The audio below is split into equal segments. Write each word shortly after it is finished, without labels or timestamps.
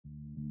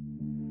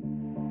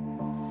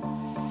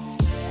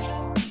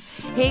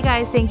Hey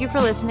guys, thank you for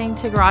listening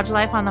to Garage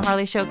Life on the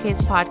Harley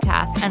Showcase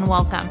podcast, and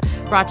welcome.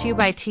 Brought to you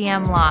by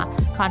TM Law.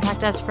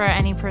 Contact us for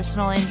any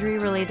personal injury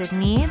related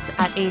needs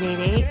at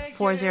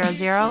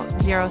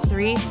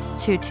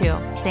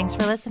 888-400-0322. Thanks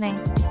for listening.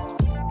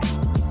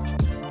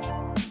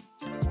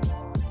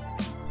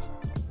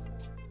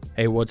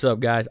 Hey, what's up,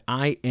 guys?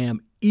 I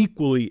am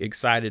equally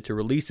excited to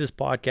release this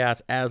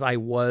podcast as I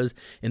was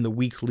in the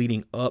weeks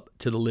leading up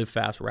to the Live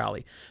Fast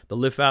Rally. The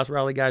Live Fast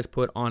Rally guys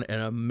put on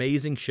an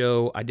amazing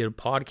show. I did a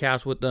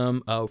podcast with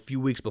them a few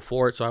weeks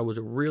before it, so I was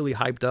really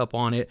hyped up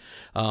on it.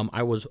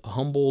 I was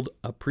humbled,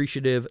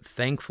 appreciative,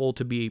 thankful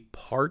to be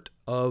part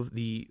of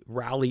the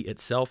rally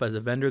itself as a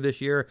vendor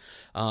this year.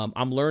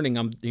 I'm learning,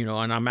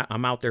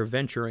 I'm out there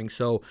venturing,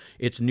 so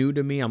it's new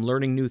to me. I'm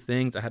learning new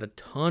things. I had a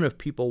ton of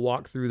people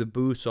walk through the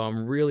booth, so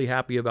I'm really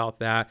happy about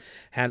that.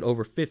 Had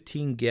over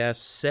 15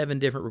 guests, 7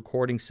 different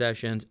recording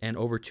sessions, and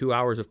over 2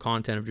 hours of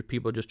content of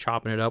people just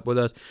chopping it up with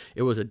us.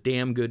 It was a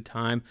damn good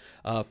time.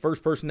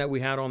 First person that we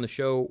had on the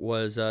show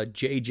was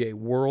JJ,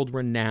 world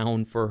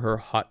renowned for her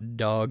hot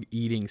dog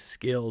eating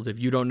skills. If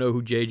you don't know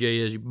who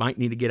JJ is, you might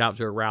need to get out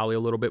to a rally a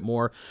little bit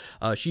more.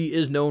 She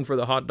is known for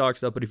the hot dog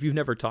stuff, but if you've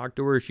never talked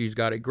to her, she's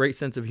got a great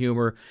sense of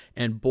humor,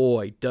 and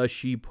boy, does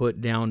she put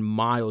down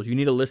miles. You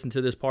need to listen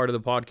to this part of the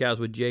podcast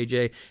with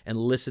JJ and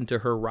listen to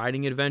her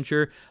riding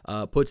adventure.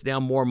 Puts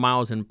down more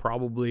miles than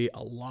probably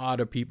a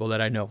lot of people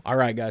that I know. All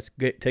right, guys,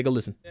 take a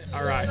listen.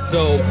 All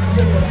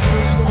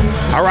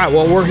right,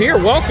 well, we're here.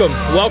 Welcome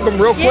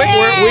real quick.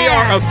 Yes. We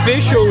are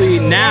officially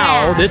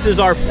now, this is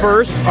our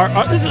first,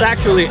 this is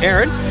actually,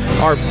 Aaron,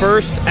 our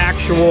first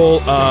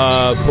actual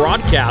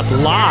broadcast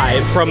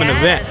live from an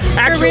event.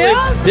 Actually,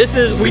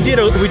 we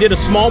did a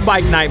small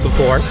bike night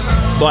before,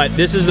 but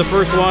this is the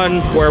first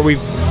one where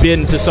we've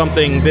been to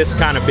something this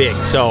kind of big.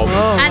 So,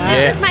 and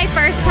this is my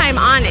first time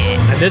on it.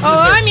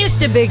 I'm used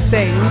to big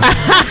things.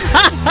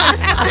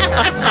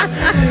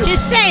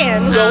 Just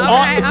saying.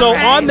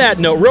 On that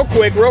note, real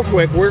quick, we're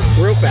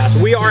real fast.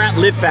 We are at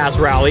Live Fast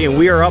Rally, and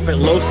we are up at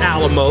Los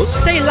Alamos.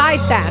 Say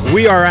Live Fast.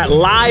 We are at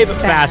Live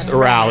Fast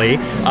Rally,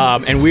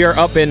 and we are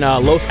up in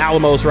Los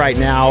Alamos right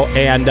now,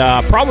 and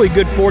probably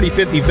good 40,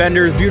 50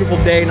 vendors. Beautiful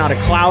day, not a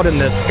cloud in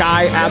the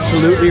sky.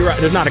 Absolutely right.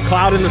 There's not a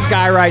cloud in the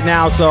sky right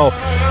now, so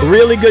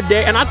really good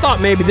day. And I thought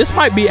maybe this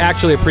might be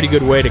actually a pretty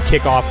good way to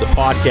kick off the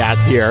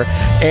podcast here.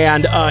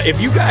 And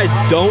if you guys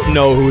don't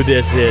know who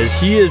this is,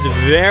 she is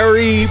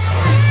very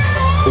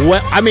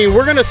well. I mean,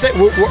 we're gonna say,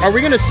 are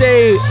we gonna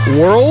say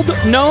world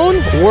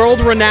known, world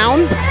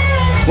renowned?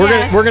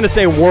 We're gonna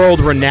say world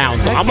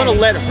renowned. So okay. I'm gonna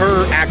let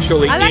her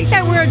actually. I like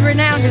that word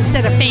renowned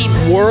instead of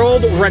famous.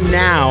 World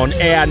renowned,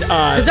 and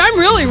because I'm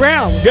really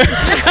round.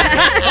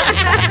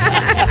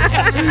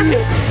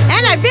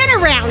 And I've been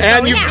around.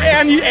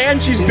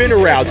 And she's been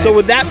around. So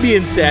with that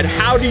being said,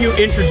 how do you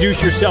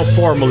introduce yourself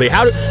formally?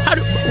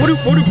 What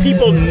do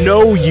people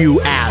know you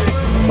as?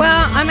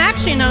 Well, I'm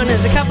actually known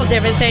as a couple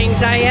different things.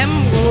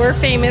 We're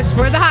famous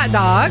for the hot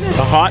dog.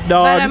 The hot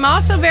dog. But I'm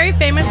also very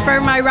famous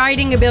for my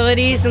riding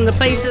abilities and the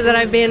places that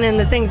I've been and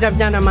the things I've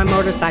done on my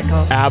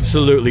motorcycle.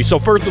 Absolutely. So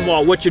first of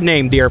all, what's your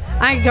name, dear?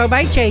 I go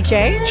by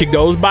JJ. She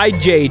goes by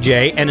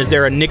JJ. And is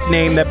there a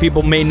nickname that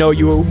people may know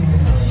you?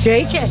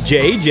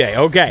 JJ.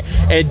 Okay.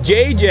 And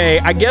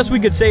JJ, I guess we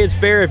could say it's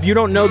fair if you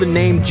don't know the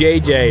name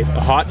JJ, the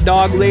hot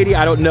dog lady.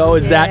 I don't know.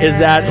 Is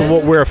that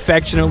what we're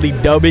affectionately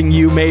dubbing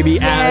you maybe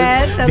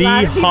as?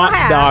 The hot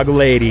dog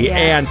lady. Yeah.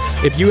 And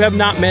if you have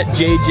not met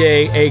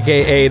JJ,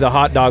 aka the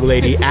hot dog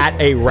lady, at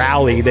a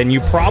rally, then you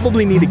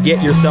probably need to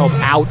get yourself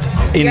out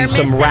in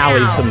some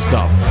rallies, some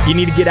stuff. You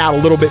need to get out a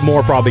little bit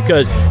more probably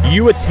because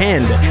you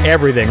attend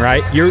everything,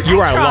 right? You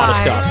are at a lot of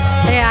stuff.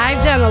 Yeah,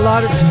 I've done a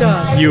lot of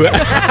stuff.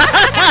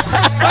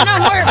 Well, no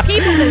more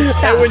people than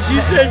stuff. And when she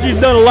says she's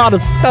done a lot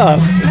of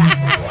stuff,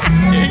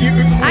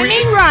 I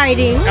mean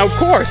riding. Of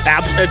course,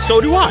 and so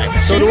do I.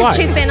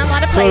 She's been a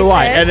lot of places. So do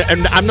I.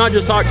 And I'm not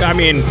just talking. I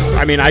mean,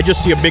 I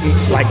just see a big,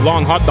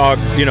 long hot dog,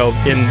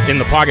 in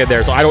the pocket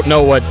there. So I don't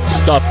know what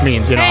stuff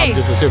means. I'm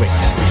just assuming.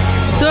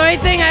 So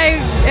anything I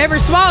ever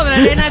swallowed,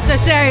 I didn't have to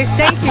say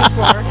thank you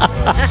for.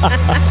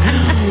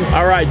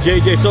 All right,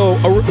 JJ. So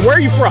where are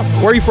you from?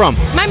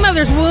 My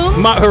mother's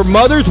womb. Her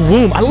mother's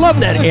womb. I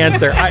love that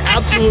answer. I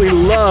absolutely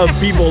love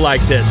people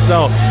like this.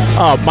 So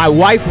my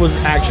wife was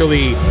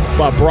actually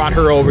brought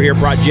her over here,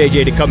 brought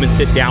JJ to come and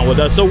sit down with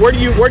us. So where do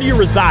you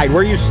reside?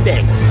 Where do you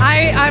stay?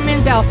 I'm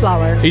in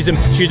Bellflower. She's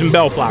in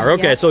Bellflower.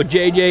 Okay, yeah. So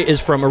JJ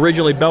is from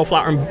originally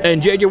Bellflower. And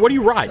JJ, what do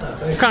you ride?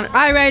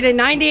 I ride a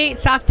 98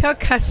 Softail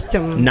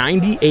Custom.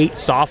 98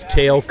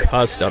 Softail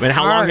Custom. And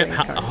how long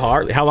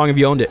have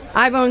you owned it?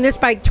 I've owned this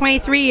bike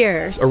 23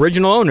 years.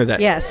 Original owner then?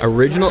 Yes.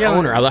 Original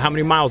owner. How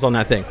many miles on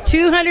that thing?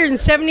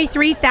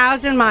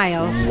 273,000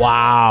 miles.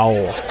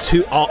 Wow.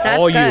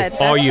 All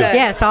you.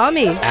 Yes, all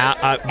me.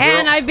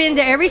 And I've been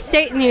to every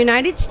state in the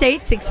United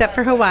States except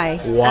for Hawaii.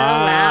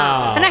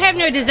 Wow. And I have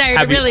no desire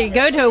to really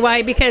go to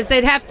Hawaii because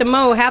they'd have to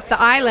mow half the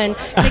island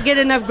to get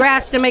enough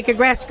grass to make a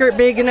grass skirt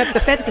big enough to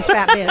fit this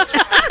fat bitch.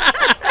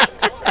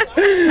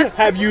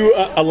 Have you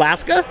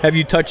Alaska? Have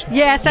you touched?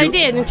 Yes, I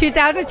did. In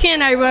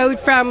 2010, I rode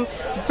from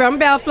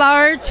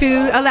Bellflower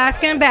to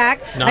Alaska and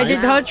back. Nice. I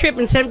did the whole trip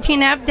in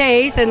 17.5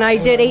 days, and I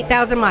did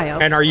 8,000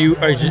 miles. And are you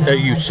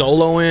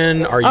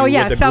soloing? Are you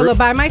with a solo group?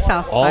 by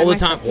myself. All the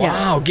time. Yeah.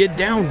 Wow, get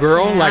down,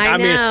 girl. Yeah, Like I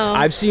mean, know.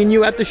 I've seen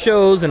you at the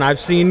shows, and I've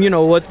seen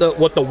what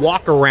the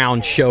walk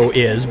around show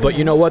is. But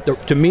you know what?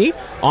 To me,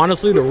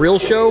 honestly, the real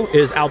show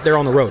is out there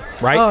on the road,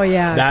 right? Oh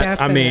yeah,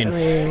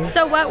 definitely.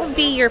 So what would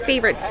be your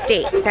favorite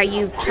state that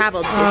you've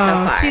traveled to so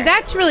far? See,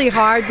 that's really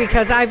hard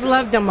because I've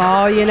loved them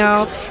all,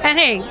 And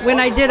hey, when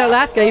I did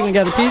Alaska, I even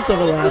got a piece of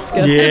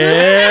Alaska.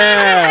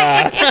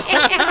 Yeah.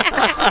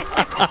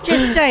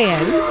 Just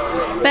saying.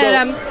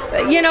 But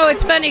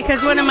it's funny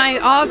because one of my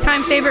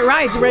all-time favorite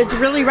rides was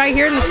really right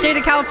here in the state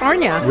of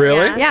California.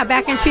 Really? Yeah,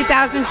 back in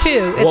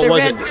 2002 at What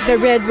was the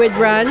Redwood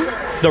Run.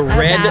 The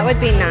red. That would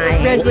be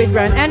nice. Redwood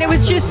Run, and it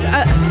was just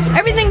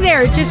everything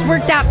there just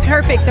worked out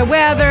perfect. The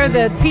weather,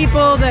 the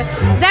people,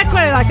 that's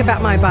what I like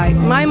about my bike.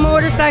 My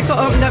motorcycle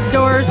opened up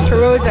doors to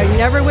roads I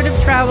never would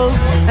have traveled,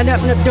 and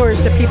opened up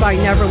doors to people I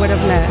never would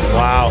have met.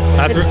 Wow.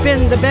 It's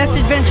been the best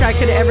adventure I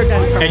could have ever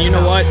done for myself. And you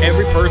know what?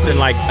 Every person,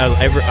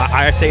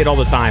 I say it all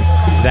the time,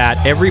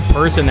 that every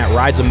person that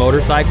rides a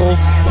motorcycle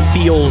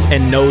feels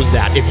and knows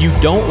that. If you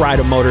don't ride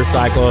a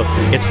motorcycle,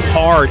 it's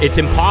hard. It's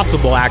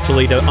impossible,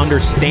 actually, to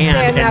understand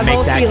and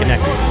make that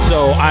connect.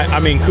 So, I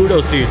mean,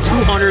 kudos to you.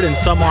 200 and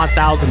some odd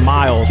thousand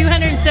miles.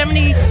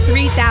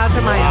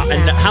 273,000 miles.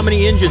 And how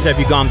many engines have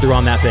you gone through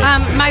on that thing?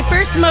 My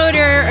first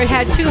motor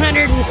had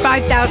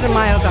 205,000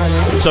 miles on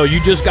it. So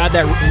you just got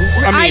that?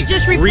 I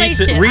just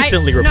replaced it.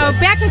 Recently replaced. No,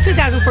 back in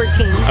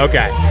 2014.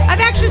 Okay. I've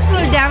actually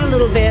slowed down a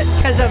little bit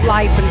because of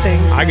life and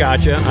things. I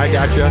gotcha.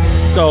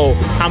 So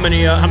how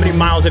many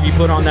miles have you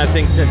put on that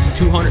thing since?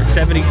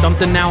 270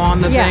 something now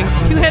on the thing?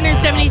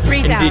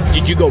 273,000. And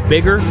did you go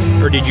bigger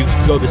or did you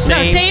go the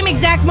same? No, same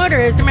exact motor.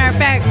 As a matter of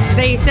fact,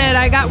 they said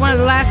I got one of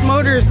the last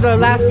motors, the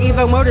last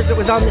Evo motors that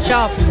was on the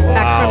shelf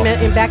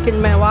back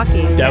in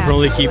Milwaukee.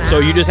 Definitely keep. So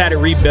you just had it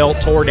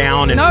rebuilt, tore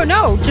down, and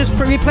no, just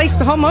replaced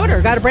the whole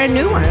motor. Got a brand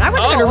new one. I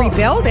wasn't going to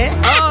rebuild it.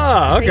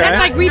 Oh, okay. That's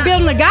like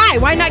rebuilding a guy.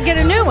 Why not get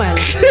a new one?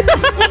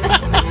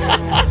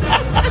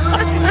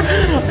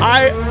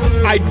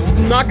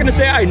 I'm not going to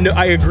say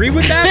I agree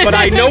with that, but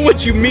I know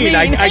what you mean.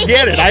 I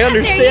get it. I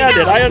understand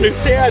it.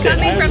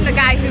 Coming from the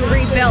guy who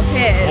rebuilt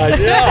his.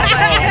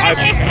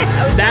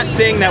 That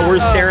thing that we're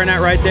staring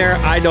at right there,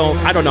 I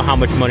don't know how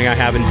much money I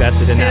have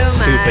invested in that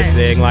stupid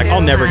thing. Like,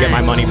 I'll never get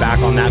my money back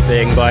on that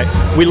thing, but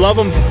we love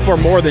them for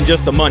more than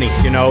just the money.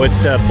 It's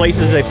the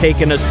places they've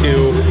taken us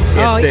to.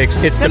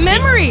 It's the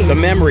memories. The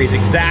memories,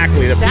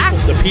 exactly.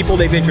 The people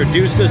they've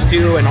introduced us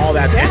to and all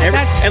that.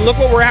 And look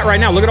what we're at right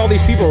now. Look at all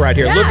these people right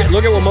here. Yeah.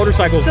 Look at what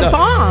motorcycles do. The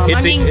bomb.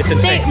 It's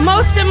insane.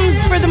 Most of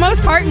them, for the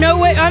most part, know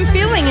what I'm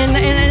feeling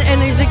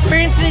and is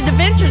experiencing the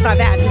adventures I've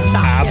had and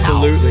stuff.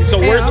 Absolutely. So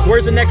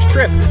where's the next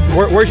trip?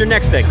 Where's your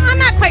next thing? I'm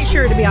not quite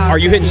sure, to be honest. Are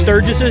you hitting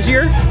Sturgis this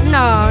year?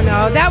 No.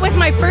 That was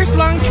my first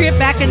long trip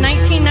back in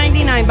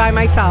 1999 by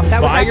myself.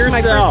 That was By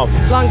actually yourself? my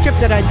first long trip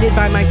that I did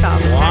by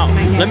myself. Wow.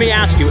 Let me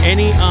ask you,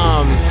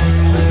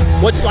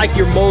 what's like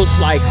your most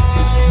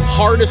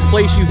hardest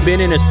place you've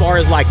been in as far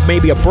as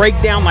maybe a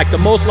breakdown, the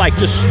most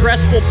just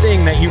stressful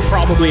thing that you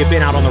probably have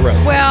been out on the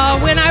road? Well,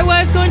 when I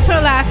was going to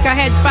Alaska, I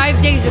had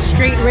 5 days of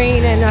straight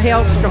rain and a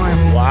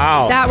hailstorm.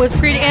 Wow. That was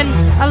pretty, and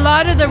a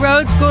lot of the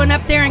roads going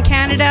up there in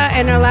Canada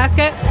and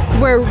Alaska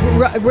were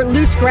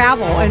loose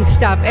gravel and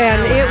stuff,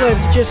 and it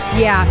was just,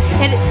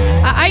 and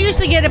I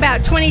usually get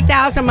about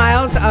 20,000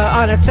 miles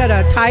on a set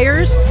of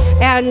tires,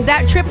 and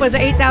that trip was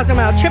an 8,000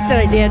 mile trip that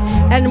I did,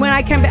 and when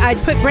I came back,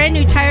 I'd put brand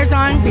new tires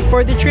on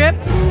before the trip.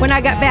 When I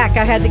got back,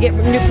 I had to get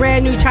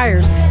brand new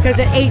tires because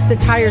it ate the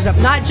tires up,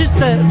 not just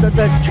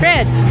the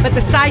tread, but the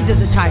sides of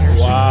the tires.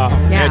 Wow.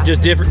 Yeah,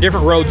 just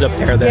different roads up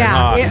there then.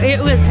 Yeah, it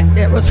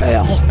was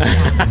hell.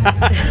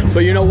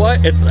 But you know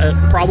what? It's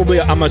probably,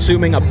 I'm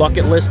assuming, a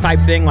bucket list type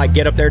thing,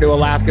 get up there to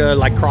Alaska,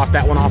 cross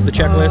that one off the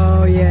checklist.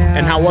 Oh, yeah.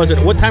 And how was it?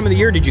 What time of the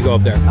year did you go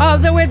up there? Oh,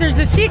 there's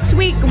a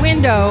 6-week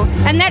window,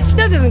 and that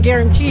still doesn't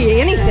guarantee you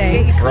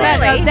anything.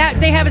 Right. But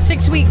they have a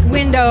 6-week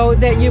window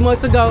that you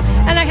mostly go.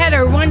 And I had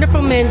a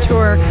wonderful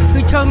mentor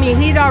who told me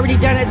he'd already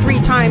done it 3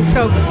 times,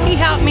 so he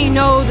helped me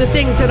know the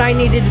things that I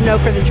needed to know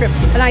for the trip,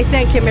 and I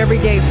thank him every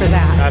day for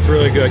that. That's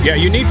really good. Yeah,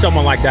 you need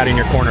someone like that in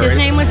your corner. His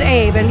name was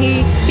Abe, and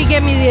he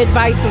gave me the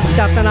advice and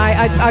stuff, and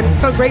I'm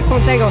so grateful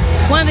and thankful.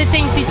 One of the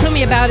things he told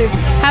me about is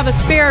have a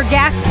spare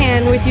gas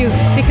can with you,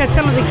 because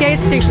some of the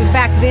gas stations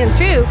back then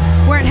too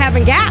weren't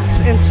having gas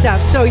and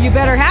stuff, so you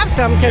better have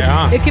some,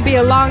 because it could be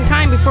a long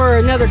time before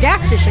another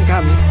gas station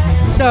comes.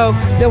 So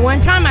the one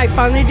time I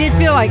finally did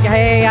feel like,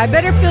 hey, I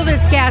better fill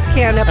this gas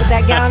can up with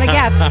that gallon of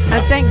gas,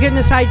 and thank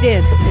goodness I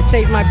did. It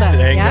saved my butt.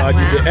 Thank God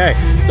you did.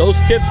 Hey, those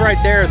tips right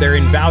there, they're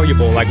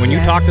invaluable. When you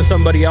talk to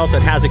somebody else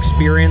that has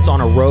experience on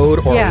a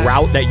road or a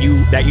route that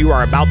you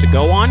are about to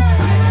go on,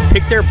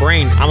 pick their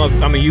brain.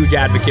 I'm a huge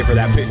advocate for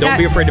that. Don't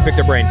be afraid to pick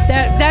their brain.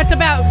 That's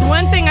about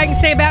one thing I can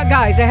say about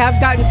guys. I have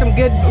gotten some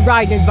good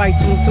riding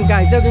advice from some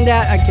guys. Other than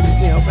that, I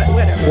can, but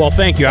whatever. Well,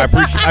 thank you. I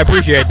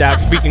appreciate that.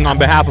 Speaking on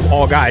behalf of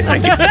all guys,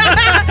 thank you.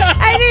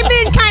 And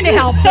they've been kind of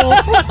helpful.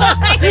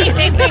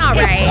 They've been all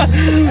right.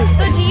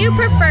 So do you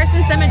prefer,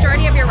 since the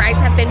majority of your rides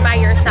have been by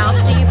yourself,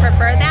 do you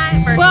prefer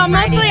that versus Well,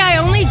 mostly riding? I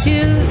only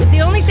do,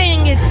 the only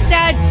thing, it's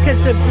sad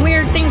because of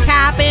weird things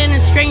happen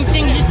and strange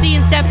things you see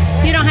and stuff.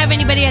 You don't have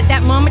anybody at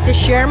that moment to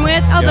share them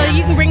with, although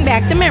you can bring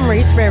back the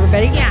memories for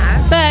everybody. Yeah.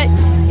 But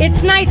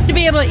it's nice to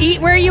be able to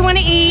eat where you want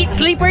to eat,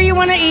 sleep where you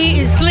want to eat,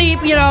 and sleep,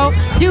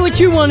 do what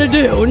you want to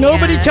do.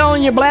 Nobody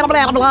telling you blah,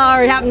 blah, blah,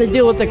 or having to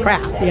deal with the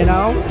crap,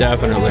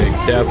 Definitely.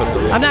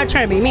 I'm not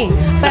trying to be mean.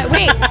 But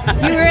wait,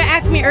 you were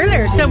asking me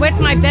earlier, so what's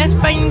my best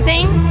fun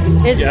thing?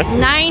 Is Yes.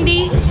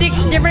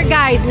 96 different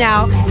guys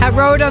now have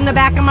rode on the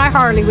back of my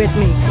Harley with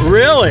me.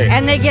 Really?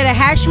 And they get a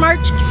hash mark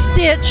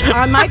stitch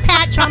on my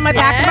patch on my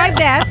back of my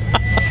vest,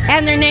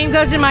 and their name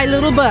goes in my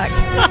little book.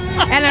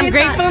 And I'm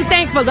grateful and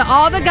thankful to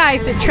all the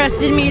guys that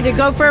trusted me to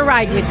go for a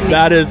ride with me.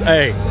 That is,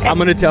 I'm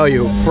going to tell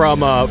you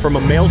from a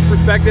male's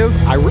perspective.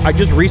 I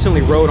just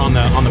recently rode on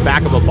the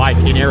back of a bike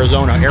in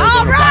Arizona.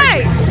 All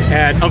right. Bike,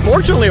 and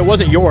unfortunately, it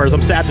wasn't yours.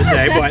 I'm sad to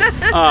say, but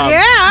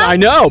Yeah. I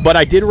know. But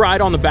I did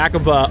ride on the back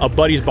of a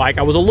buddy's bike.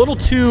 I was a little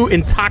too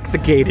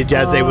intoxicated,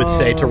 as they would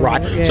say, to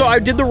ride. yeah. So I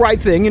did the right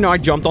thing. I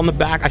jumped on the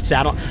back. I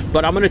sat on.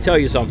 But I'm going to tell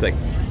you something.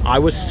 I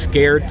was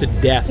scared to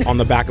death on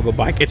the back of a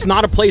bike. It's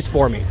not a place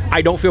for me.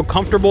 I don't feel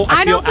comfortable.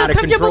 I feel don't feel out of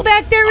comfortable control.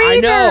 back there I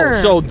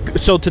either. know.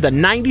 So to the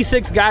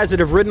 96 guys that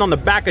have ridden on the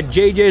back of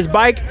JJ's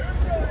bike,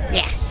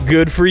 Yes.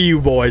 good for you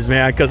boys,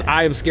 man, because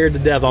I am scared to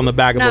death on the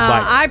back of No, a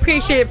bike. I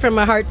appreciate it from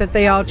my heart that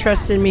they all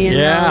trusted me. And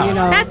Yeah.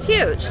 That's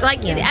huge.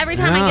 Like every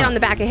time I Yeah. get on the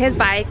back of his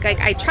bike,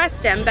 like I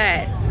trust him,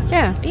 but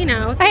yeah.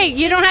 Hey,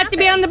 you don't have to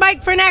be on the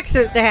bike for an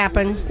accident to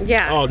happen.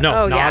 Yeah. Oh,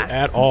 no, not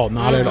at all.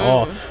 Not at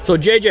all. So,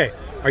 JJ,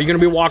 are you going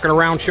to be walking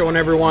around showing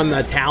everyone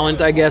the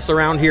talent, I guess,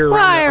 around here? Well,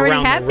 around I already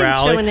around have the been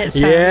rally? showing it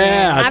some,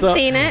 Yeah. I've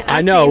seen it. I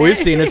I've know. seen We've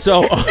it. seen it.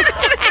 So,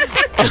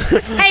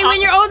 Hey,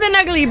 when you're old and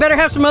ugly, you better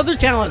have some other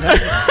talent.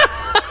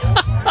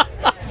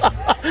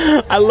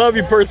 I love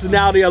your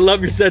personality. I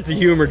love your sense of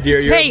humor, dear.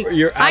 You're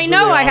I know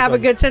absolutely I have a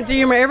awesome. good sense of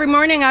humor. Every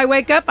morning I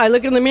wake up, I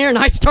look in the mirror, and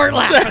I start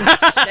laughing.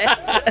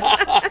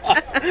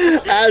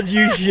 As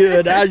you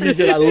should. As you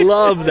should. I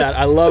love that.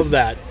 I love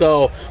that.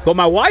 So, but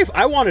my wife,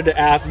 I wanted to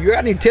ask, you got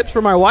any tips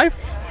for my wife?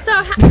 So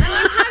how do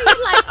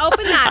you like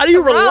open that? How do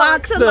you throat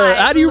relax to, the- like,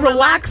 how do you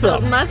relax relax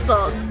those them?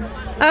 muscles?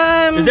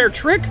 Is there a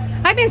trick?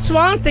 I've been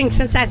swallowing things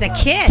since I was a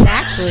kid,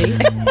 actually.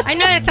 I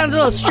know that sounds a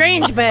little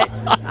strange, but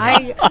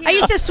I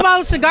used to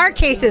swallow cigar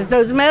cases,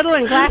 those metal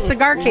and glass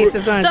cigar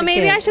cases. When I was So a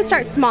maybe kid. I should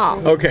start small.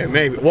 Okay,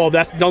 maybe. Well,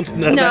 that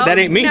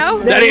ain't me. No?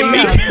 That ain't me.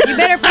 You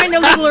better find a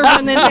littler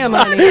one than him,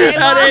 honey.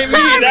 That ain't me.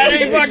 That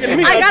ain't fucking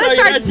me. I I'll gotta tell you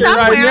start that shit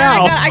right somewhere.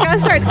 now. I gotta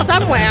start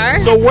somewhere.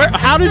 So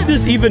how did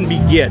this even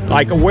begin?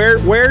 Like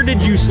where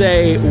did you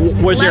say,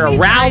 was Let there a me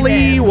try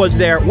rally?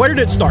 this. Where did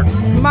it start?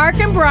 Mark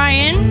and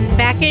Brian,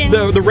 back in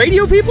The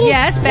radio people?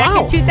 Yes, back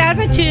Wow. in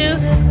 2002,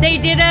 they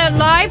did a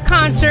live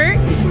concert,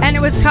 and it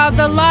was called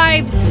the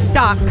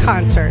Livestock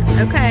Concert.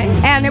 Okay.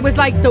 And it was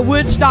like the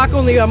Woodstock,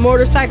 only a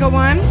motorcycle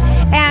one.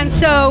 And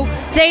so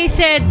they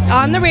said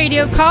on the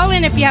radio, call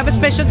in if you have a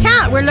special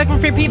talent. We're looking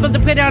for people to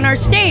put on our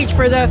stage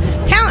for the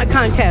talent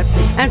contest.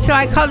 And so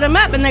I called them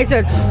up, and they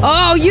said,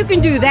 oh, you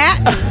can do that.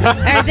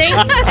 Everything.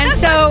 And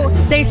so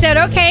they said,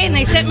 okay, and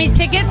they sent me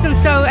tickets. And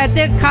so at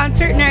the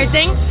concert and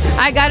everything,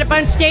 I got up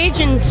on stage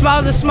and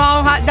swallowed the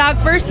small hot dog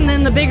first, and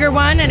then the bigger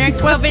one, and they're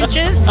 12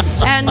 inches.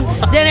 And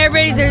then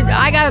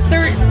I got a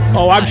third.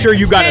 Oh, I'm sure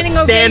you got a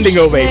standing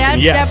ovation.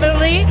 Yes.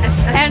 Definitely.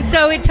 And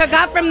so it took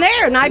off from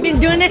there, and I've been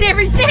doing it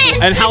ever since.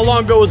 And how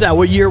long ago was that?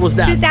 What year was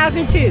that?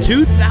 2002.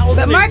 2002.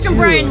 But Mark and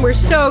Brian were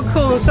so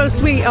cool and so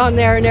sweet on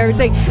there and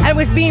everything. And it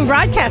was being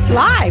broadcast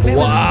live. It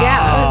was,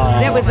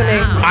 that was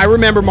amazing. I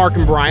remember Mark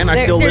and Brian.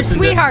 I still They're listen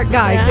sweetheart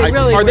guys. Yeah. They to.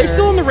 really Are they were.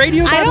 still on the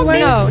radio? By I the don't way?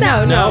 think No,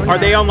 so. no. Are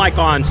they on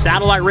on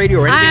satellite radio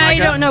or anything I like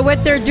that? don't know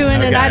what they're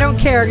doing, and Okay. I don't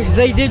care because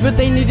they did what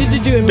they needed to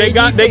do and They made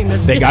got me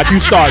famous. they got you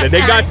started. They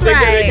got That's they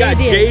right. got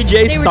They did.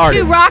 JJ They were started.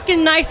 two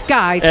rockin' nice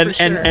guys, and, for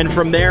sure. and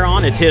from there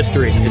on, it's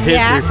history. It's history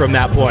Yeah. from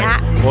that point.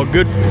 Yeah. Well,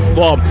 good.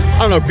 Well, I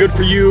don't know. Good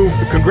for you.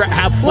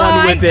 Have fun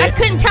well, with I it.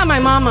 couldn't tell my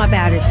mama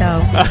about it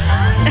though.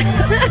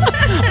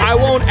 I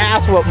won't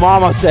ask what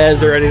Mama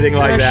says or anything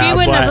like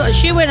that.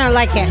 She wouldn't have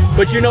liked it.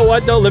 But you know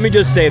what though? Let me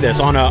just say this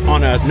on a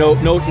no,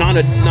 not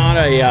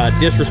a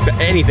disrespect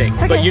anything.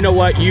 But you know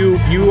what?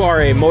 You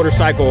are a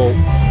motorcycle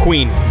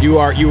queen. You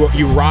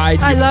ride.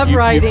 I love you,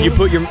 riding. You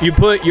put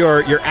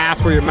your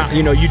ass where your mouth.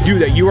 You know you do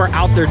that. You are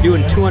out there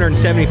doing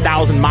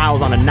 270,000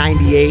 miles on a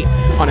 98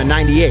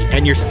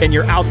 and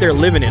you're out there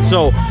living it.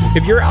 So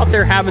if you're out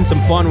there having some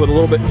fun with a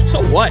little bit,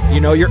 so what? You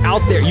know you're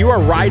out there. You are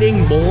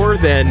riding more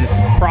than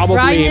probably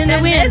Riding in the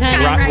wind, this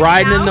honey. guy right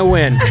riding in now. the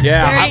wind. There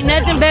Yeah, ain't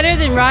nothing better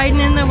than riding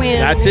in the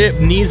wind. that's it.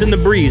 Knees in the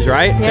breeze,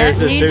 right? Yeah,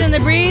 knees in the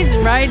breeze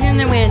and riding in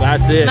the wind.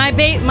 That's it.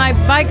 My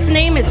bike's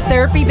name is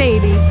Therapy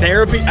Baby.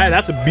 Therapy.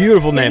 That's a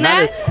beautiful name. Isn't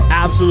That is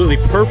absolutely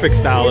perfect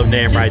style of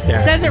name Just right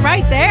there. says it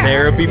right there.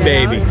 Therapy You know,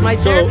 Baby. it's my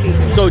therapy.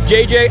 So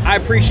JJ, I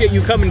appreciate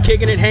you coming,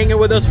 kicking it, hanging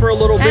with us for a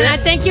little bit. And I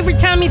thank you for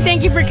telling me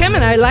thank you for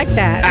coming. I like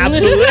that.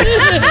 Absolutely.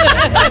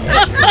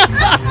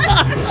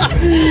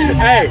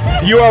 Hey,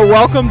 you are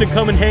welcome to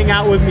come and hang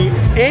out with me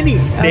any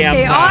damn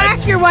Okay, time. I'll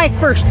ask your wife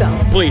first, though.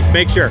 Please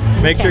make sure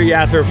you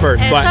ask her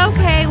first. It's but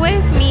okay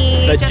with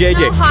me. But Just JJ,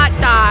 no hot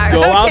dog.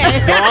 go out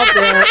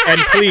there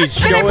and please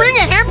Can show I bring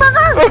it. a hamburger?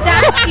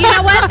 You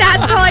know what?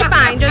 That's totally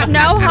fine. Just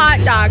no hot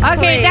dogs.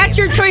 Okay, please. that's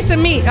your choice of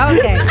meat.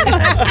 Okay.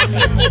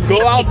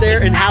 Go out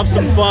there and have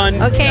some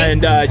fun. Okay.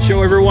 And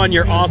show everyone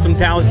your awesome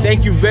talent.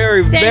 Thank you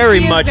very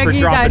much Thank for you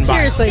dropping guys. by.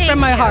 Seriously, Thank from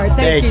my you. heart.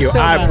 Thank you so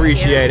I much.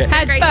 appreciate it.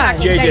 Had Great fun.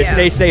 talking to JJ, you.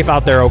 stay safe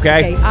out there, okay?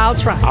 Okay, I'll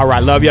try. All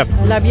right, love you.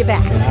 Love you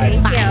back.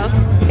 Thank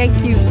you.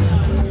 Thank you.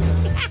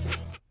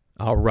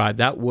 All right,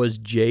 that was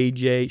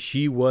JJ.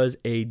 She was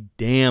a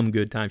damn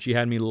good time. She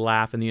had me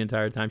laughing the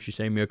entire time. She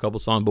sang me a couple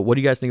songs. But what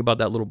do you guys think about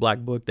that little black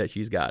book that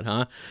she's got,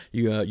 huh?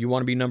 You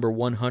want to be number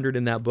 100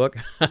 in that book?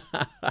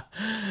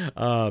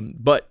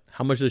 But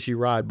how much does she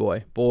ride,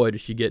 boy? Boy,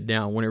 does she get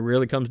down. When it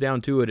really comes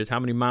down to it, is how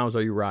many miles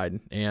are you riding?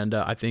 And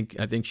I think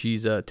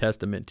she's a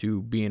testament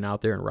to being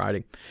out there and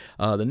riding.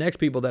 The next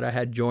people that I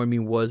had join me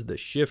was the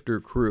Shifter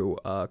crew.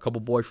 A couple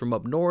boys from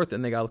up north,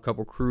 and they got a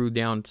couple crew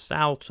down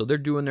south. So they're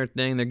doing their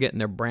thing. They're getting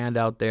their brand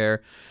out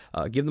there.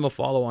 Give them a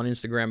follow on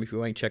Instagram if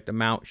you ain't checked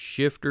them out.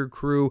 Shifter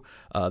crew.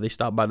 They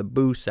stopped by the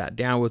booth, sat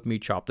down with me,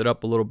 chopped it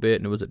up a little bit,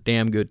 and it was a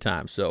damn good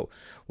time. So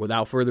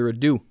without further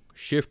ado,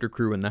 Shifter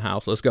crew in the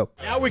house. Let's go.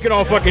 Now we can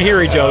all fucking hear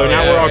each other.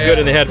 Now we're all good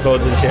in the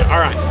headphones and shit. All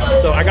right.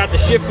 So I got the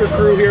Shifter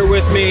crew here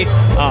with me.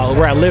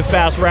 We're at Live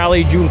Fast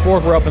Rally, June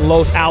 4th. We're up in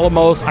Los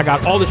Alamos. I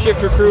got all the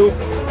Shifter crew.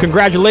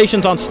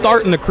 Congratulations on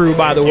starting the crew,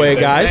 by the way,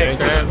 guys. Thanks,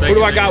 man. Who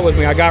do I got with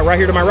me? I got right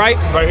here to my right.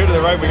 Right here to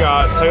the right, we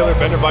got Taylor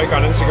Bender Bike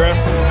on Instagram.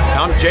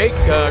 I'm Jake,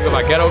 go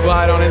by Ghetto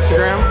Glide on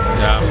Instagram.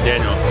 I'm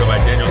Daniel, go by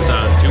Daniel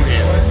Son, 2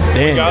 N's.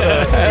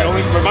 Damn.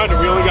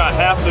 We only got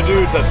half the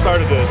dudes that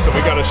started this, so we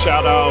got to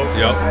shout out.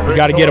 Yep. We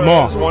gotta get 'em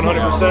all.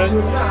 100%.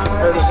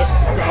 Curtis,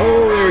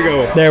 there we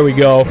go. There we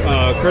go.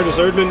 Curtis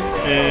Erdman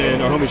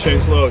and our homie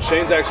Shane Slow.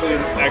 Shane's actually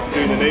active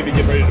duty in the Navy,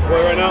 getting ready to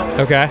deploy right now.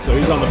 Okay. So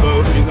he's on the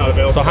boat. He's not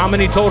available. So how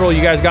many total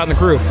you guys got in the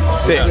crew?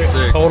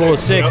 6. Total of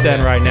 6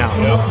 then right now.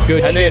 Yep.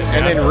 Good And shit.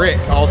 then Rick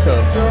also.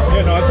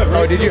 Yeah, no, I said Rick.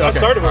 Oh, did you? I Okay.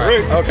 started with All right.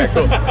 Rick. Okay,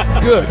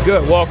 cool.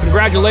 Good. Well,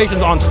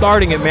 congratulations on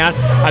starting it, man.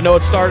 I know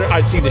it started.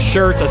 I see the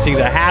shirts, I see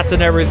the hats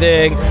and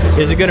everything.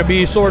 Is it going to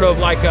be sort of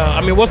like,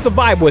 what's the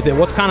vibe with it?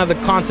 What's kind of the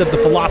concept, the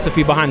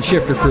philosophy behind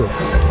Shifter Crew?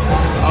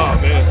 Oh,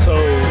 man. So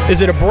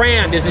Is it a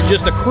brand? Is it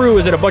just a crew?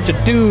 Is it a bunch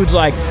of dudes?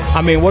 Like,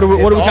 what do we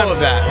all kind of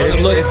that. It's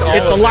It's all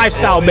a of it.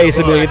 lifestyle, It's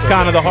basically. exactly It's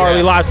kind of the Harley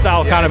yeah.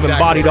 lifestyle, kind of exactly.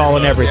 embodied all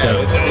and everything.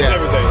 Yeah, it's Yeah.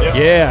 everything. Yep.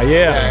 Yeah.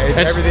 Yeah, it's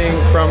And- everything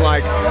from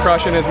like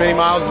crushing as many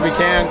miles as we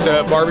can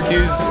to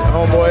barbecues,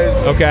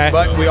 homeboys. Okay.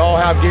 But we all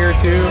have gear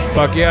too.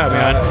 Fuck yeah,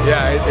 man.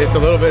 It's a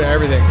little bit of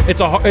everything. It's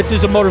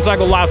just a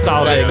motorcycle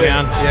lifestyle That's thing, it.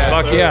 man. Yeah,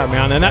 Fuck sir. yeah,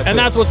 man. And That's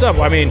that's what's up.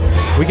 I mean,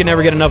 we can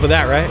never get enough of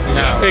that, right?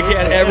 No. We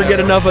can't ever get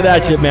enough of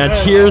that shit, man.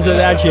 Cheers to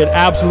that shit.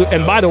 Absolute.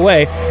 And by the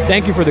way,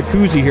 thank you for the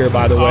koozie here,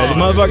 by the way. The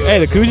motherfucker, hey,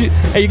 the koozie.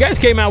 Hey, you guys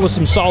came out with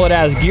some solid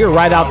ass gear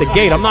right out the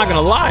gate. I'm not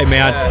gonna lie,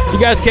 man. You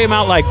guys came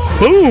out like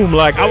boom.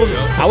 Like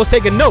I was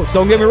taking notes.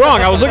 Don't get me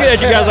wrong. I was looking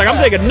at you guys like I'm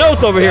taking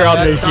notes over here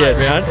on this shit,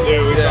 man.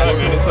 Yeah, we try,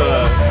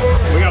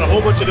 man. We got a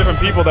whole bunch of different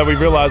people that we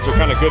realized are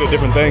kind of good at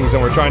different things,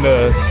 and we're trying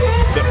to.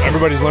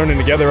 Everybody's learning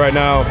together right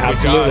now.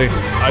 Absolutely. We've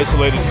got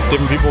isolated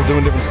different people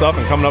doing different stuff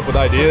and coming up with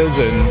ideas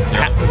and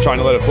trying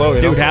to let it flow. You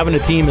Dude, know? having a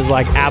team is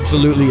like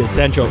absolutely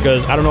essential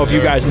because I don't know if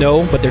you guys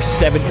know, but there's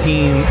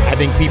 17, I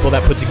think, people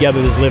that put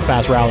together this Live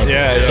Fast Rally.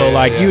 So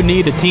you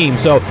need a team.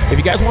 So if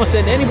you guys want to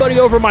send anybody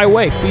over my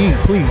way,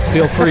 please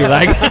feel free.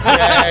 Like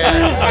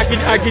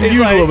I can use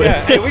a little bit.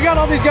 Hey, we got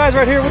all these guys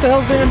right here. What the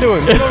hell's Dan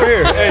doing? Get over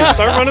here. Hey,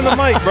 start running the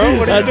mic, bro.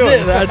 What are you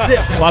doing? That's it.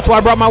 Well, that's why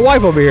I brought my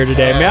wife over here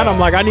today, man. I'm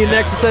like, I need an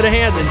extra set of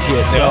hands and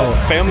shit. So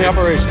Family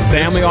operation.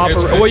 family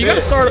operation. Well, you got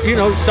to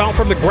start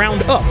from the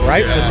ground up,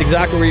 right? Yeah. That's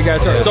exactly where you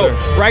guys are. Yes, So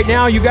sir. right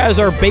now, you guys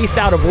are based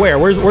out of where?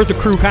 Where's the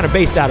crew kind of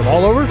based out of?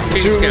 All over?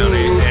 Kings Two- County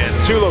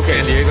and two locations,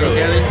 San Diego really.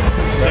 County.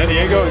 San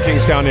Diego and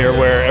Kings County are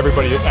where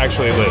everybody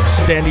actually lives.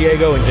 San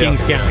Diego and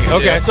Kings County.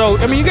 Okay, Yeah. so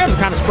I mean, you guys are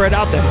kind of spread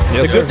out then.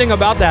 Yes, the good sir. thing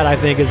about that, I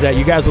think, is that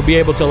you guys will be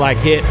able to like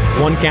hit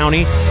one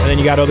county, and then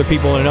you got other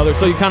people in another.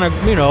 So you kind of,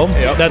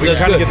 Yep. that's we good.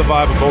 kind of get the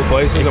vibe of both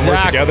places and work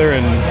Exactly. together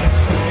and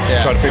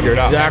try to figure it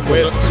out.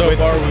 Exactly. So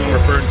far, we've been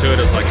referring to it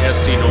as like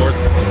SC North,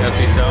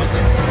 SC South.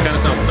 It kind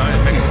of sounds tight.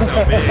 It makes it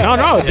sound big.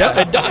 No,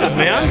 it does,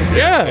 man.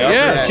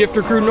 Yeah.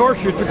 Shifter Crew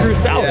North, Shifter Crew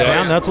South,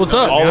 man. That's what's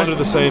up. All man. under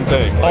the same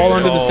thing. All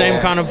under the same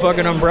kind of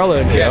fucking umbrella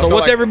and shit. Yeah, so so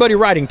what's like- everybody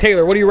riding?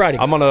 Taylor, what are you riding?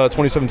 I'm on a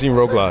 2017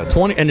 Road Glide.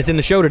 20, and it's in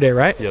the show today,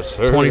 right? Yes,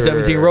 sir.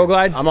 2017 Road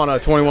Glide. I'm on a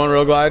 21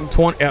 Road Glide.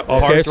 20. Okay,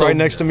 Parked so right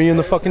next to me in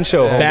the fucking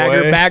show.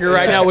 bagger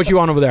right now. What you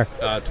on over there?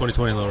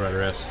 2020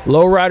 Lowrider S.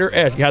 Lowrider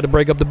S. You had to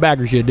break up the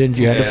bagger shit, didn't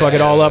you? You had to fuck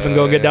it all up and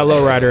go get that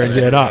lowrider and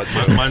shit up.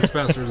 Mine's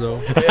faster though.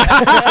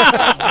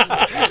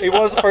 He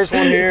was the first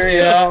one here, you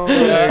know.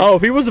 Oh,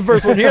 if he was the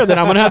first one here, then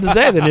I'm gonna have to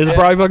say then it's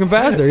probably fucking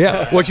faster.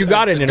 Yeah. What you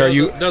got in it? Are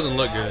you? It doesn't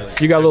look good.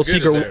 You got a little As good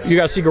as secret? there. You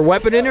got a secret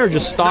weapon in there, or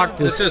just stock?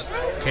 It's just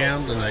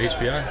cammed and the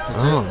HPI.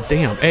 That's Oh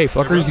damn! Hey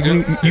fuckers,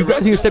 you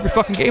guys need to step your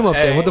fucking game up.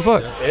 Then what the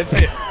fuck?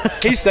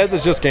 He says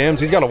it's just cams.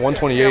 He's got a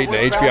 128 and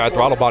an HPI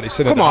throttle body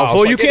sitting Come at the on, house.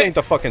 fool, Like, you it can't- ain't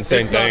the fucking same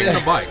It's not thing. in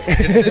a bike.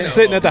 It's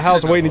sitting at the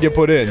house waiting to get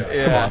put in.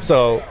 Come on.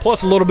 So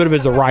Plus a little bit of it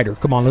is a rider.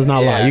 Come on, let's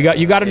not lie.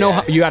 You got to know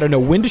how, you got to know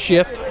when to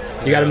shift.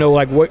 You got to know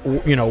like what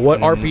what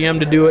RPM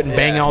to do it and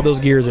bang all those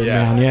gears in,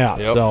 man. Yeah.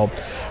 Yep. So,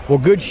 well,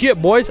 good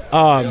shit, boys.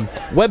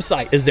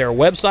 Website, is there a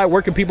website?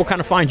 Where can people kind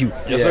of find you?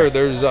 yes, sir.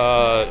 There's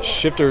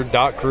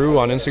shifter.crew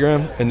on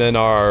Instagram, and then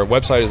our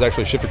website is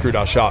actually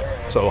shiftercrew.shop.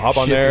 So hop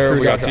on there.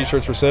 We got Shiftercrew.shop.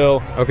 t-shirts for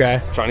sale. Okay.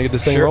 Trying to get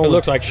this thing Shirt, it rolling.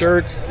 looks like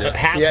shirts,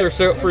 hats Yeah. are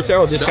for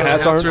sale. Just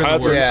Hats Hats are in the are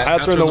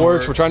works. in the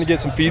works. We're trying to get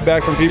some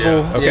feedback from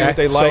people. See Okay. what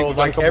they like. So We've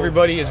got a like couple-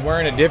 everybody is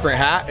wearing a different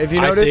hat. If you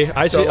I notice, see.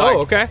 I So, see. like, Oh,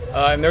 okay.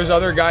 And there's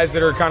other guys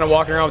that are kind of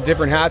walking around with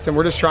different hats, and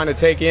we're just trying to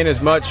take in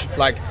as much.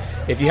 Like,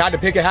 if you had to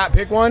pick a hat,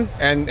 pick one,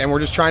 and we're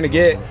just trying to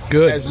get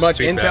Good. as much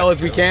Feedback. intel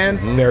as we can.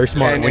 Very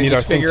smart. And, We and need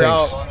just our think figure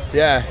out.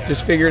 tanks.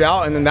 Just figure it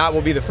out, and then that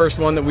will be the first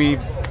one that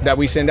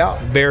we send out.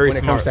 Very when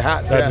smart. it comes to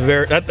hats. That's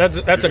yeah.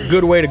 that's a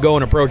good way to go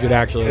and approach it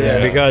actually. Yeah.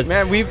 Because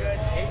man, we've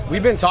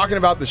been talking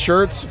about the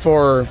shirts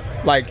for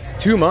like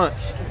 2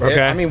 months.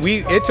 Okay. I mean,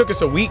 it took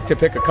us a week to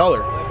pick a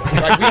color.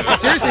 Like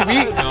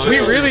we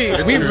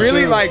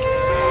really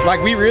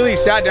like we really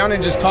sat down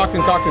and just talked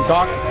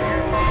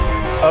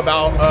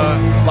about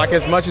like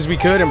as much as we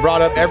could and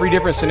brought up every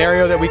different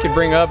scenario that we could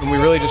bring up, and we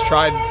really just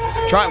tried.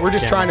 We're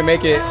just trying to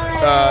make it,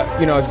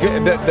 as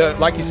good.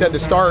 Like you said,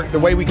 the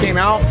way we came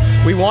out,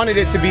 we wanted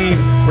it to be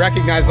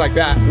recognized like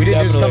that. We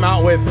didn't just come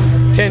out with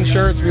 10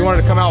 shirts. We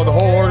wanted to come out with a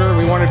whole order.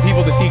 We wanted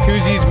people to see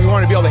koozies. We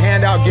wanted to be able to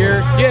hand out gear.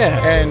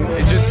 Yeah. And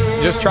it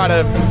just try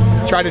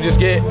to just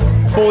get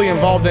fully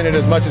involved in it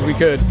as much as we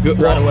could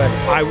right away.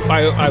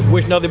 I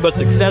wish nothing but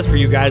success for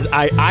you guys.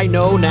 I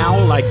know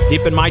now, like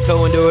dipping my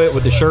toe into it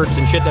with the shirts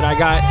and shit that I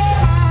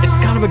got. It's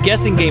kind of a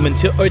guessing game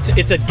until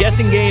it's a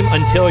guessing game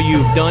until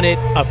you've done it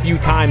a few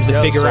times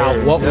to figure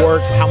out what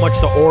works, how much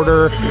to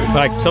order.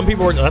 Like some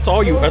people, that's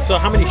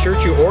how many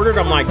shirts you ordered.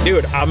 I'm like,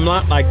 dude, I'm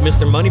not like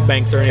Mr.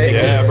 Moneybanks or anything.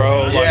 Yeah,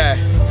 bro. Like,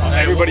 Yeah.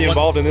 everybody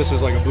involved in this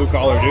is like a blue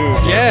collar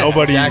dude. Yeah,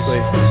 Nobody's.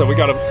 exactly. So we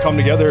got to come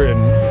together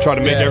and try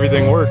to make Yeah.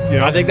 everything work. You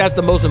know. I think that's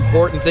the most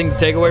important thing to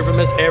take away from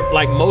this.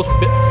 Like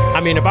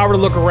if I were to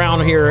look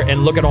around here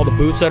and look at all the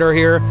booths that are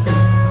here,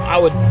 I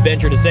would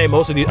venture to say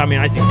most of these,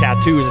 I see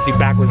tattoos, I see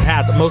backwards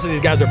hats. Most of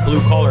these guys are blue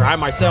collar. I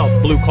myself,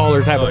 blue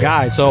collar type of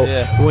guy. So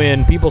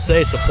when people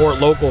say support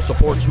local,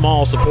 support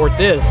small, support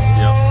this,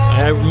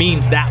 it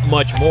means that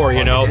much more,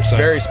 you know? It's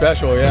very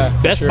special, yeah.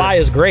 for Best sure. Buy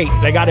is great.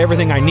 They got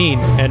everything I need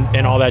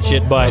and all that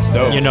shit. But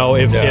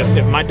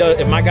if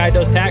my guy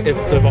does tax, if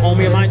a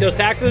homie of mine does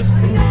taxes,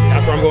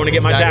 that's where I'm going to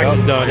get my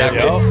taxes done.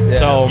 Exactly.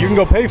 So you can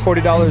go pay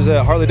 $40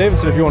 at Harley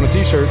Davidson if you want a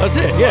T-shirt. that's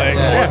it.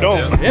 Yeah. Or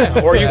don't.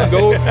 Yeah, or you can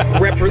go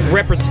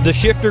represent the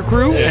Shifter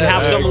Crew and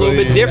have something a little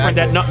bit different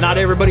that not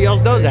everybody else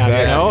does have,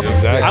 you know?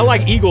 Exactly. I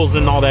like Eagles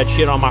and all that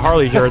shit on my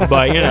Harley shirts,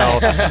 but, you know,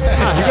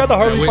 You got the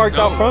Harley parked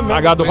out front, man.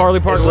 I got the Harley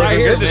parked right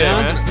here.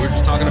 man. We're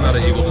just talking about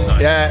an Eagle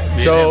design. Yeah. Me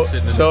and So him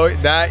sitting in so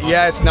that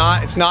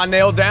it's not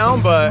nailed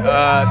down, but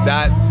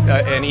that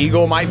an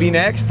Eagle might be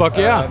next. Fuck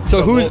yeah.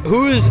 So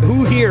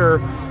who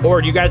here,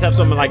 or do you guys have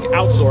something like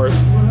outsource?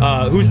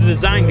 Who's the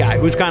design guy?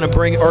 Who's kind of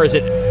or is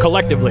it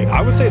collectively?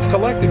 I would say it's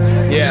collective.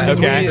 Yeah.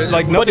 Okay.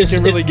 Like But nothing it's-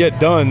 can really get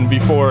done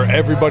before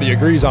everybody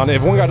agrees on it.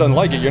 If one guy doesn't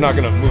like it, you're not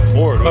going to move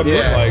forward. with it.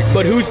 Yeah. Like,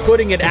 But who's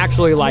putting it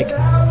actually like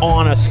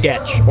on a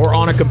sketch or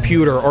on a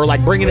computer or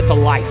like bringing it to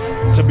life?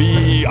 to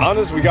be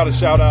honest, we got to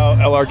shout out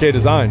LRK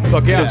Design.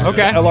 Fuck yeah. Because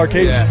Okay. LRK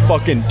is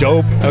fucking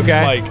dope.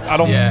 Okay. Like I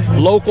don't. Yeah.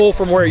 Local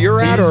from where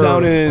you're at, He's or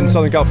down in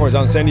Southern California. He's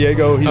out in San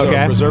Diego. He's Okay.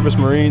 a reservist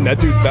Marine. That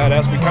dude's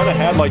badass. We kind of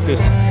had like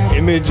this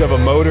image of a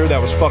motor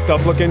that was fucked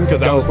up looking because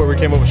that was where we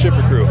came up with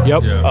Shifter Crew.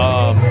 Yep.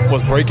 Yeah.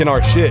 Was breaking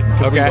our shit.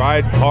 'Cause we Okay.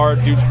 ride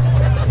hard, dudes.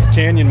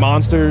 canyon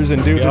monsters,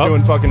 and dudes are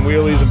doing fucking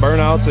wheelies and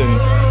burnouts, and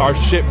our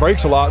shit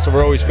breaks a lot, so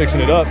we're always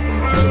fixing it up.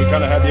 So we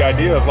kind of had the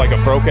idea of like a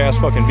broke-ass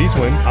fucking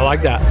V-twin. I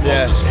like that.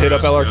 Yeah. Hit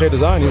up LRK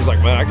Design. He was like,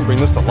 man, I can bring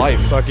this to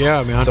life. Fuck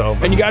yeah, man. So-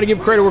 and you got to give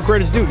credit where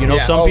credit's due. You know,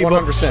 Yeah, some people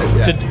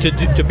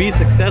 100%, to be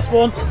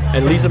successful,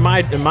 at least in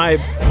my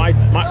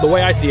the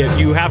way I see it,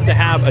 you have to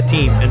have a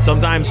team. And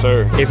sometimes,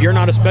 Sir. if you're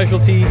not a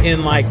specialty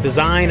in like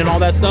design and all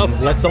that stuff,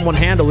 let someone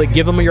handle it.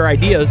 Give them your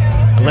ideas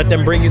and let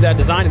them bring you that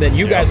design, and then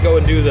you guys go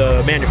and do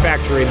the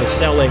manufacturing, the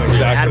selling,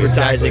 the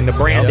advertising, the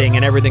branding,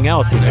 and everything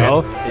else. You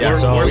know. Yeah.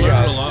 We're learning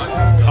a lot.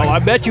 Oh, I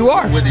bet you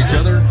are. With each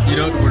other, you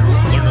know, we're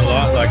learning a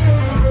lot. Like,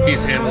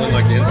 he's handling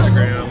like the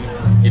Instagram.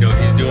 You know,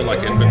 he's doing like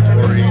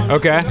inventory.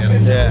 Okay.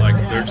 And like,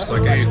 they're just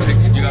like, hey,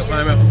 you got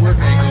time after work?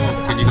 Hey,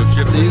 can you go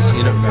ship these?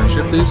 You know, or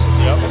ship these?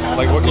 Yep.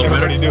 Like, what can Little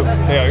everybody better.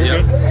 do? Yeah,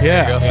 you're good.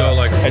 Yeah. So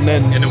like, And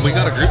then we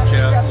got a group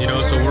chat. You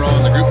know, so we're all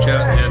in the group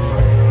chat, and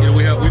you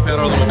know, we've had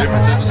our little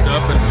differences and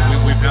stuff,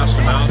 and we've hashed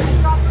them out.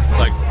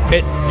 Like,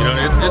 you know,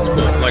 it's cool.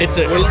 Like,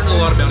 we're learning a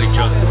lot about each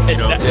other. You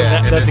know,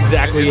 And that's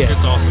exactly it.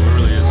 It's awesome. It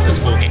really is. It's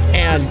cool.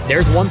 And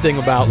there's one thing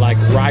about like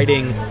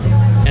writing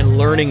and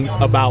learning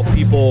about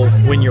people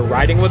when you're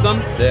riding with them.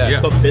 Yeah.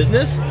 But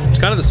business, It's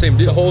kind of the same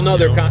deal. it's a whole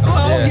nother kind. Oh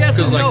yes,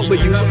 Because like no, but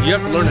you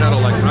have to learn how to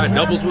like ride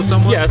doubles with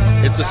someone. Yes.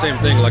 It's the same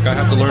thing. Like I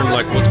have to learn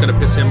like what's gonna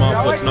piss him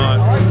off, what's not.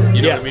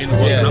 You know Yes. what I mean?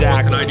 What, Yeah, what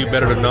exactly. can I do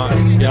better to not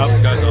piss Yep.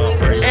 these guys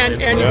off? Or, you know what I and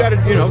mean? you got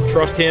to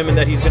trust him and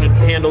that he's going to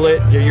handle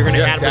it. You're going to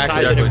Yeah,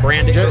 advertise exactly. it and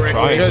brand it correctly.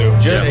 trying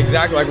Just to.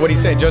 exactly like what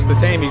he's saying. Just the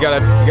same. You gotta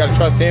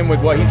trust him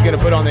with what he's gonna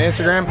put on the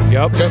Instagram.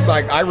 Yep. Just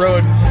like I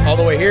rode all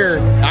the way here,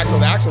 axle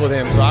to axle with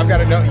him, so I've got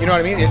to know. You know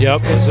what I mean? It's, Yep.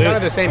 it's That's kind it.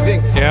 of the same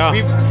thing. Yeah.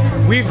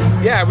 We've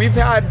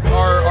had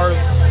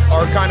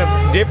our kind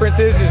of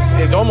differences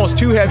is almost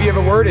too heavy of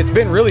a word. It's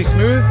been really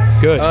smooth.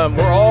 Good.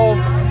 We're all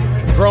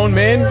grown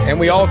men and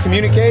we all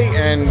communicate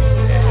and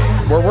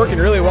we're working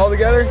really well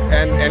together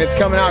and it's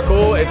coming out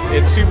cool. It's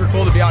super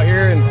cool to be out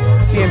here and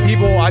seeing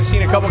people. I've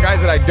seen a couple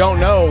guys that I don't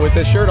know with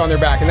this shirt on their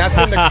back, and that's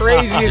been the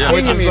craziest thing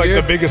which to is me, like dude.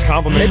 the biggest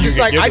compliment. It's you just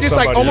could like give I to just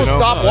like somebody, almost you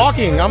know? stopped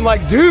walking. I'm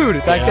like, dude,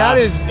 like that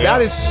is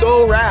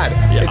so rad.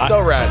 It's so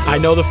rad. I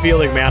know the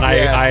feeling, man.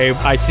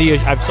 I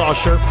saw a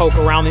shirt poke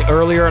around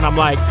earlier, and I'm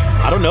like,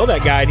 I don't know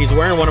that guy, and he's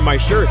wearing one of my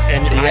shirts,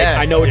 and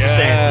I know what you're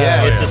saying.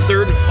 Yeah. It's a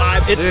certain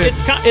vibe.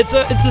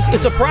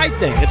 It's a pride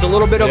thing. It's a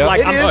little bit of Yep.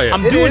 like It is.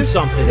 I'm It doing is.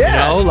 something, Yeah.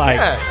 you know, like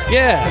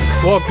Yeah.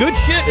 Well, good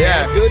shit.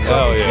 Yeah. Man. Good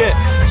Oh, fucking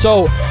yeah. shit.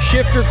 So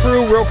Shifter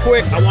Crew, real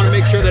quick. I want to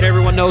make sure that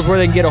everyone knows where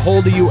they can get a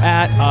hold of you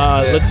at.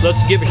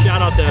 Let's give a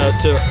shout out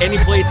to any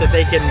place that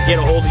they can get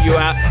a hold of you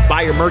at,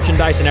 buy your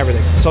merchandise and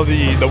everything. So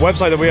the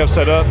website that we have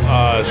set up,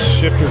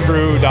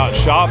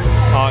 shiftercrew.shop,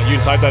 you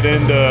can type that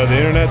into the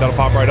internet, that'll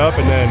pop right up,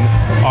 and then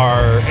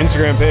our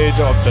Instagram page,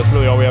 that's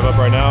really all we have up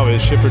right now,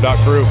 is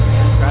shifter.crew,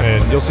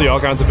 and you'll see all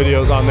kinds of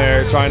videos on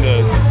there trying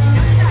to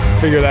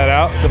figure that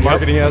out, the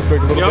marketing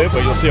aspect a little bit,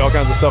 but you'll see all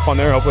kinds of stuff on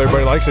there. Hopefully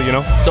everybody likes it, you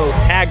know. So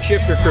tag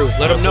Shifter Crew.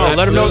 Let them know.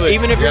 Let them know. Absolutely.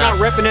 Even if you're not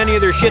repping any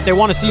of their shit, they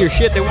want to see your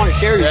shit. They want to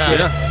share your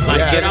shit.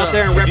 Like get out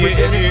there and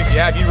represent it.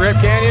 If you rip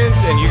canyons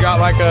and you got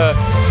like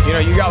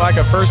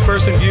a first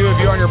person view of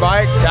you on your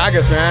bike, tag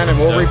us, man, and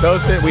we'll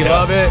repost it. We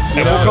love it.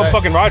 And we'll come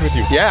fucking ride with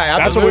you. Yeah,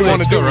 That's what we absolutely.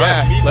 want to do,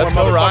 right? Yeah, let's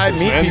go ride,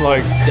 meet man. people.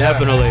 Like,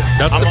 Definitely.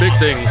 That's the big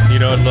thing, you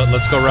know.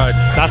 Let's go ride.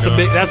 That's you the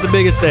know? big. That's the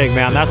biggest thing,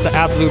 man. That's the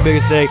absolute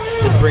biggest thing.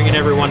 Is bringing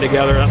everyone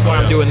together. That's why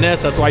I'm doing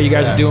this. That's why you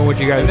guys are doing what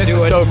you guys And are this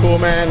doing. is so cool,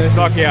 man.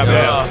 Fuck yeah,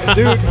 man.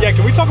 dude,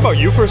 can we talk about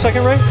you for a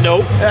second, Ray?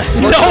 Nope.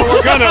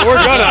 We're gonna.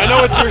 I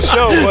know it's your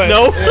show, but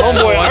No.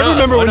 homeboy, Why I not?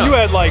 remember Why when not? you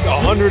had like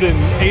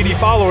 180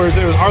 followers.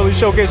 It was Harley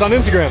Showcase on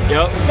Instagram.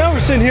 Yep. Now we're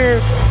sitting here.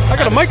 I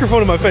got a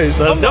microphone in my face.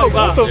 That's I'm dope,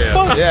 like, what huh? the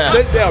fuck?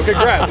 Yeah.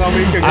 Congrats. I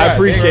mean, congrats. I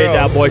appreciate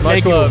that, boy. Much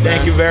Thank you. love, Thank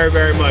man. you very,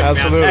 very much,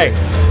 Absolutely. man.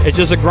 Hey, it's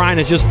just a grind.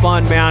 It's just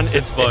fun, man.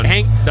 It's fun.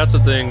 That's the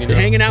thing. You know,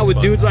 Hanging out it's with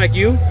fun. dudes like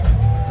you.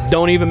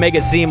 Don't even make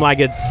it seem like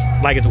it's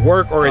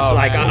work or it's Oh,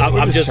 like man.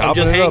 I'm just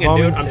chopping it up, hanging,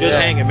 dude. homie. I'm just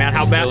hanging, man.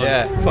 How bad?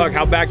 Yeah. Fuck,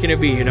 how bad can it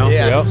be? You know?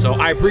 Yeah. So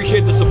I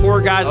appreciate the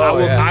support, guys. Oh,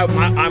 yeah.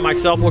 I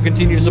myself will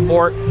continue to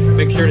support.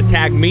 Make sure to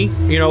tag me.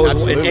 You know, in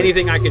Absolutely.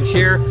 anything I can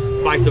share,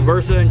 vice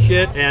versa and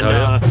shit. And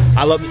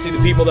I love to see the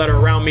people that are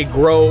around me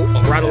grow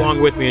right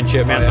along with me and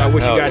shit, man. Oh, So I yeah.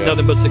 wish you Hell guys yeah.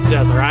 nothing but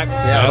success. All right.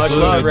 Yeah, much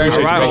Absolutely. love, Ray.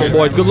 All right, Appreciate it.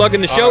 boys. Good luck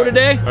in the show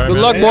today. right, Good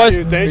man. luck, Thank boys.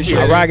 you. Thank you.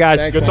 Appreciate All right, guys.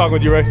 Thanks, Good man. talking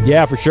with you, Ray.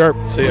 Yeah, for sure.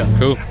 See ya.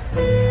 Cool.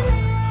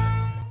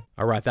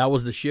 All right, that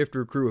was the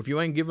Shifter Crew. If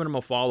you ain't giving them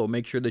a follow,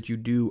 make sure that you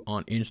do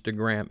on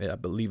Instagram. I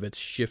believe it's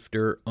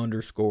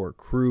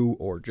Shifter_crew,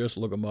 or just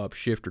look them up,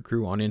 Shifter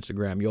Crew on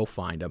Instagram. You'll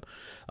find them.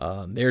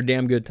 They're a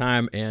damn good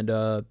time, and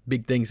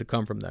big things to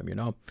come from them, you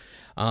know.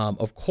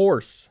 Of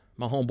course,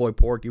 my homeboy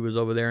Porky was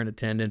over there in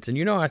attendance, and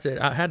you know, I said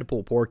I had to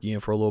pull Porky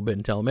in for a little bit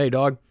and tell him, hey,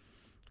 dog,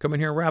 come in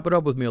here and wrap it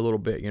up with me a little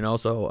bit, you know.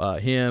 So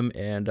him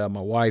and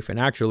my wife and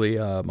actually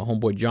my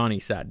homeboy Johnny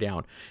sat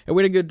down and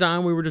we had a good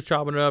time. We were just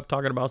chopping it up,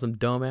 talking about some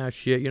dumbass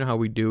shit. You know how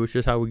we do. It's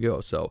just how we go.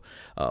 So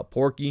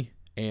Porky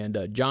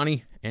and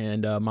Johnny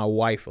and my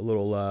wife, a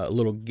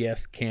little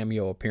guest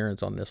cameo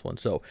appearance on this one.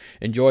 So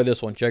enjoy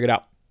this one. Check it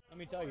out.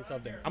 me tell you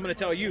something. I'm going to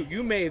tell you.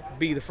 You may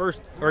be the first,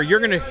 or you're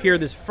going to hear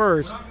this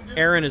first.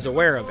 Aaron is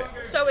aware of it.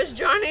 So is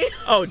Johnny.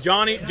 Oh,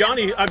 Johnny.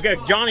 Okay,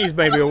 Johnny's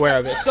maybe aware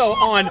of it. So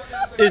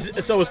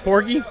is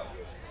Porky?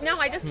 No,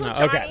 I just told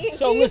Johnny. Okay.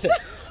 So listen.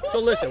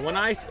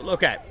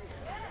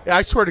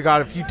 I swear to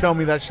God, if you tell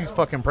me that she's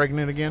fucking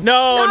pregnant again,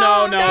 No. And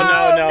I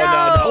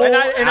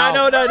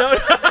know.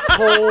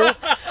 pull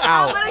I'm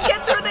out. gonna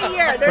get through the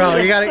year. Bro,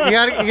 you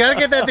gotta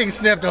get that thing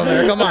snipped over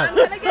there. Come on. I'm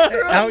gonna get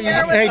through a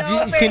year with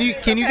no baby,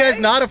 Can you guys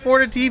not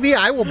afford a TV?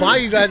 I will buy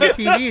you guys a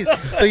TV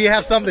so you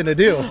have something to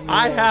do.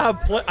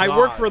 I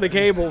work for the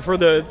cable for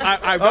the.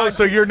 Oh,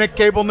 so your Nick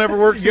Cable never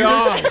works either?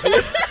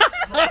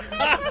 Yeah.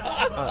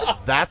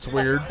 That's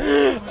weird.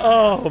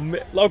 Oh,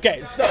 man.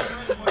 Okay. So,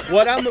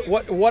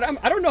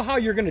 I don't know how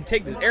you're gonna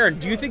take this, Aaron.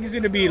 Do you think he's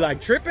gonna be like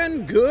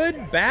tripping,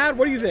 good, bad?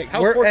 What do you think?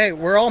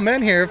 We're all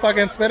men here.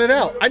 Fucking spit it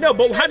out. I know,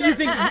 but how do you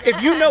think?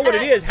 If you know what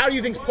it is, how do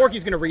you think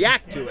Porky's gonna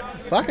react to it?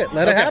 Fuck it,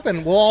 let it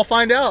happen. We'll all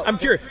find out. I'm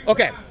curious.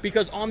 Okay,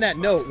 because on that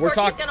note, we're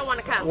talking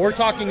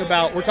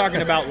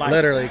about like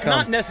Literally, come.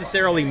 not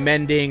necessarily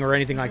mending or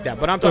anything like that,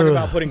 but I'm talking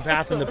about putting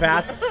past in the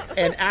past.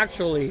 And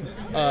actually,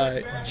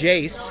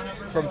 Jace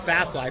from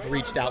Fast Life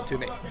reached out to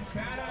me.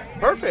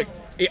 Perfect.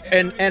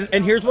 And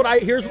here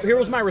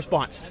was my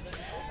response.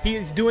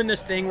 He's doing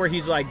this thing where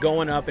he's like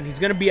going up and he's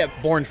going to be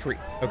at Born Free,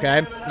 okay?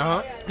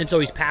 Uh-huh. And so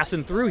he's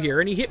passing through here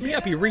and he hit me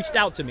up. He reached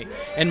out to me.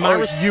 And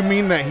you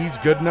mean that he's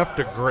good enough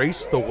to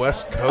grace the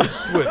West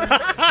Coast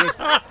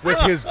with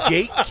his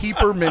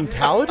gatekeeper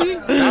mentality?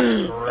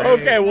 That's great.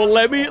 Okay, well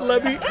let me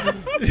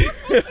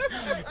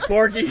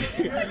Porky.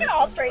 Look at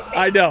all straight face.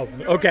 I know.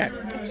 Okay.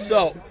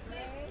 So,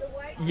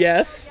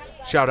 yes.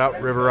 Shout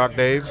out River Rock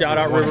Dave. Shout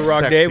out River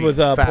Rock Dave with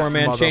Poor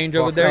Man Change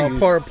over there.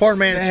 Poor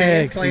Man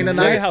Change playing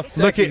tonight.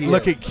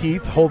 Look at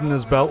Keith holding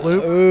his belt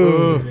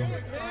loop.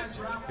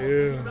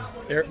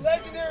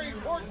 Legendary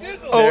Pork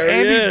Dizzle. Oh,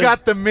 and he's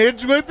got the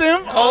midge with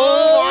him.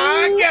 Oh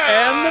my God!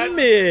 And the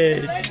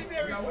midge.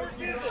 Legendary Pork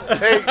Dizzle.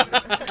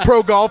 Hey,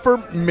 pro golfer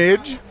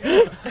midge.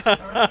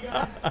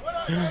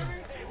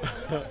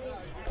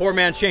 Poor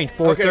Man's Change,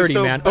 430,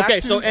 so man. back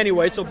Okay, to- so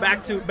anyway,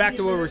 back to what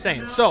we were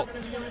saying. So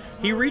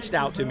he reached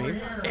out to me,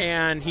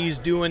 and he's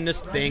doing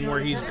this thing where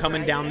he's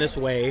coming down this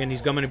way, and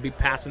he's going to be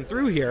passing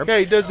through here. Yeah,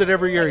 he does it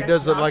every year. He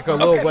does it like a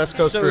little Okay, West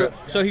Coast trip.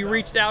 So he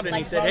reached out and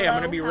he said, "Hey, I'm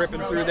going to be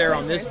ripping through there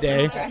on this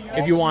day.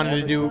 If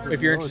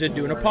you're interested in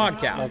doing a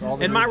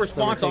podcast." And my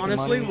response,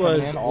 honestly,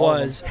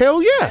 was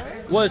Hell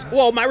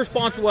yeah. my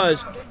response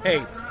was,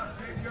 "Hey,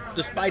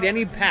 despite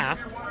any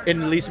past,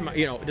 and at least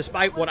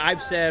despite what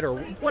I've said or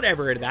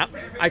whatever that,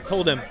 I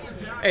told him,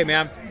 hey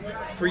man,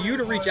 for you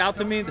to reach out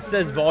to me, it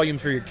says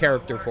volumes for your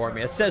character for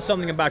me. It says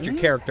something about your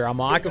character.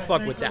 I could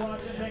fuck with that.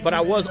 But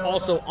I was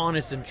also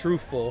honest and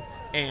truthful,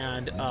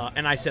 and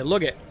I said,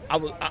 look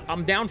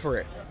I'm down for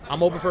it.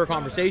 I'm open for a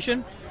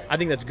conversation. I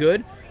think that's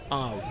good.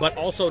 But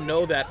also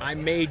know that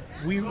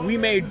we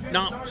may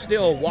not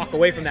still walk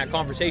away from that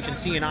conversation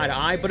seeing eye to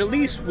eye, but at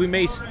least we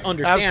may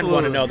understand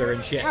one another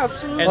and shit."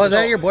 Absolutely. And Is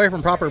that your boy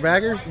from Proper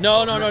Baggers?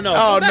 No.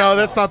 Oh, no,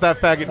 that's not that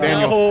faggot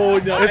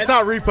Daniel. No. It's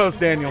not Repost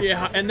Daniel.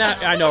 Yeah, and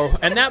that I know,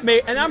 and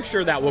I'm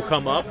sure that will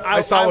come up.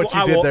 I saw what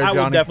you did there, I will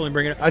Johnny. definitely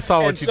bring it up. I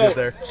saw what you did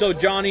there. So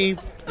Johnny,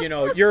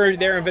 you're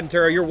there in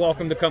Ventura. You're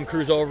welcome to come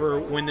cruise over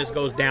when this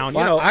goes down.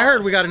 Well, I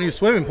heard we got a new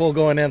swimming pool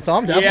going in, so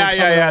I'm definitely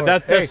coming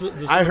over. Hey,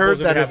 the I heard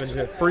that happens.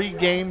 it's free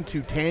game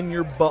to tan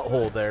your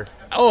butthole there.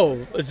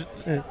 Oh, is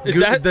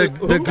that the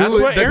who- goo, That's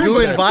what the Aaron goo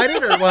said.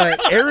 invited or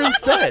what? Aaron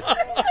said,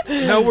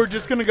 "No, we're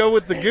just gonna go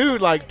with the goo,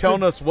 like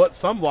telling us what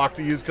sunblock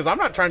to use, because I'm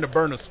not trying to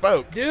burn a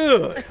spoke."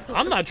 Dude,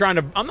 I'm not trying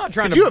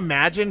Could to. you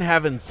imagine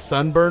having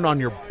sunburn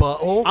on your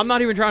butthole? I'm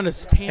not even trying to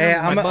stand. Hey,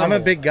 my I'm a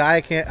butthole. big guy.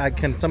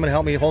 Can someone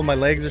help me hold my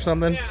legs or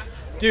something?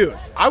 dude.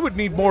 I would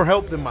need more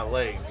help than my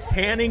legs.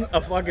 Tanning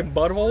a fucking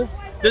butthole.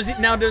 Does he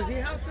have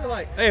to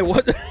like? Hey,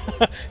 what?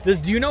 Do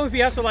you know if he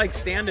has to like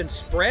stand and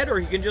spread, or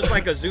he can just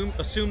like assume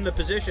the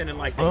position and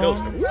like it goes?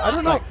 I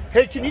don't know.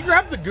 Hey, can you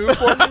grab the goo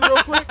for me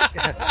real quick?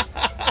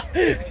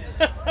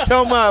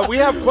 Toma, we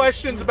have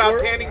questions about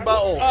tanning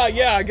buttholes.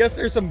 Yeah, I guess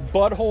there's some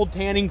butthole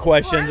tanning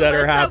questions that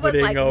are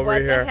happening over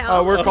here.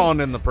 We're calling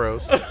in the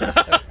pros.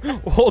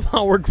 Hold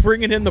on, we're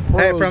bringing in the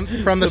pros.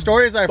 Hey, from the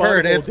stories I've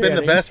heard, butthole it's been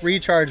the tanning. best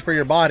recharge for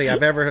your body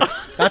I've ever heard.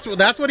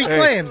 That's what he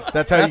claims.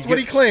 That's how you what get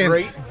he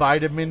claims. straight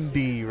vitamin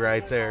D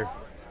right there.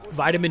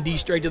 Vitamin D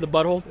straight to the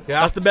butthole.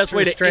 Yeah. That's the best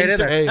way to Straight in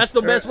enter. there. That's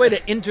the best way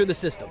to enter the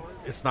system.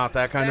 It's not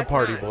that kind of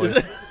party, boys.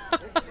 Goose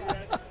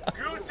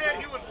said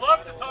he would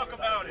love to talk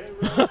about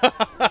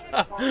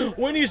it.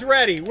 When he's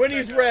ready.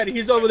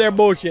 He's over there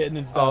bullshitting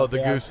and stuff. Oh, the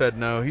yeah. goose said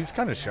no. He's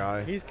kind of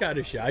shy. He's kind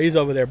of shy. He's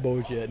over there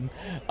bullshitting.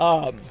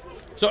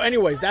 So,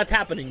 anyways, that's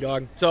happening,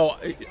 dog. So,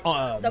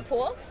 The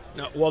pool?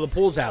 no, well, the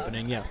pool's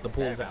happening. Yes, the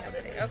pool's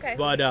happening. Okay.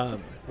 But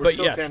We're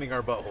still yes. tanning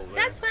our buttholes.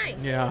 That's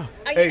fine. Yeah.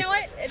 You Hey, know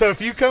what? so if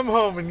you come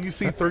home and you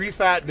see 3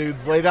 fat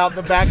dudes laid out in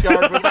the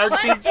backyard with our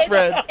cheeks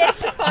spread,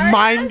 It's far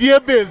mind your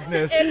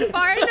business. It's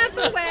far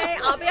enough away.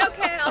 I'll be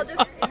okay. I'll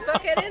just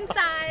book it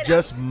inside.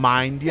 Just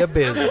mind your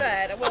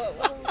business. Good.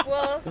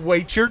 We'll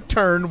Wait your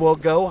turn. We'll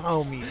go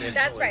home eventually.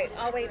 that's right.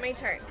 I'll wait my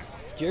turn.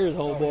 Cheers,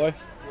 old boy.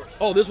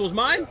 Oh, this was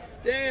mine?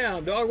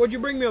 Damn, dog. What'd you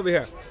bring me over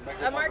here?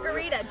 A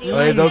margarita. Do you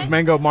Hey, like those it?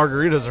 mango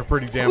margaritas are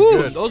pretty damn Ooh,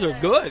 good. those are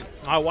good.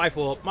 My wife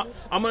will.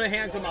 I'm going to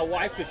hand it to my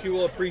wife because she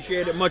will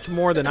appreciate it much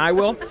more than I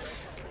will.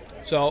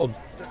 So,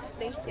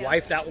 Thank you.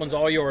 wife, that one's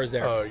all yours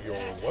there. You're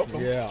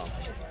welcome. Yeah.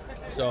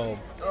 So,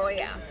 Oh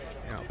yeah.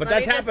 but Let that's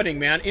me just happening,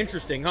 man.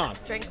 Interesting, huh?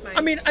 drink mine.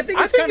 I mean, I think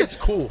it's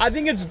cool. I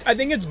think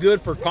it's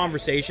good for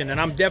conversation,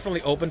 and I'm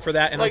definitely open for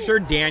that. And Like- I'm sure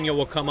Daniel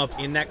will come up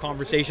in that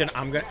conversation.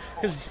 I'm gonna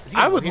because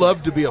I would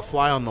love to be a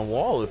fly on the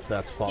wall if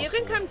that's possible. You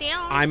can come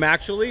down. I'm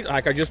actually,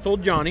 like I just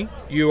told Johnny,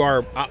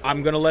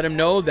 I'm going to let him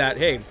know that,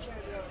 hey,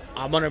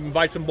 I'm going to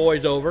invite some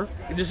boys over.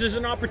 This is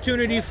an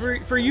opportunity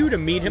for you to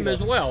meet him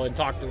as well and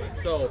talk to him.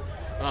 So,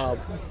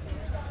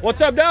 what's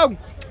up, Doug?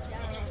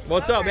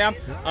 What's up, man?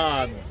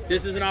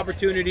 This is an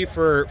opportunity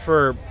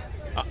for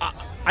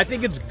I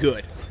think it's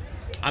good.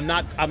 I'm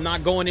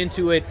not going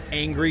into it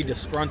angry,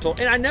 disgruntled,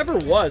 and I never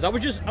was. I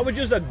was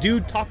just a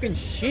dude talking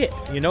shit.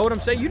 You know what I'm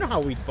saying? You know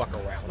how we'd fuck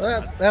around.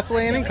 Well, that's the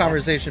way any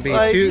conversation be.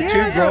 Like, Two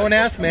yeah. grown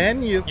ass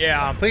men. You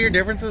put your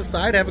differences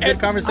aside, have a good And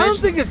conversation. I don't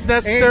think it's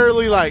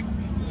necessarily like.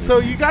 So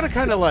you got to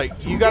kind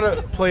of you got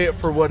to play it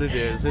for what it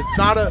is. It's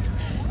not a.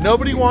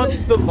 Nobody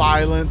wants the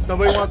violence.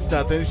 Nobody wants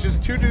nothing. It's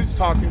just two dudes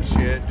talking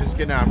shit, just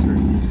getting after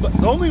it. But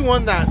the only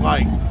one that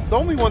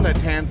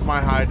tans my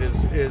hide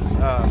is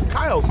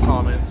Kyle's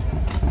comments.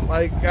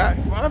 Like,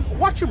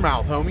 watch your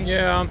mouth, homie.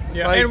 Yeah.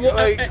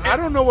 Like, I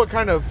don't know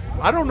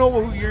I don't know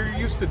who you're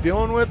used to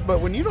dealing with, but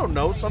when you don't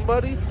know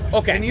somebody,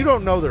 okay, and you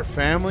don't know their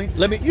family,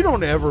 you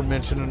don't ever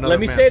mention another. Let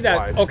me man's say that.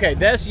 wife. Okay,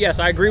 yes,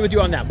 I agree with you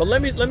on that. But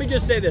let me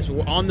just say this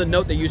on the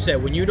note that you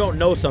said when you don't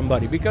know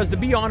somebody, because to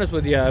be honest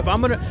with you,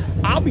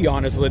 I'll be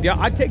honest with you.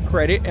 I take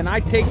credit and I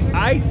take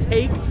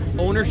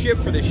ownership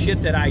for the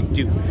shit that I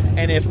do.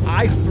 And if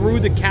I threw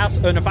the cast,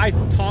 and if I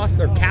tossed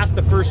or cast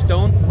the first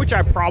stone, which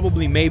I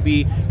probably may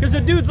be, because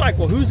the dude's like,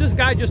 well, who's this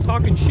guy just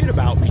talking shit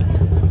about me?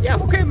 Yeah,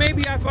 okay,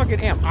 maybe I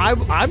fucking am.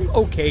 I'm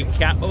okay,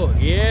 cat. Oh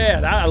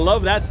yeah, I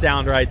love that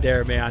sound right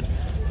there, man.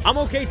 I'm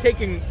okay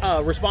taking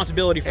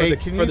responsibility for the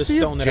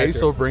stone that I Jace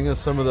threw. will bring us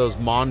some of those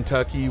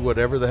Montucky,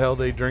 whatever the hell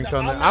they drink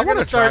on there. I want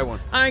to try one.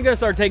 I ain't gonna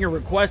start taking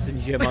requests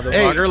and shit, motherfucker.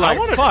 Hey, like, I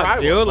want to fuck, try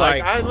dude. one.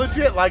 Like, I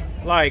legit like.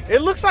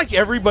 It looks like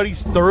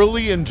everybody's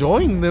thoroughly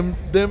enjoying them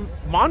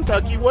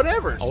Montucky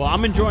whatevers. well,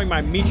 I'm enjoying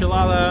my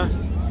michelada.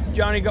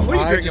 Johnny, what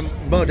are you drinking?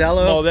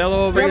 Modelo. Modelo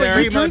over there.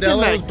 Free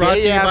Modelo's brought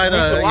to you by the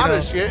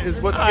enchilada shit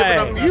is what's giving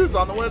them views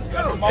on the West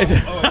Coast.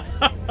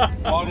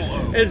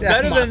 It's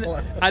better than.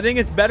 I think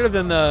it's better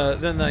than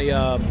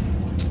the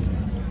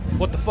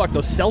what the fuck,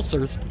 those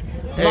seltzers.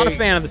 I'm not a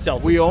fan of the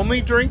seltzers. We only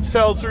drink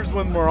seltzers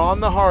when we're on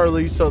the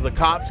Harley, so the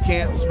cops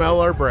can't smell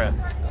our breath.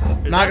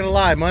 Not gonna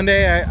lie,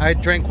 Monday I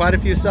drank quite a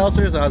few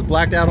seltzers. I was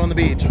blacked out on the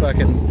beach.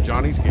 Fucking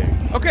Johnny's gay.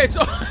 Okay,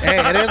 so hey,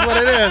 it is what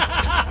it is.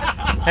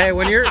 Hey,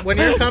 when you're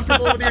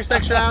comfortable with your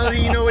sexuality,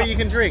 you know what you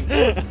can drink.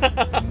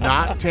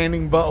 Not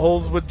tanning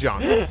buttholes with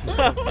Johnny.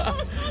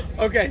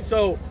 Okay,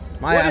 so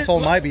my asshole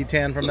might be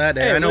tan from that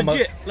day. Hey, I know.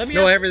 legit.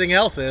 Everything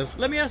else is.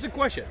 Let me ask a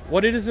question.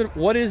 What is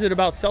it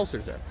about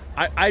seltzers there?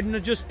 I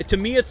just, to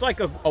me it's like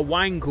a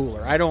wine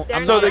cooler. I don't.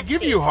 So they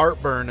give you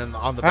heartburn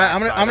on the back.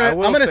 I'm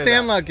gonna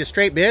sound like a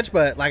straight bitch,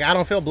 but like I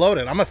don't feel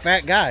bloated. I'm a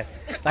fat guy.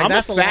 Like I'm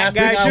that's a the fat last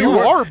guy. thing I You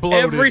want. are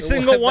bloated. Every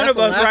single one That's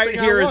of the us last right thing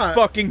I here is want.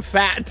 fucking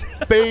fat.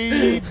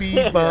 Baby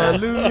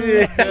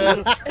Beluga.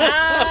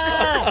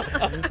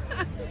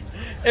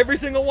 Every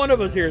single one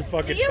of us here is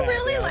fucking Do you fat.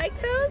 really man.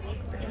 like those?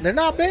 They're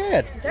not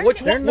bad. Which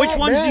They're ones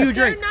not do bad. you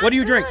drink? They're What do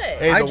you not drink? good.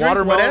 Hey, I the drink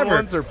watermelon whatever.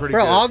 ones are pretty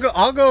Bro, good.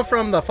 I'll go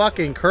from the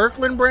fucking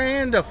Kirkland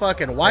brand to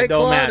fucking White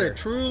don't Claw matter. to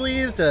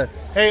Truly's to.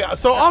 Hey,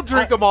 so I'll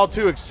drink them all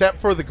too, except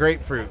for the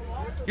grapefruit.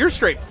 You're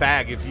straight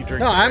fag if you drink.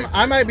 No, the I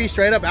grapefruit. might be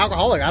straight up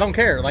alcoholic. I don't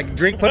care. Like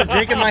put a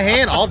drink in my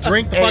hand. I'll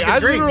drink the Hey, fucking I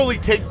drink. literally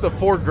take the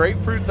 4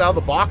 grapefruits out of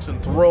the box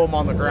and throw them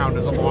on the ground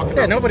as I'm walking.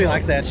 Yeah, up the nobody street.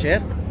 likes that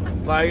shit.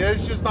 Like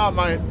it's just not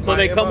my. So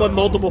they come with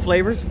multiple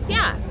flavors?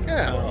 Yeah.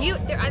 Yeah.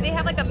 They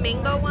have like a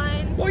mango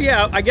one. Well,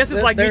 yeah, I guess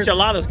it's like There's-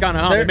 micheladas kind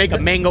of, huh? They there- make a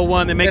mango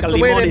one, they make a It's the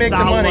way they limón y make the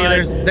sal money. one,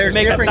 There's they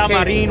make a different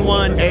tamarin cases.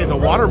 one. Hey, the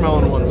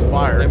watermelon one's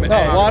fire.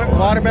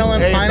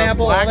 Watermelon, Hey, the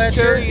pineapple, all black that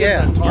cherry shit.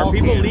 Yeah. and the tall Are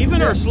people cans.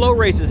 leaving or slow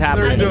races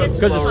happening? They're doing it's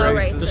slow slow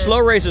races. The slow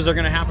races are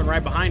going to happen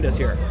right behind us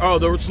here. Oh,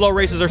 the slow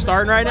races are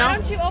starting right Why now?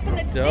 don't you open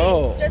the thing?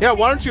 Oh. Just Yeah,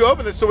 why don't you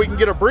open this so we can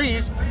get a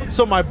breeze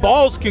so my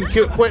balls can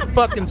quit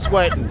fucking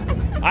sweating?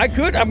 I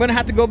could. I'm going to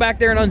have to go back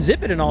there and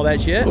unzip it and all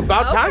that shit.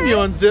 About time Okay. you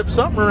unzip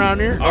something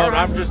around here. All Or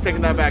right. I'm just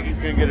taking that back. He's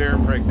going to get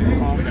Aaron pregnant.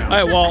 Calm down. All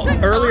right, well,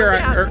 earlier,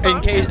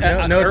 in case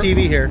No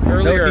TV here.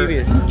 Earlier, No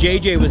TV.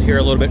 JJ was here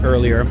a little bit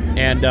earlier,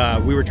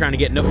 and we were trying to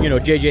get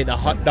JJ, the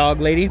hot dog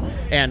lady,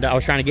 and I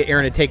was trying to get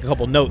Aaron to take a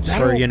couple notes That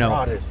for old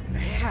broad is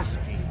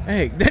nasty.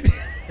 Hey,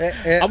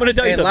 I'm gonna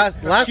tell you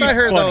something. Last She's I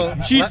heard funny.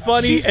 though, she's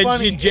funny she's and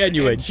funny she's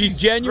genuine. and She's she's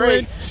genuine.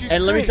 great. She's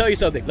And let me great. tell you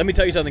something. Let me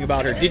tell you something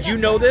about her. Did you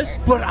know this?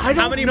 But I don't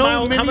How many know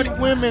miles- many how many-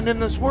 women in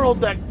this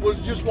world that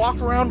would just walk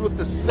around with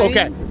the same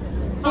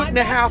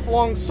 1.5 foot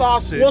long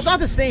sausage. Well, it's not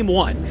the same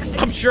one.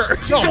 I'm sure.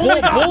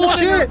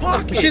 Bullshit.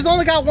 She's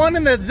only got one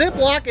in the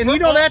Ziploc, and you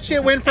know that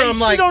shit went from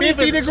like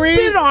 50 degrees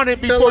spit on it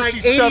to before like she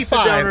stuffs it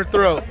 85. down her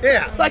throat.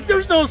 Yeah. Like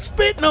there's no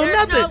spit, no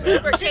There's no nothing. She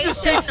lubrication,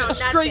 just takes no it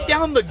straight nothing.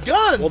 down the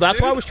guns. Well, that's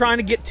dude. why I was trying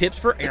to get tips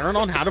for Erin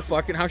on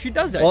how she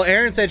does that. Well,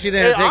 Erin said she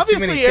didn't take too many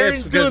obviously, tips.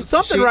 Erin's doing because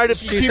something she- right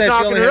if you she keep said she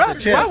knocking only her has up. the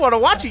If chip. I want to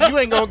watch it, you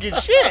ain't gonna get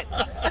shit.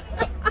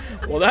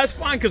 well, that's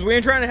fine because we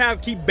ain't trying to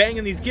keep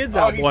banging these kids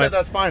Oh, out, he boy. said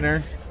that's fine,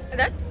 Aaron.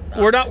 That's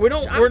We're not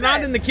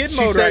good. in the kid She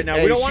mode said, right now.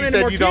 hey, We don't want she any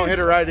said more you don't kids. hit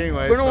her right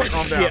anyway. We So don't,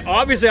 calm down. yeah,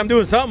 obviously, I'm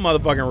doing something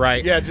motherfucking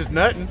right. Yeah, just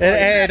nutting.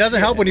 Hey, it doesn't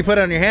help when you put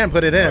it on your hand.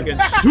 Put it in. Fucking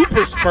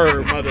super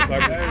spur,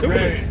 motherfucker.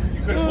 Ray, you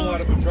couldn't pull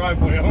out of a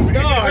driveway, homie.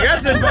 No,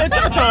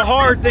 that's a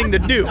hard thing to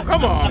do.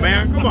 Come on,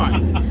 man. Come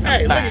on.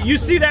 Hey, look, you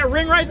see that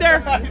ring right there?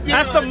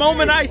 That's the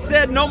moment I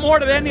said no more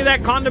to any of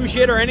that condom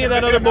shit or any of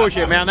that other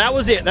bullshit, man. That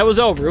was it. That was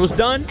over. It was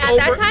done. At over.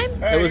 that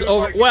time? It was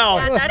over. Well,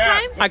 At that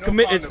time? I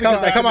commit. It's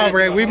because I Come on,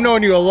 committed. Ray. We've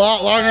known you a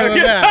lot longer than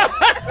that.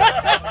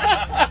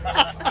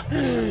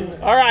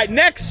 All right,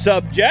 next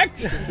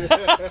subject.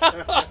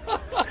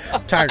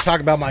 I'm tired of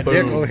talking about my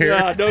dick over here.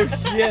 Yeah, no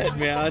shit,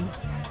 man.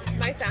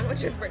 My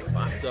sandwich is pretty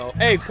fun. So,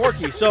 hey,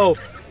 Porky. So,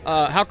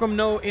 how come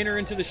no enter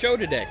into the show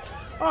today?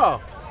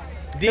 Oh.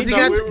 Because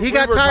So he we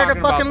got were tired of talking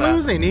about fucking that.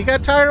 losing. He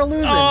got tired of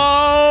losing.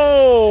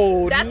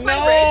 Oh, That's no.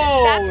 my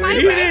Brandon. That's my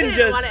He Brandon. didn't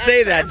just Want say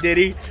extra? that, did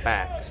he?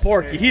 Facts.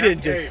 Porky, he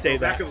didn't just Hey, say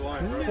back that. of the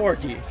line, bro.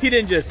 Porky, he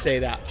didn't just say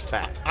that.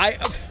 Facts.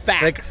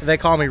 Facts. They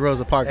call me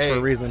Rosa Parks for Hey.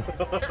 a reason.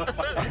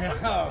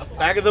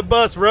 Back of the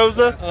bus,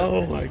 Rosa.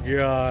 Oh my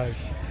gosh.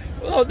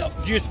 Well, no,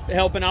 just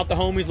helping out the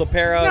homies,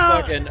 LaPera,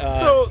 fucking.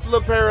 So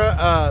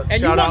LaPera, and you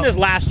shout won out this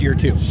last year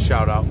too.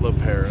 Shout out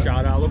LaPera.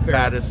 Shout out LaPera.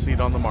 Baddest seat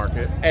on the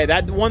market. Hey,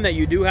 that one that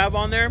you do have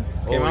on there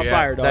came out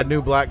fire, dog. That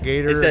new black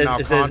Gator. It says and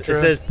it says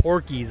Alcantara.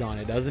 Porky's on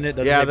it, doesn't it?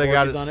 Doesn't Yeah, say they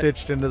got it Porky's on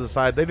stitched into the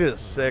side. They did a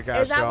sick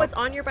ass Is that job. what's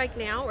on your bike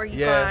now, or you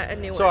Yeah. got a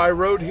new So one? I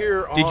rode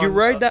here. Did you on-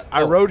 ride that?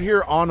 I Oh. rode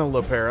here on a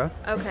LaPera.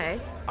 Okay.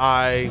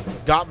 I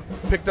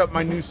picked up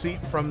my new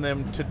seat from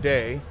them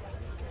today,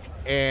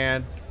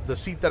 and the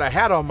seat that I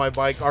had on my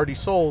bike already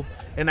sold,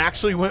 and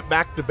actually went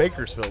back to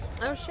Bakersfield.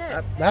 Oh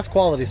shit. That's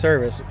quality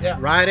service. Yeah.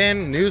 Ride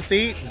in, new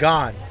seat,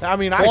 gone. I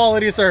mean,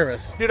 Quality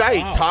service. Dude, I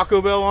ate Taco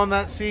Bell on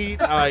that seat.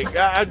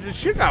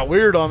 Shit got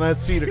weird on that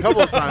seat a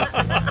couple of times.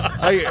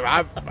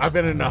 I've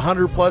been in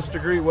 100+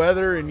 degree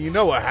weather, and you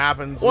know what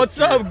happens. with What's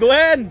your up,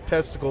 Glenn?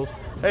 testicles?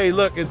 Hey,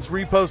 look, it's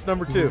repost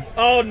number 2.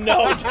 Oh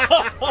no.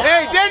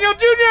 Hey, Daniel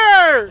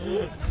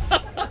Jr.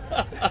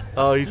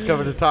 Oh, he's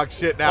coming to talk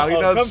shit now. He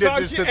knows Come shit talk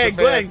just shit. hit Hey,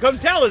 the Glenn, fan. come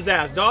tell his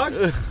ass, dog.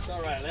 It's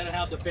all right. Let it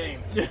have the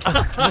fame. What's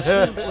up,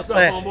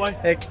 homeboy?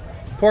 Hey,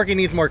 Porky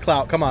needs more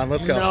clout. Come on,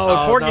 let's go. No,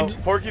 Oh, Porky, no,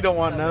 Porky don't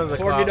want none of the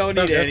Porky clout. don't What's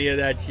up, need dude? any of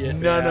that shit.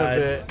 None man.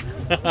 of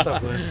it. What's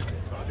up, Glenn?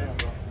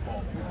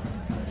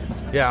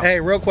 Yeah. Hey,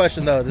 real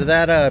question though. Did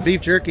that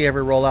beef jerky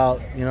ever roll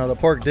out? You know, the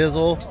pork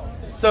dizzle?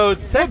 So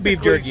it's technically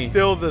beef jerky.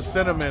 still the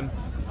cinnamon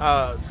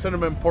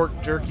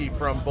pork jerky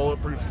from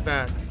Bulletproof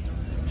Snacks.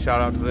 Shout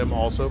out to them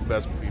also.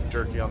 Best beef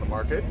jerky on the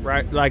market.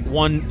 Right, like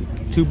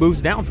 1-2 booths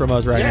down from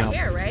us right Yeah. now.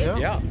 Here, right?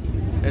 Yeah.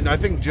 And I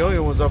think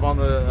Jillian was up on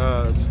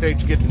the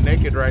stage getting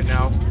naked right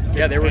now.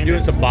 Yeah, they were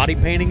doing some body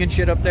painting and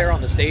shit up there on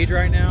the stage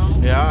right now.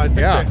 Yeah,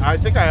 Yeah. I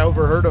think I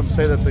overheard them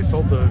say that they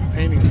sold the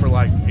painting for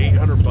like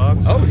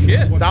 $800. Oh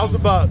shit.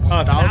 $1,000.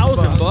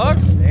 $1,000?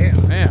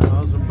 Damn. Man.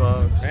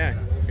 $1,000.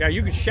 Man. Yeah,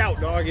 you can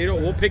shout, dog. You know,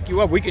 we'll pick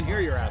you up. We can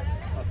hear your ass.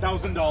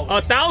 $1,000.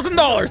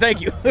 $1,000.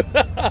 Thank you.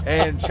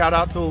 And shout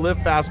out to the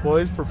Live Fast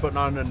Boys for putting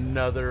on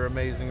another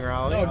amazing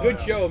rally. No, good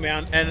show,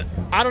 man. And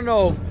I don't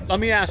know. Let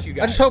me ask you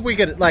guys. I just hope we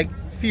could like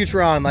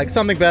future on like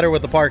something better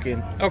with the parking.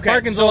 Okay,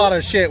 Parking's so a lot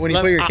of shit when you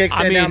let- put your I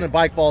kickstand mean- down and the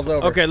bike falls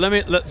over. Okay, so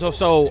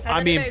Has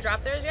I mean, anybody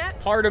dropped theirs yet?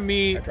 part of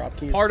me, dropped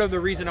keys. part of the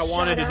reason I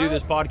wanted to do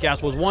this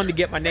podcast was one to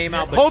get my name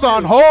out. But Hold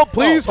on, two- hold,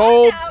 please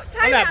hold. Time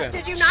What out. happened?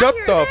 Did you not Shut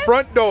hear the this?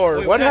 front door.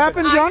 Wait, what what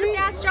happened? happened, I Johnny? just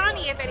asked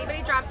Johnny if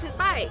anybody dropped his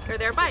bike or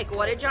their bike.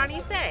 What did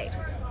Johnny say?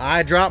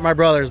 I dropped my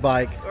brother's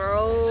bike.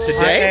 Oh,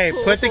 Today?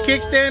 Hey, put the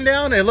kickstand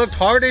down. It looked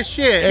hard as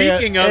shit.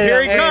 Speaking of,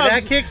 here he Hey, comes.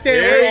 that kickstand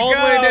There went he all the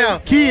way goes.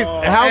 down. Keith,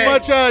 how Hey.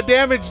 much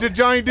damage did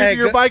Johnny do Hey, to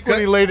your good- bike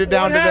when he laid it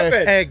down What today?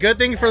 happened? Hey, good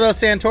thing for those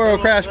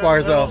Santoro crash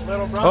bars though.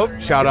 Oh,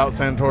 shout out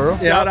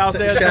Santoro. Shout out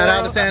Shout Santoro.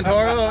 out to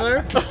Santoro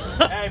over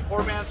there. Hey,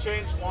 Poor Man's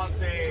Change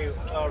wants a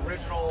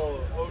original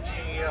OG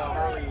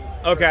Harley.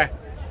 Okay,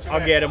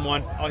 I'll get him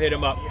one. I'll hit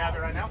him up. You have it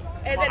right now?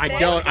 Is it I this?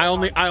 don't.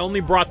 I only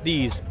brought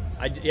these.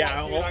 Dude, I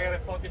gotta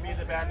fucking be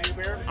the bad news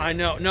bear. I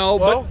know. No,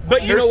 Well,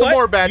 but you here's know some what?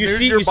 more bad you news.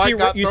 see, Your you bike see,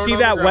 got you thrown see on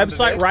that the ground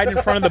website today. right in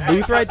front of the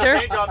booth right there.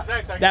 Paint job's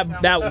next, I guess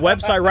That now.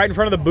 website right in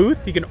front of the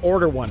booth. You can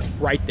order one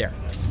right there.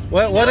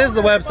 What is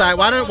the website?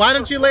 Why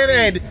don't you lay it?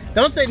 Hey,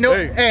 don't say no.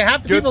 Hey,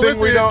 half the good people thing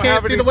listening we to this don't can't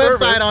have see any the website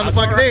service. on the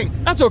fucking thing.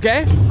 That's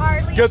okay.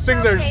 Harley Good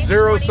thing there's Showcase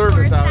zero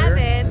service out here.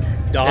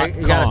 24/7. Dot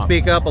You gotta com.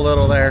 speak up a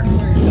little there. Dot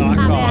My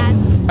com.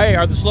 bad. Hey,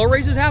 are the slow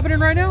races happening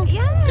right now?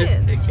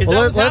 Yes. Is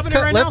Well, that what's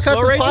happening right let's now? cut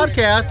Slow this races?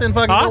 podcast and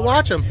fucking Huh? go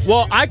watch them.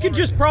 Well, I could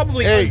just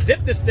probably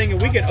unzip this thing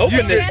and we can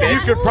open this thing. You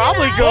could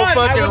probably go But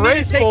I would fucking need to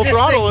race take full this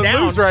throttle thing and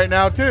down. lose right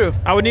now too.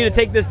 I would need to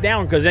take this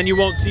down because then you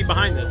won't see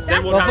behind this.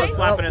 Then we'll have it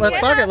flapping in the Let's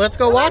fuck it. Let's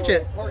go watch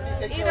it.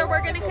 Either we're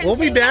gonna continue. We'll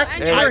be back.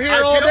 and- We're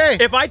here all feel day.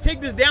 If I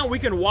take this down, we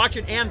can watch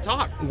it and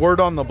talk. Word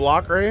on the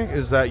block, Ray,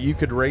 is that you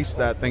could race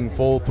that thing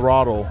full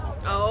throttle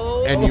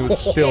Oh. and you would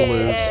still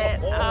lose. shit.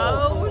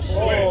 Oh shit.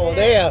 Oh,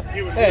 damn.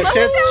 Hey,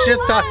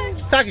 shit's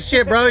talking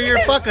shit, bro. You're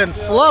fucking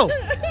slow.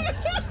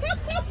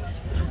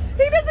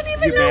 He doesn't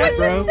even know what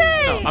to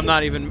say. No, I'm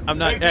not even. I'm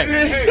not. Hey.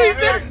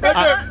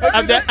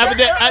 On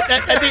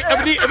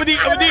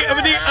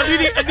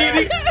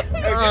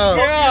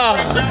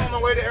the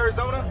way to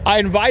Arizona? I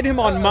invite him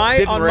on my.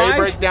 Didn't on Ray my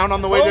break down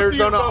on the way to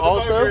Arizona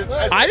also?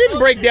 I didn't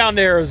break down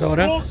to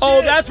Arizona. Bullshit.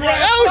 Oh, that's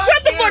right. Oh,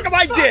 shut the fuck up.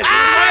 I did.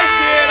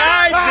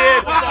 I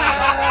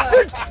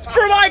did.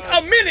 For like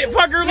a minute,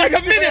 fucker. Like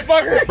a minute,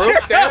 fucker.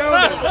 Broke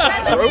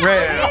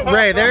down.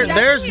 Ray,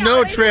 there's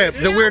no trip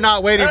that we're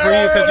not waiting for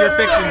you because you're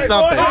fixing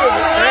something.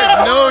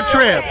 There's no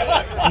trip.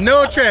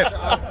 No trip.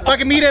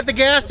 Fucking meet at the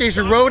gas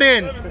station, rode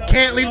in,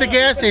 can't leave the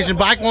gas station,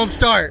 bike won't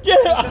start.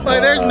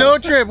 Like, there's no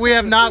trip. We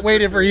have not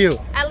waited for you.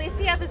 At least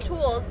he has his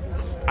tools.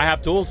 I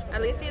have tools.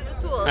 At least he has his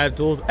tools. I have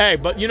tools. Hey,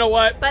 but you know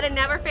what? But it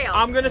never fails.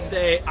 I'm gonna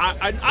say Hey,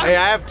 I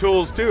have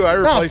tools too. I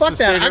No, replaced fuck the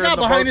that. stator I in got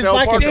the behind his hotel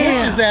bike and parking pushed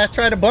lot. his ass,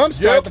 tried to bump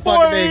start the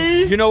fucking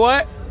thing. You know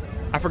what?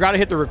 I forgot to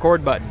hit the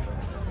record button.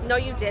 No,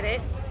 you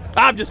didn't.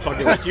 I'm just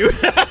fucking with you.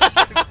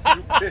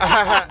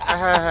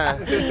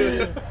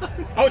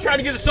 I was trying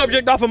to get the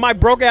subject off of my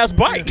broke ass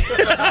bike.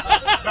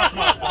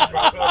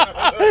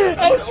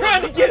 I was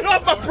trying to get it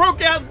off my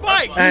broke ass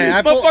bike. Hey,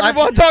 I Motherfucker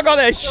want to talk all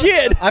that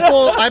shit.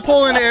 I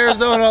pull into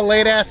Arizona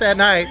late ass at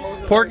night.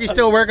 Porky's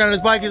still working on his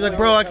bike. He's like,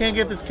 bro, I can't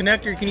get this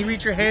connector. Can you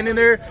reach your hand in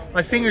there?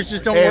 My fingers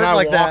just don't And work I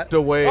like that. walked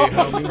away,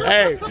 homie.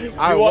 Hey,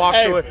 I walked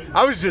away.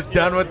 I was just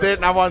done with it,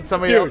 and I wanted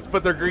somebody Dude. else to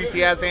put their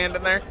greasy ass hand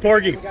in there.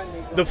 Porgy,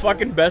 the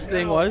fucking best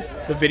thing was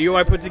the video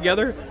I put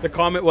together. The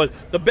comment was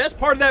the best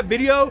part of that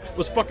video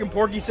was fucking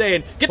Porgy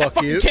saying, "Get the Fuck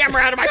fucking you."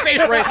 camera out of my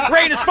face, Ray!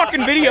 Ray, this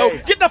fucking video!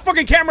 Get the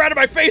fucking camera out of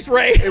my face,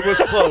 Ray!" It was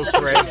close,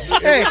 Ray.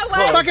 Hey,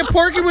 fucking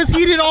Porky was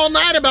heated all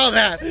night about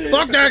that.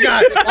 Fuck that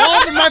guy.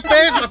 All up in my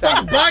face. My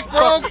fucking bike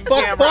broke.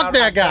 Fuck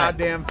that guy.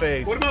 Goddamn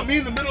face. What about me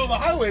in the middle of the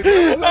highway?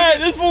 Hey,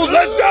 this fool's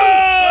let's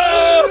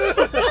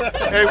go!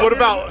 Hey,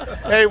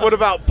 what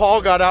about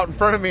Paul got out in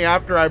front of me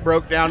after I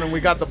broke down and we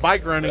got the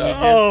bike running again?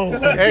 Oh,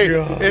 my hey,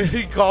 God. and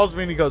he calls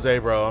me and he goes, "Hey,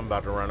 bro, I'm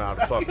about to run out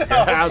of fucking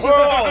gas."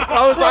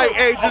 I was like,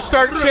 "Hey, just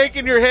start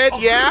shaking your head,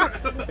 yeah,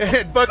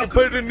 and fucking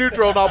put it in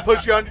neutral, and I'll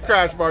push you on your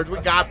crash bars. We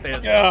got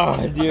this." Oh,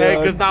 dude. Hey,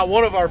 because not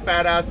one of our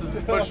fat asses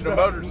is pushing a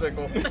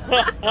motorcycle.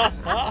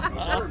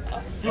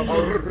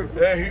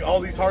 Hey, all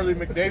these Harley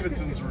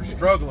McDavidsons were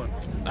struggling.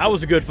 That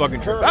was a good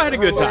fucking trip. I had a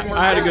good time.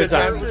 I had a good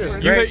time.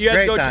 You had to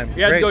Great go. time.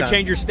 You had to Great go time.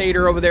 change your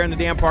stator over there in the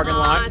damn parking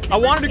lot. I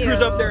wanted to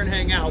cruise up there and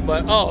hang out,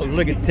 but oh,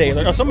 look at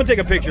Taylor. Oh, someone take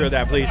a picture of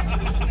that, please.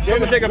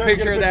 Someone take a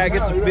picture of that.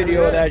 Get some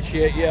video of that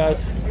shit.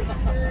 Yes.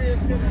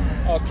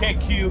 Oh,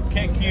 can't cue.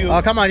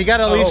 Oh, come on. You got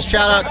to at least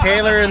shout out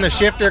Taylor and the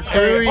Shifter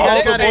crew. You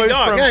All got the boys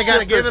to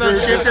from give it on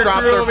Shifter Shifter just dropped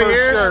crew their over first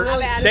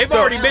here. shirt. They've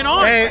already been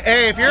on.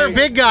 Hey, if you're a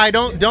big guy,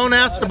 don't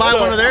ask to buy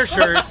one of their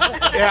shirts.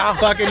 Yeah,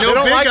 Fucking They no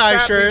don't big like guy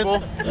fat shirts.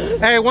 people.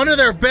 Hey, one of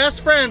their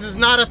best friends is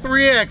not a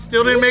 3X.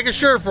 Still didn't make a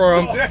shirt for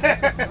him.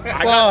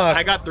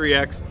 I got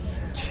 3X.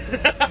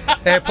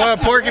 Hey,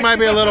 Porky might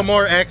be a little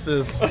more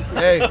X's.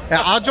 Hey,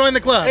 Yeah, I'll join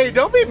the club. hey,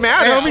 don't be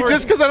mad, Hey, homie,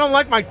 just because I don't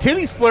like my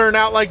titties flaring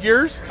out like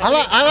yours. I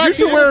like You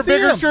should people wear to a see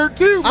bigger 'em. shirt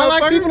too. I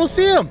like motherfucker. people to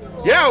see them.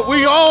 Yeah,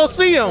 we all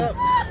see them.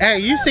 Hey,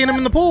 you've seen them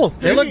in the pool.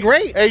 They look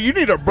great. Hey, you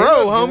need a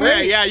bro,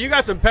 homie. Yeah, you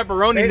got some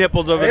pepperoni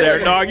nipples over there,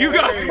 dog. You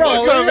got some.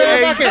 Bro, some these are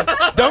eggs.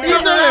 fucking- Don't these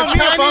get are around the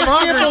me if I'm tiniest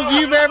hungry. nipples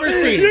you've ever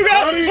seen. You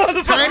got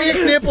some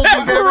Tiniest nipples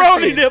you've ever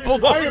pepperoni seen.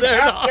 nipples I over am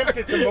there, half dog.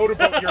 tempted to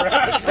motorboat your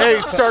ass.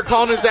 Hey, start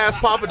calling his ass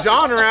Papa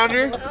John around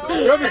here.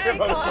 Come here,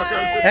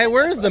 motherfucker. Hey,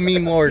 where's the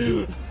meme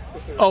lord?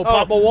 Oh,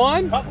 Papa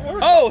Juan?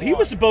 Oh, he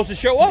was supposed to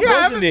show up, Yeah, I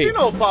wasn't haven't he? seen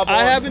old Papa.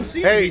 I haven't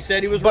seen him. Hey, He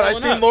said he was but I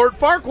rolling seen up. Lord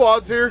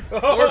Farquaad's here.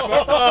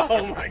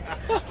 Oh, my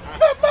God.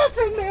 The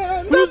Muffin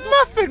Man. The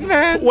Muffin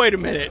Man. Wait a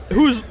minute.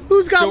 Who's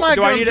got my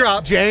do I gum need to-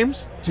 drops?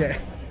 James. His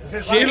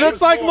He last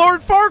looks name like is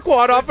Lord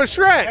Farquaad off of And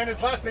Shrek.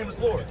 his last name is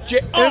Lord.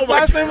 Oh, His my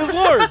last name is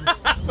Lord.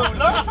 So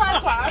Lord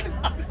Farquaad.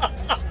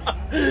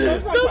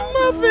 The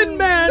Muffin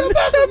Man. The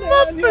Muffin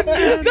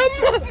Man. The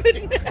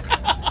Muffin Man.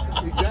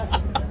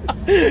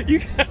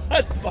 You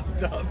that's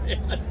fucked up,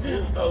 man.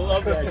 I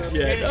love that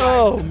shit.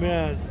 Oh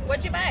man.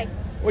 What'd you buy?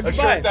 What'd A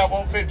you buy? shirt that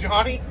won't fit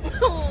Johnny.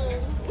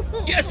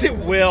 Yes, it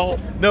will.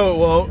 No, it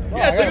won't.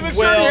 Yes, look at the it shirt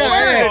will. he's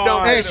wearing. Hey,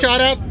 don't- Hey,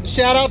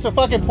 shout out to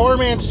fucking Poor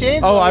Man's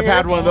Change. Oh, over I've here.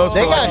 had one of those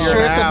They for like got a year and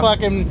a shirts that half.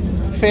 fucking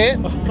fit.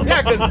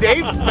 Yeah, because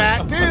Dave's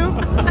fat too.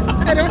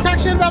 Hey, don't talk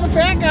shit about the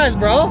fat guys,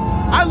 bro.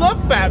 I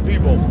love fat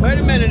people. Wait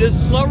a minute. Is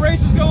slow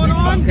races going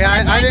on? Yeah,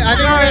 I think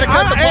we gotta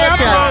cut the Hey, I'm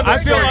podcast. on. I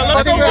feel Let's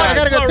like go, I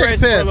gotta go slow take a race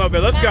for piss. little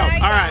bit. Let's go. All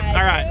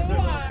right.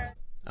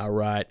 All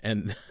right,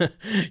 and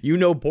you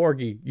know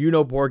Porky's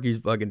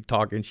fucking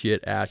talking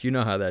shit ass. You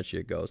know how that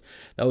shit goes.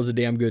 That was a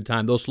damn good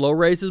time. Those slow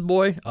races,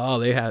 boy,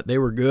 they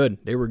were good.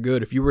 They were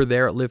good. If you were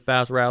there at Live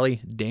Fast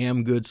Rally,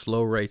 damn good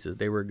slow races.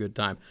 They were a good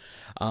time.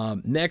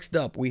 Next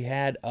up, we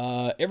had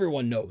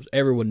everyone knows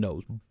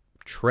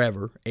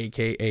Trevor,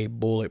 aka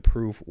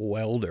Bulletproof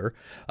Welder,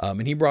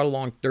 and he brought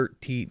along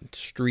 13th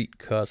Street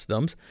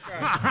Customs. All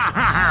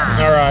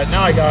right,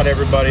 now I got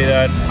everybody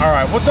that. All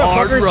right, what's up,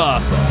 fuckers?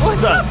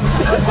 What's up?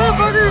 What's up,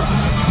 fuckers?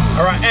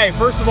 All right, hey,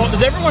 first of all,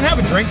 does everyone have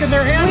a drink in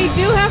their hand? We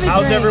do have a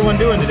How's drink. everyone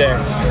doing today?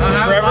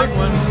 Trevor?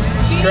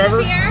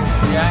 Trevor?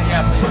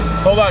 Yeah,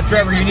 please. Hold on,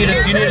 Trevor, you need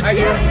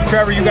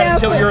Trevor, you got to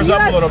tilt yours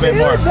up a little bit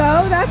more.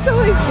 Though, that's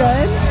always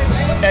good.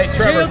 Hey,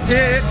 Trevor.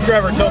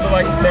 Trevor, tilt it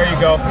like, there you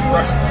go.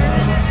 Right.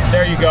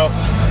 There you go.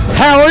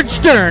 Howard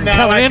Stern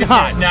coming in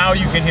hot. Now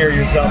you can hear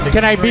yourself.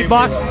 Can I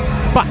beatbox?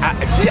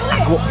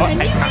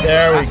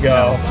 There we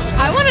go.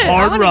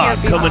 Hard rock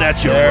coming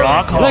at you.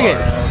 Rock hard.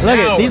 Look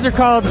at. These are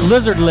called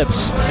lizard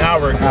lips.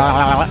 Now we're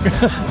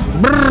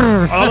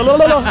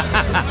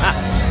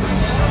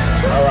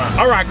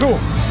All right, cool.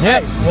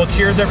 Yep. Hey, well,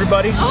 cheers,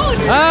 everybody. Oh,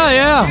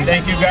 yeah.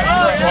 Thank you,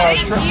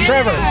 guys.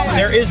 Trevor,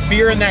 there is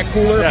beer in that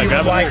cooler if you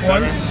would like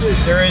one.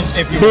 There is,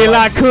 if you Be a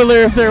lot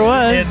cooler if there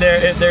was.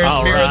 There's beer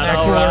in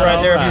that cooler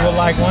right there if you would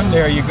like one.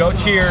 There you go.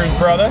 Cheers,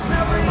 brother.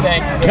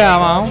 Thank you.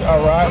 Come on.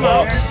 All right.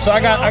 Well, so I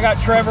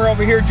got Trevor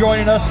over here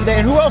joining us today,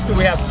 and who else do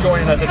we have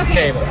joining us at the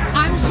table?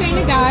 I'm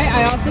Shayna Guy.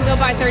 I also go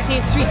by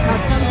 13th Street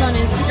Customs on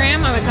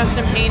Instagram. I'm a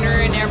custom painter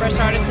and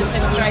airbrush artist and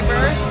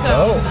pinstriper.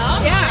 So,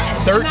 yeah.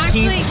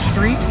 13th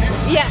Street?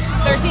 Yes,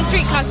 13th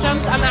Street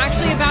Customs. I'm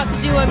actually about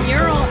to do a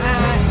mural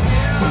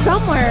at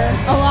somewhere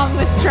along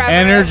with Trevor.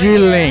 Energy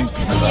Link.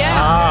 Yeah.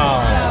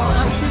 Wow. So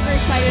I'm super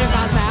excited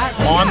about that.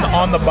 But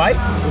On the bike?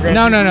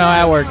 No,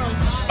 at work.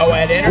 Oh,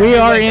 at Energy We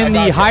are Link, in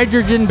the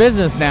hydrogen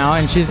business now,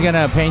 and she's going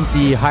to paint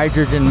the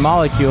hydrogen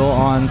molecule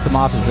on some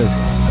offices.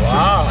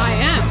 Wow. I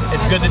am.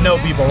 It's good to know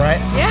people, right?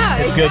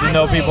 Yeah, It's good to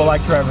know people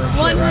like Trevor. and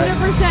shit, 100%.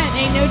 right?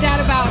 Ain't no doubt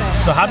about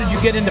it. So how did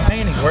you get into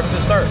painting? Where did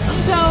it start?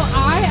 So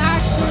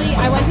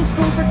I went to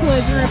school for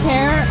collision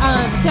repair.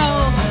 So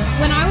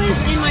when I was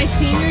in my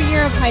senior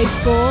year of high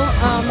school,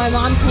 my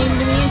mom came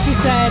to me and she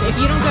said, if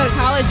you don't go to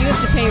college, you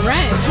have to pay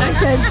rent. And I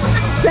said,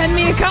 send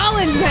me to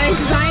college then,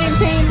 because I ain't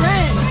paying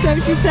rent. So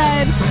she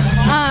said,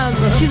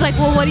 she's like,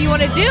 well, what do you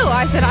want to do?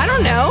 I said, I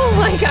don't know.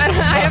 Like, I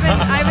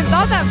haven't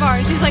thought that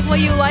far. And she's like, well,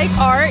 you like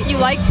art, you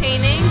like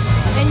painting,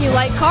 and you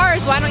like cars.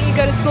 Why don't you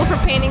go to school for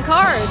painting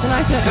cars? And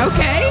I said,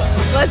 okay,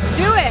 let's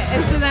do it.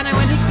 And so then I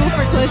went to school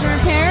for collision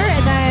repair,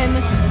 and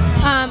then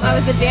I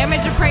was a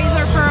damage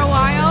appraiser for a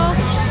while.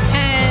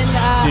 And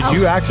did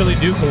you actually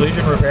do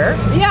collision repair?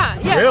 Yeah.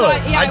 Really?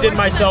 So I did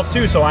myself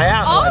too. So I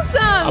asked. Awesome.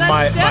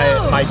 That's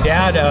dope. My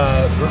dad.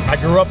 I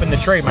grew up in the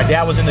trade. My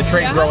dad was in the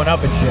trade growing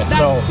up and shit.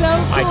 That's so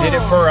cool. I did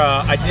it for.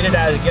 I did it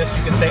as, I guess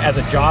you can say, as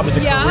a job, as a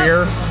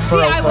career.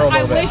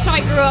 I wish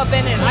I grew up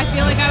in it. I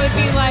feel like I would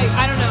be like,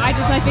 I don't know.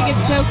 I think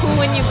it's so cool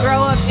when you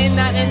grow up in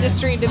that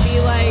industry to be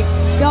like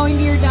going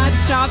to your dad's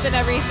shop and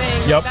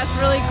everything. Yep. That's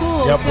really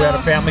cool. Yep. We had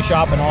a family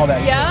shop and all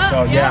that. Yeah. Shit.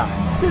 So yeah.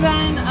 So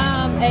then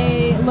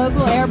a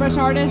local airbrush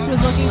artist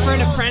was looking for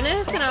an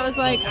apprentice, and I was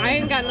like, I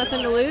ain't got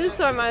nothing to lose,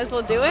 so I might as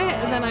well do it.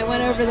 And then I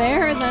went over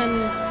there, and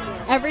then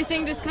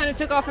everything just kind of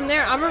took off from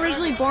there. I'm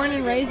originally born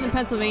and raised in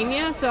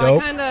Pennsylvania, so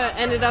Dope. I kind of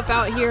ended up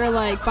out here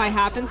like by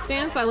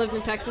happenstance. I lived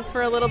in Texas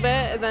for a little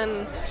bit, and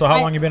then So how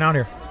long you been out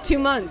here? 2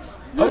 months.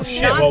 Oh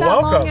shit! Not Well, that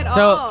welcome. long at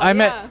So all, I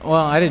met,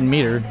 well, I didn't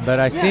meet her, but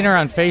I seen her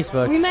on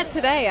Facebook. We met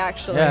today,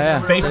 actually.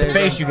 Yeah. Face to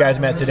face, you guys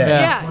met today.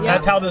 Yeah.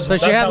 That's how this. So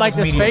she that's had how like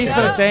this meeting Facebook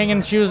started. thing,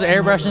 and she was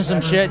airbrushing some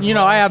shit. You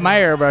know, I have my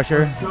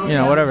airbrusher, you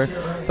know, whatever.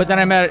 But then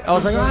I met her. I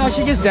was like, oh,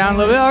 she gets down a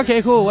little bit.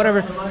 Okay, cool, whatever.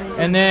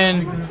 And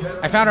then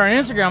I found her on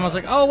Instagram. I was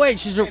like, oh, wait,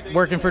 she's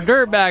working for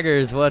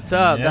Dirtbaggers. What's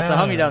up? That's the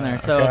homie down there.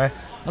 So Okay.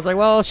 I was like,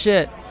 well,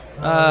 shit.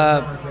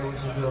 The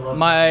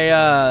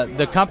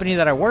company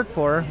that I work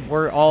for,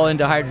 we're all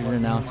into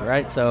hydrogen now,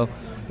 right? So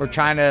we're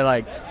trying to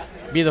like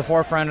be the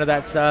forefront of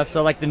that stuff.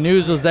 So like the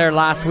news was there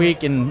last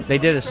week, and they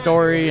did a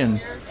story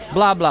and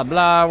blah blah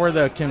blah. We're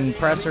the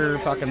compressor,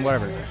 fucking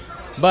whatever.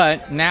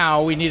 But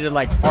now we needed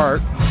like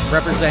art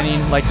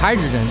representing like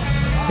hydrogen.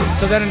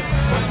 So then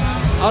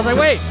I was like,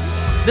 wait,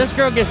 this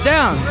girl gets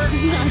down.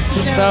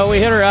 So we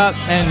hit her up,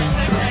 and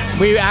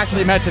we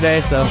actually met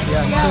today. So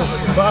yeah,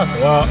 cool. Fuck.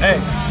 Well, hey,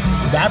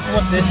 that's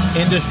what this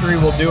industry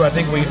will do. I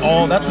think we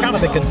all, that's kind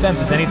of the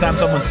consensus. Anytime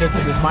someone sits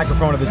at this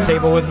microphone or this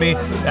table with me,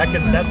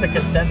 that's the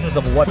consensus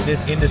of what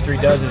this industry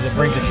does, is it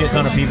brings a shit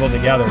ton of people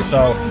together.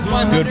 So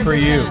 100%. good for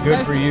you.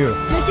 Good for you.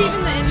 Just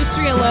even the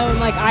industry alone,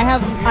 like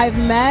I've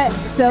met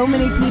so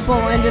many people,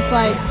 and just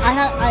like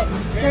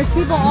there's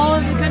people all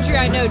over the country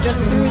I know just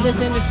through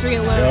this industry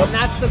alone. Yep. And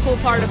that's the cool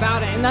part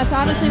about it. And that's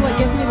honestly what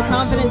gives me the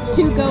confidence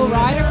to go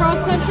ride across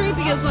country,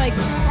 because like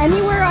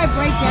anywhere I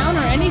break down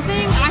or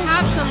anything, I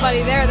have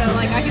somebody there that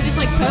like I can just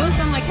like post.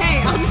 I'm like, hey, hey,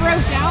 I'm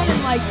broke down in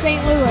like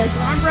St. Louis,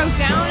 or I'm broke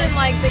down in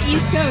like the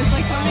East Coast.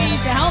 Like somebody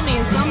needs to help me,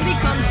 and somebody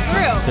comes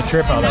through. It's a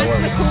trip how and that that's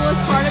works. the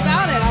coolest part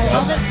about it. I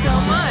love it so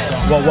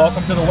much. Well,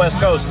 welcome to the West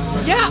Coast.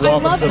 Yeah,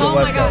 welcome I love to it. the Oh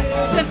West my God.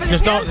 Coast. So for the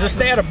Just past- just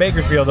stay out of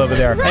Bakersfield over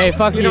there. Hey,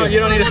 fuck you. You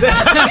don't need to say.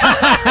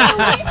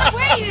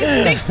 Wait,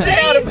 it's 6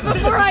 days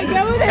before I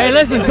go there. Hey,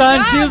 listen,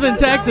 son, she was in God,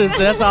 don't Texas.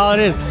 That's all it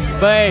is.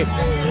 But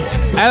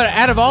hey,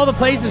 out of all the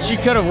places she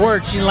could have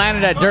worked, she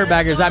landed at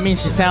Dirtbaggers. That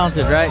means she's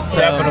talented, right? So,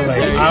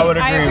 Definitely, I would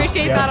agree. I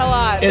appreciate that a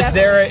lot. Is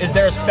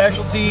there a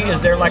specialty?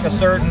 Is there like a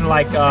certain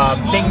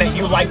thing that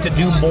you like to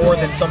do more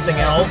than something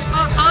else?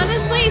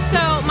 Honestly,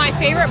 so my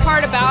favorite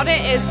part about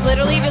it is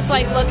literally just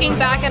like looking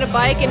back at a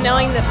bike and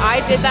knowing that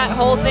I did that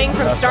whole thing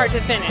from start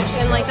to finish,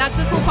 and like that's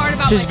the cool part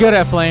about. she's good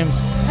at flames.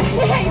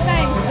 Hey,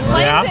 thanks.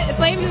 Yeah.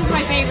 Flames is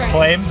my favorite.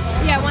 Flames?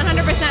 Yeah,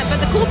 100%. But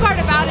the cool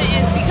part about it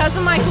is because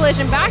of my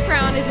collision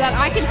background is that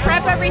I can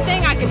prep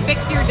everything, I can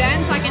fix your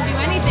dents, I can do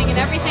anything, and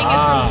everything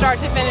is from start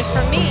to finish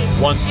for me.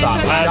 One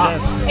stop shop.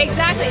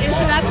 Exactly. And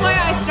so that's why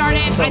I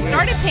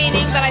started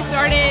painting, but I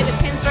started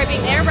pinstriping,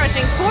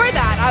 airbrushing for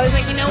that. I was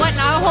like, you know what?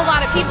 Not a whole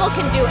lot of people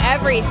can do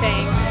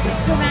everything.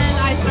 So then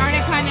I started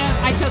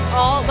I took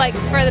all, like,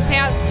 for the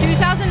past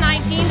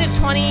 2019 to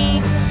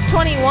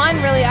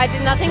 2021, really, I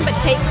did nothing but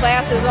take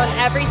classes on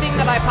everything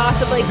that I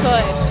possibly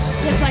could.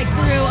 Just like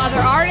through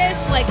other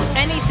artists, like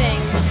anything.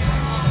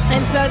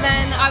 And so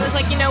then I was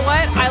like, you know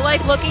what? I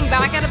like looking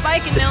back at a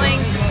bike and knowing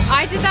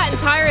I did that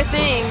entire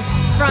thing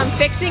from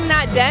fixing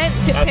that dent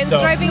to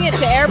pinstriping it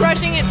to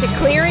airbrushing it to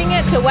clearing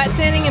it to wet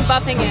sanding and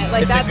buffing it.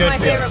 Like that's my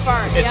favorite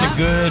part. It's a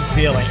good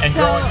feeling. And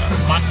So-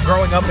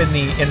 growing up in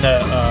the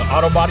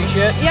auto body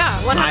shit. Yeah,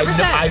 100%.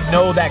 I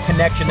know that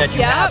connection that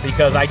you have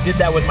because I did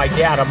that with my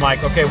dad. I'm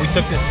like, okay, we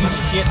took this piece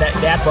of shit that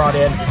Dad brought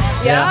in.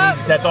 Yeah.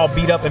 That's all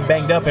beat up and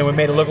banged up, and we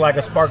made it look like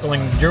a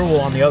sparkling jewel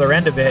on the other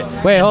end of it.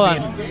 Wait, hold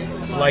Just on.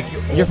 being, Like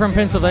You're from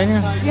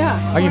Pennsylvania?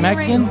 Yeah. Are you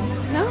Mexican?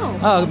 No.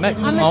 Oh, I'm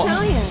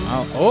Italian.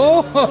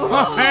 Oh,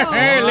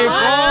 hey, les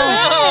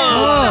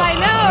I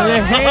know.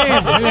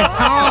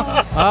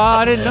 Oh,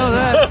 I didn't know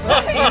that.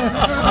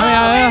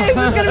 Wait, is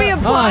this gonna be a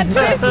plot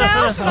twist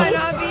now? Should I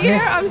not be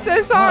here? I'm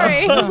so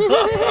sorry.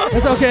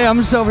 It's okay. I'm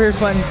just over here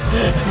sweating.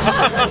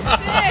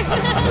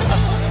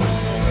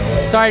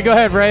 Sorry, go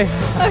ahead, Ray.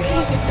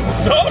 Okay.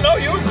 No,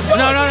 you.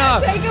 No.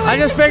 I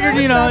just figured,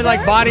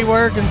 like body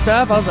work and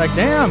stuff. I was like,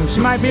 damn, she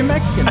might be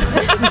Mexican.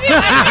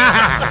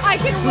 I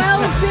can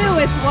weld too.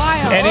 It's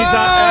wild.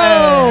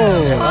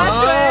 Anytime. Plot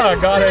twist. I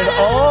got it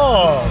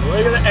all.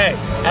 Look at that. Hey,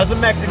 as a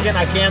Mexican,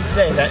 I can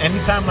say that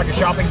anytime like a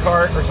shopping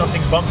cart or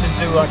something bumps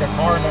into like a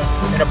car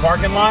in a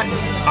parking lot,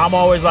 I'm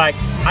always like,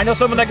 I know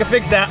someone that can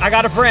fix that. I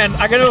got a friend.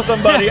 I can know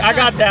somebody. I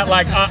got that.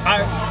 Like,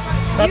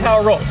 that's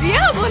how it rolls.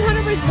 Yeah,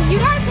 100%. You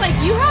guys,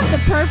 you have the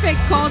perfect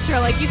culture.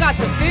 Like, you got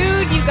the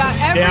food, you got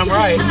everything. Damn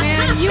right.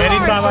 Man, you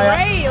Anytime are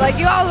great. Like,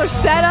 you all are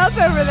set up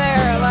over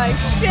there. Like,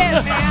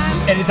 shit,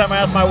 man. Anytime I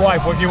ask my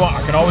wife, what do you want?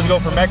 I can always go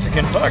for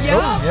Mexican. Fuck,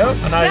 Yep. yep.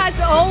 And That's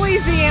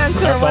always the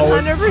answer,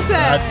 100%.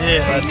 That's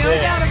it. There's no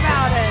doubt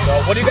about it.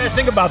 So, what do you guys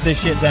think about this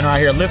shit then right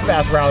here? Live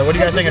Fast Rally. What do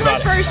you guys think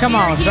about it? Come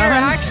on, son.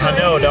 I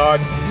know,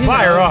 dog.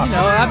 Fire up.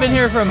 I've been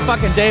here from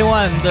fucking day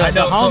one.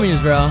 The homies,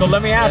 bro. So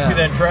let me ask you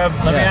then, Trev.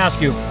 Let me ask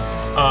you.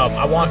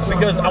 I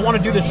want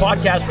to do this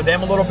podcast for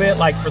them a little bit,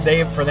 like for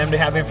them to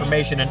have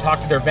information and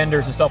talk to their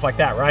vendors and stuff like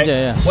that, right?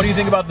 Yeah. What do you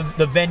think about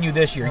the venue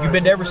this year? You've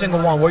been to every single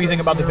one. What do you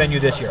think about the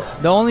venue this year?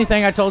 The only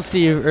thing I told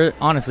Steve,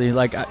 honestly,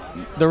 the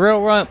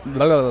real one,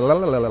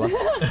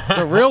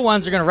 the real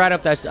ones are gonna ride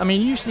up that. I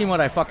mean, you've seen what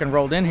I fucking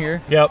rolled in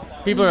here.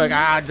 Yep. People are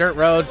like, dirt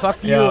road,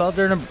 fuck you, out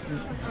there to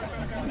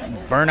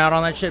burn out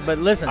on that shit. But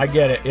listen, I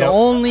get it. The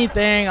only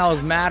thing I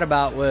was mad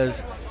about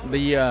was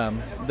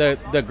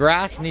the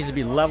grass needs to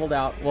be leveled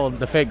out. Well,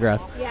 the fake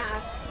grass. Yeah.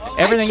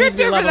 Everything I needs tripped to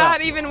be over leveled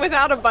that out. even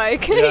without a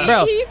bike. Yeah.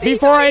 Bro,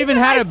 before I even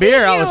had a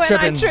beer, I was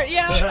tripping. You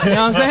know what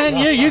I'm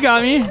saying? You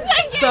got me.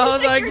 So I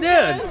was like,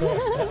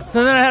 dude.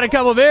 So then I had a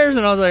couple beers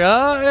and I was like,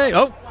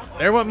 oh,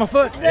 there went my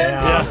foot.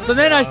 Yeah. So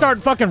then I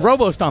started fucking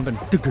robo stomping.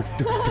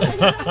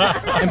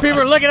 And people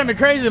are looking at me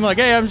crazy. I'm like,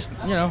 hey, I'm just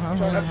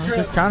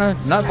trying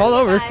to not fall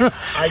over.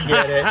 I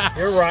get it.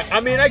 You're right. I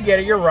mean, I get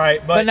it. You're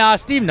right. But nah,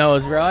 Steve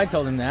knows, bro. I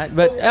told him that.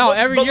 But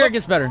every year it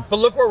gets better. But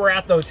look where we're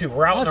at, though, too.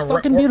 We're out in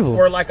fucking beautiful.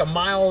 We're like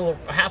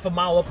half a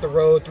mile up the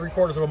road,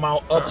 3/4 of a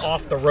mile up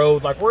off the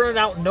road. Like we're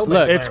out in no man's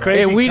Look, land, it's right?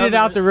 crazy. Hey, weeded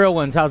out the real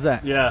ones. How's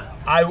that? Yeah.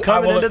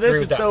 Coming into this, agree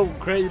with it's so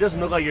crazy. It doesn't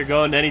look like you're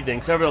going to anything,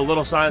 except for a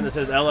little sign that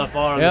says LFR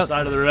on the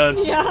side of the road.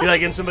 Yeah. You're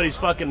like in somebody's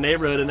fucking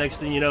neighborhood, and next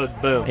thing you know, it's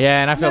boom.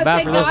 Yeah, and I feel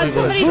bad for those people.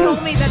 Somebody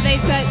told me that they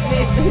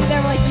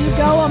were like, you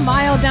go a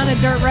mile down a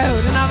dirt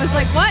road, and I was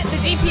like, what? The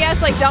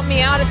GPS dumped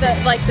me out at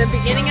the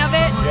beginning of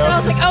it, and I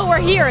was like, oh, we're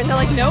here, and they're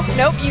like, nope,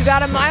 you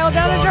got a mile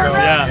down a dirt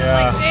road. Yeah.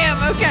 I'm like, damn,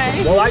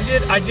 okay. Well, I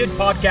did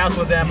podcasts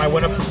with them. I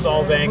went up to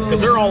Solvang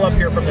because they're all up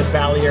here from this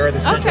valley area,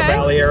 the Central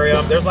Valley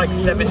area. There's like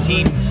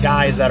 17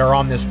 guys that are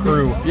on this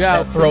crew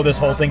that throw this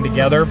whole thing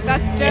together.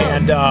 That's dope.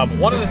 And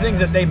one of the things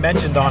that they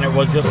mentioned on it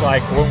was just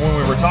like when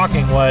we were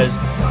talking was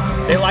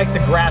they like the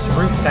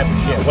grassroots type of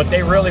shit. What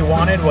they really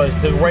wanted was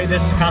the way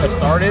this kind of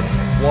started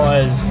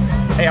was,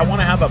 hey, I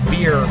want to have a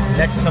beer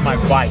next to my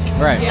bike.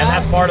 Right. And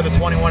that's part of the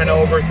 21 and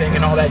over thing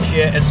and all that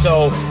shit. And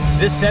so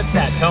this sets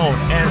that tone.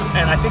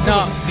 And I think it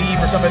was Steve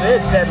or somebody that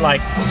had said,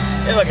 like,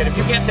 hey, look, if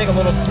you can't take a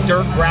little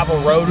dirt gravel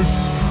road,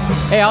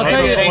 hey, I'll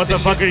tell you. What the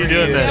fuck are you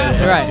doing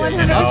there? Right.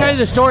 I'll tell you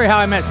the story how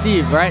I met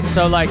Steve, right?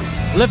 So, like,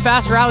 Live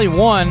Fast Rally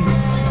 1,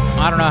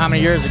 I don't know how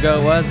many years ago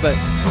it was, but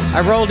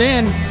I rolled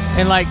in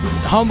and, like,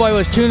 homeboy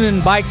was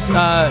tuning bikes.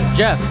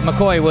 Jeff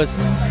McCoy was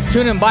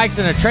tuning bikes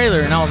in a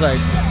trailer, and I was like,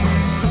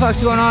 what the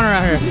fuck's going on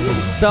around here?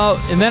 So,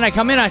 and then I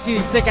come in, I see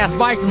these sick-ass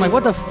bikes. I'm like,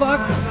 what the fuck?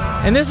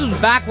 And this was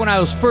back when I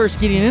was first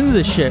getting into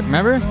this shit,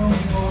 remember?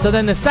 So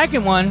then the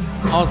second one,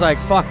 I was like,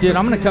 fuck, dude,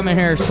 I'm going to come in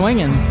here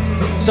swinging.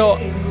 So,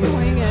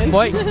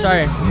 wait,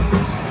 sorry.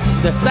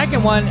 The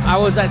second one, I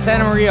was at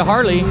Santa Maria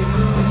Harley,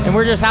 and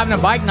we're just having a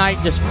bike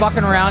night, just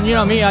fucking around. You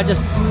know me,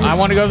 I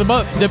want to go to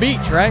the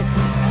beach, right?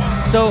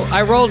 So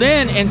I rolled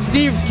in, and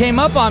Steve came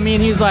up on me,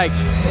 and he's like,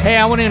 hey,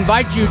 I want to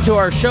invite you to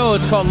our show.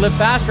 It's called Live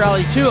Fast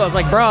Rally 2. I was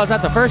like, bro, I was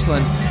at the first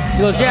one. He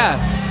goes, yeah.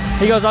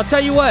 He goes, I'll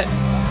tell you what.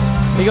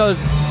 He goes,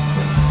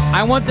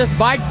 I want this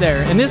bike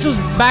there. And this was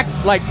back,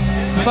 like,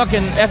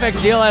 fucking FX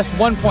DLS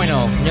 1.0.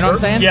 You know what I'm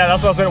saying? Yeah,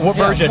 that's what I'm saying. What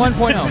version?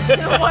 1.0.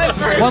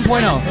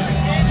 1.0.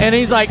 And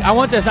he's like, I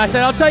want this. I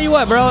said, I'll tell you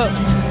what, bro.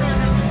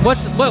 What?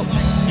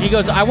 He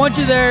goes, I want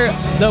you there.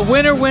 The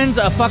winner wins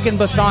a fucking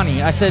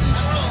Bassani. I said,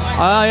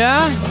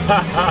 yeah?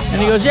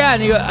 And he goes, yeah.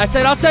 And I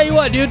said, I'll tell you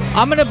what, dude.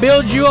 I'm going to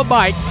build you a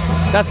bike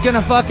that's going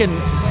to fucking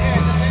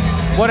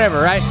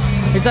whatever, right?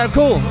 He said,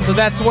 cool. So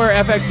that's where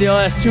FX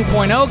DLS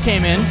 2.0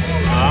 came in,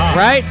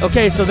 right?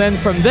 Okay, so then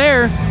from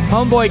there,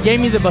 homeboy gave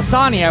me the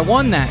Bassani. I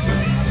won that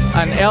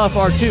on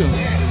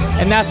LFR2.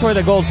 And that's where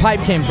the gold pipe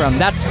came from.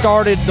 That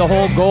started the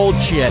whole gold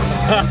shit.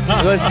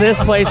 It was this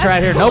place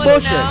right here. No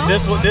bullshit.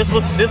 This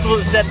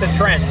was set the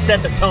trend,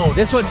 set the tone.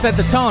 This would set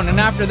the tone. And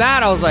after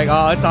that, I was like,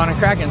 oh, it's on and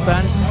cracking,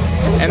 son.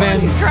 And then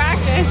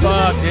cracking.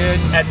 Fuck, dude.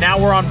 And now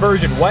we're on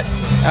version what?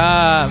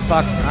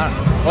 Fuck.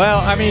 Well,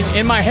 I mean,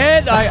 in my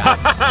head,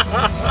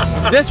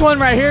 this one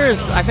right here is,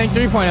 I think,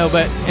 3.0,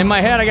 but in my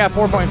head, I got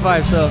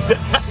 4.5, so, you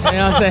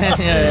know what I'm saying?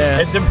 Yeah.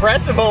 It's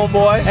impressive,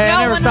 homeboy. Hey, no,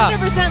 I never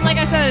 100%, stop. like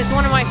I said, it's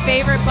one of my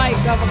favorite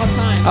bikes of all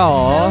time.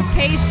 Aww. So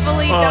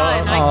tastefully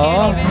done.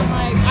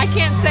 I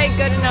can't say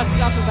good enough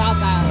stuff about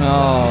that.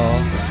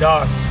 Oh.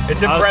 Dog,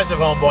 it's impressive,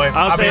 homeboy.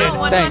 I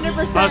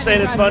was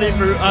saying it's funny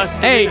for us.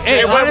 Hey,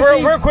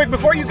 real quick,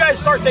 before you guys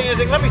start saying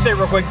anything, let me say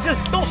real quick,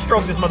 just don't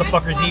stroke this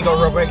motherfucker's ego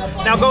real quick.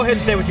 Now go ahead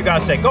and say what you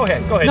gotta say. Go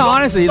ahead. No,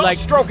 honestly, don't like,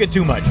 stroke it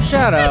too much.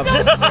 Shut up.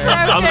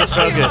 I'm gonna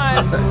stroke it.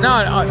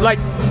 No, like,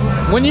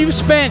 when you've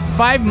spent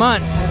 5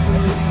 months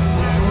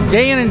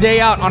day in and day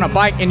out on a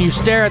bike and you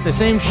stare at the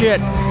same shit,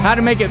 how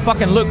to make it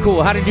fucking look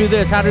cool, how to do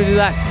this, how to do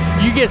that,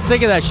 you get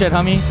sick of that shit,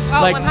 homie.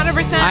 Oh, like,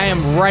 100%. I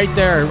am right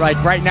there.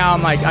 Like, right now,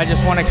 I'm like, I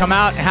just want to come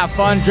out and have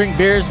fun, drink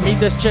beers, meet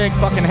this chick,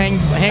 fucking hang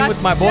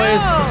with my boys.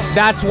 Dope.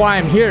 That's why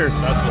I'm here.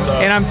 That's what's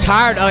up. And I'm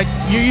tired. Like,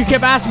 you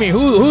kept asking me,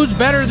 who's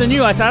better than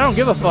you? I said, I don't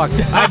give a fuck.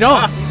 I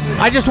don't.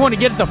 I just want to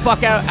get the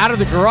fuck out of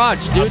the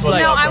garage, dude.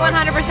 Like, no, I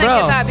 100% get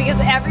that,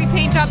 because every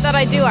paint job that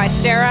I do, I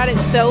stare at it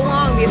so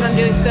long because I'm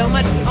doing so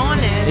much on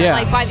it. Yeah.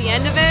 And, like, by the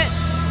end of it,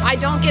 I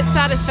don't get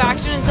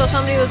satisfaction until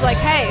somebody was like,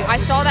 hey, I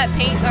saw that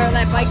paint or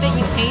that bike that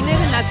you painted,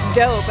 and that's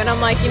dope. And I'm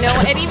like, you know,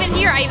 and even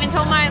here, I even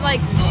told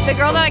the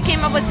girl that I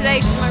came up with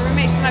today, she's my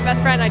roommate, she's my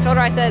best friend. I told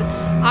her, I said,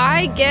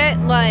 I get,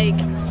 like,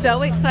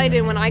 so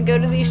excited when I go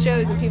to these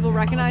shows and people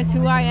recognize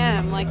who I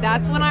am. Like,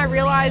 that's when I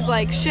realize,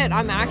 like, shit,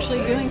 I'm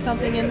actually doing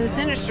something in this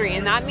industry,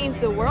 and that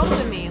means the world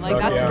to me. Like,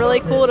 that's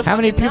really cool to how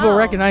many people know.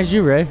 recognize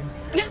you, Ray?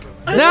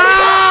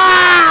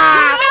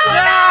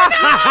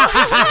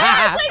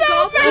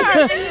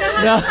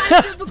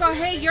 People go,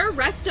 hey, you're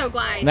Resto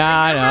Glide.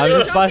 Nah, I know. I'm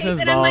just busting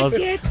his balls.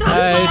 Is it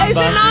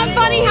not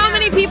funny how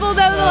many people,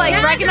 though,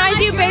 like, recognize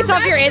you based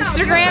off your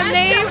Instagram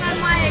name? I'm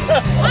like,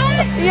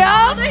 what? Yeah.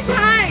 All the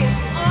time.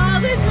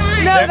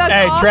 No, that's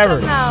hey, awesome, Trevor,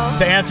 though.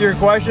 to answer your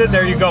question,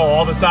 there you go,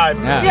 all the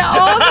time. Yeah,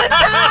 all the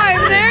time.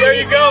 There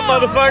you go,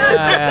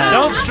 motherfucker.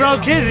 Don't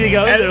stroke his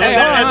ego either.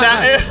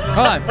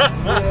 Hold on.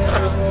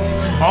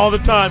 All the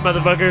time,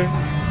 motherfucker.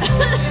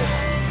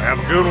 Have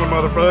a good one,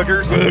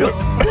 motherfuckers. That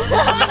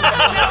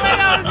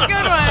was a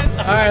good one.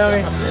 All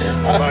right,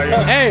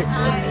 homie. Hey.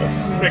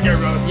 Take care,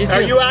 brother. You too.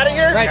 Are you out of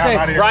here? Ride Yeah, I'm safe.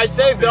 outta here. Ride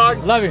safe,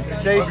 dog. Love you.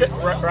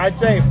 Ride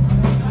safe.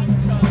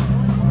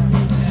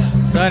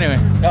 So anyway.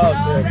 Oh,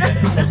 shit.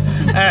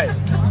 Hey.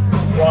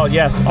 Well,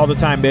 yes, all the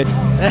time, bitch.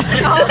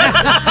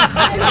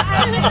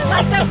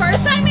 Like the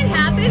first time it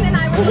happened, and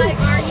I was like,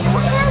 are you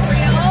for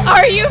real?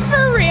 Are you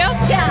for real?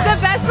 Yeah.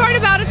 The best part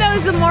about it, though,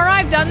 is the more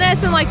I've done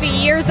this and, like, the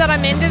years that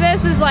I'm into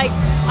this is, like,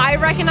 I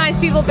recognize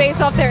people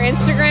based off their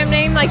Instagram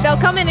name. Like, they'll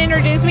come and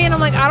introduce me, and I'm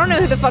like, I don't know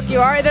who the fuck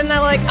you are. And then they're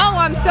like, oh,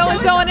 I'm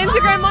so-and-so on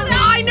Instagram. I'm like, no,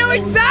 I know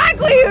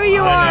exactly who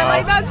you are.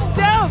 Like, that's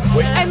dope.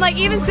 And like,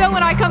 even so,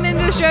 when I come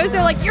into the shows,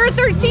 they're like, "You're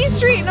 13th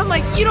Street," and I'm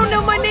like, "You don't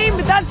know my name,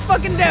 but that's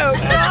fucking dope.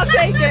 So I'll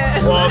take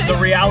it." Well, the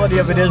reality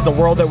of it is the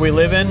world that we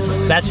live in,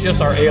 that's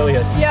just our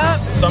alias. Yep.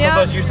 Some yep. of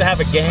us used to have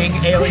a gang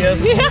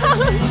alias. Yeah.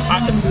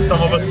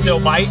 Some of us still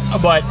might,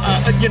 but,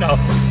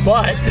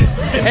 but.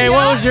 Hey,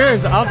 what was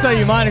yours? I'll tell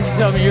you mine if you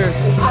tell me yours.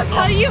 I'll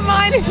tell you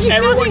mine if you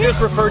tell Everyone me.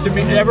 just referred to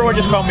me, everyone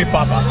just called me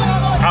Papa.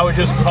 I was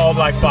just called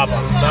like Papa.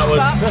 That was.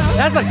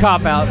 That's a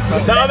cop-out.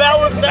 No, that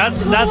was. That's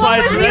What why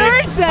it's was Ray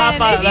yours then?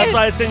 Papa. That's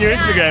why it's in your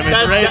Instagram.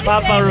 It's Ray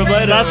Papa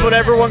Robledo. That's what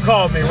everyone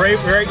called me. Ray,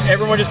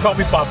 everyone just called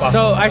me Papa.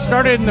 So I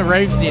started in the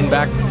rave scene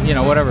back,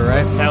 whatever,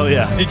 right? Hell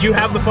yeah. Did you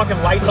have the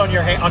fucking lights on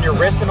your on your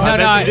wrist and all No,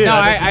 that?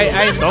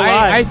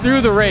 I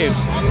threw the raves.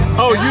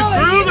 Oh, you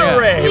threw the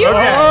rave. You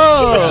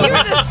Okay.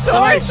 were the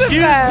source of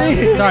that.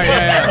 Sorry,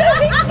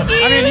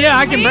 I mean, yeah,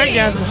 I can break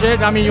down some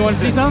shit. I mean, you want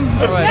to see some?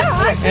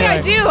 Yeah, actually,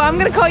 I do. I'm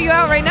gonna call you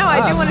out right now.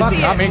 I do want to see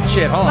it. I mean,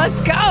 shit, hold on.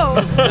 Let's go.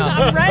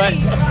 I'm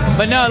ready.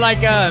 But no,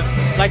 like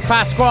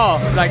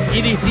Pasquale, like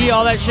EDC,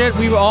 all that shit.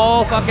 We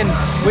all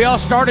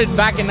started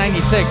back in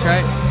 '96,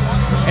 right?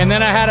 And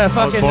then I had a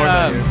fucking.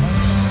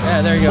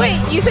 Yeah, there you go. Wait,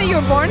 you said you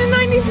were born in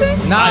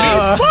 '96?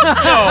 No. Fuck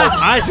no.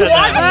 I said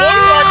What? that.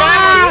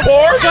 I was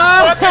born in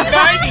fucking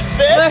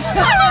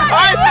 '96.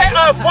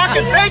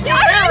 Fucking thank you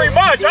very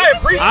much. I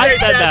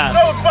appreciate that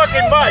so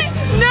fucking much.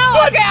 No,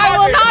 But okay, I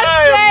will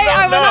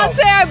not fucking,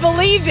 say I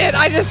believed it.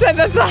 I just said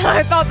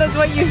I thought that's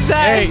what you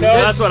said. Hey,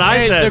 that's what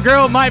I said. The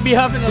girl might be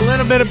huffing a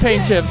little bit of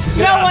paint chips.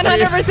 No,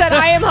 100%.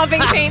 I am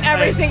huffing paint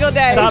every single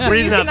day. Stop so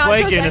breathing you that cannot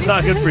flake trust in. It's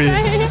not good for you.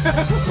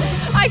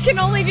 I can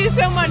only do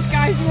so much,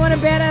 guys. You want a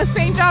badass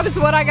paint job? It's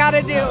what I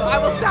gotta do. I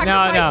will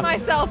sacrifice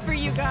myself for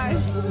you guys.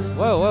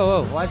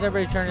 Whoa. Why is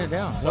everybody turning it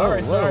down?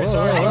 Sorry.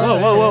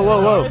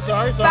 Whoa.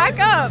 Sorry. Back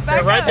up.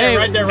 Right there,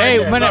 right there. Hey,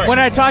 when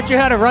I taught you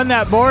how to run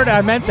that board,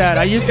 I meant that.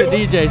 I used to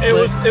DJ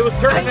Slick. It was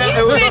turning out.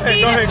 Go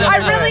ahead. I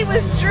really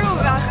was true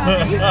about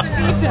that. I used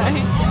to DJ.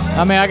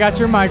 I mean, I got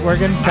your mic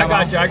working. I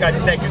got you.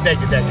 Thank you.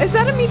 Is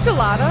that a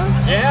michelada?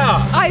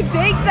 Yeah. I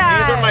dig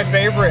that. These are my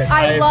favorite.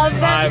 I love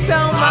them so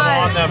much.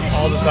 I'm on them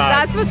all the time.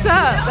 That's what's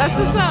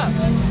up.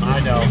 I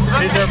know.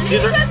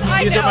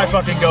 These are my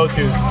fucking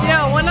go-tos.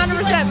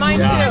 100% mine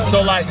too.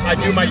 So like, I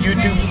do my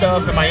YouTube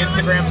stuff and my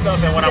Instagram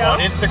stuff, and when I'm on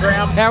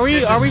Instagram. Now,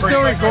 are we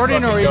still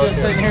recording, or are we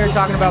just sitting here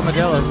talking about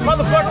Modelo's?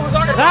 Motherfucker, we're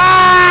talking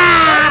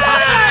about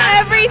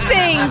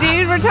everything,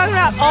 dude. We're talking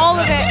about all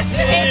of it.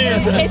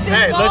 It's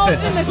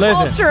involved in the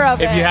culture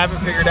of it. If you haven't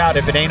figured out,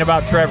 if it ain't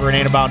about Trevor, it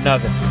ain't about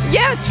nothing.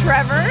 Yeah,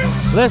 Trevor.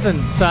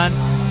 Listen, son.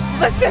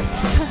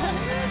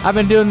 I've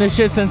been doing this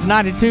shit since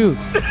 '92.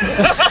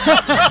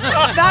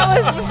 That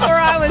was before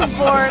I was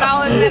born.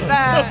 I'll admit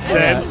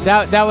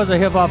that. That was a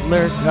hip hop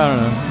lyric. I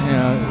don't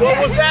know. What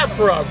was that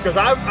from? Because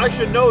I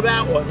should know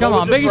that one. Come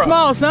on, Biggie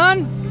Smalls,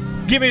 son.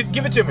 Give it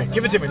to me.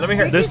 Let me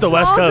hear it. This is the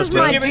West Coast.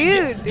 My Give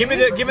me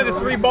the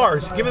 3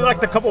 bars. Give me like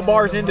the couple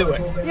bars into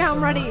it. Yeah,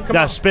 I'm ready.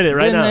 Now spit it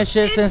right Doing now. this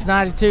shit since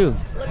 '92.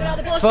 Look at all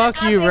the bullshit.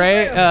 Fuck you,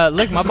 Ray.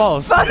 Lick my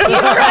balls. Fuck you, Ray.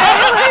 Lick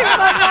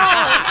my balls.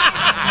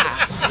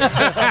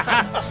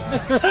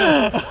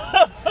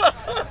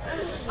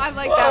 I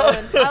like that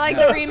one. I like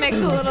the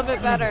remix a little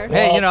bit better.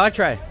 Hey, I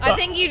try. I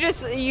think you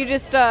just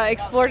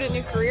explored a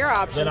new career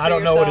option. Then I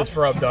don't know what it's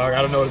from, dog.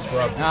 I don't know what it's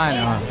from. I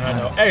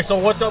know. Hey, so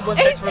what's up with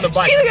next for the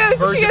bike?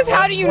 She goes,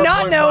 how do you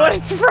not know what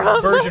it's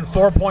from? Version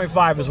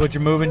 4.5 is what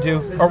you're moving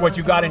to, or what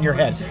you got in your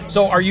head.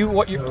 So are you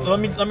let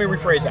me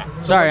rephrase that.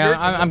 So Sorry,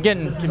 I'm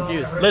getting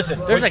confused.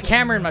 Listen, there's a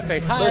camera in my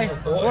face. Hi.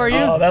 Who are you?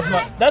 Oh,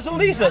 that's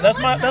Elisa. That's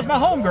my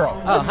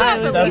homegirl. Oh, What's up,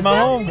 Elisa? That's my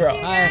homegirl.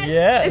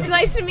 Yeah. It's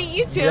nice to meet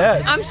you too.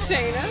 Yes. I'm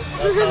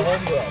Shayna.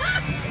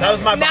 That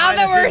was my now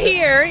that we're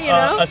here,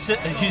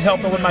 she's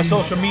helping with my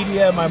social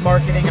media, my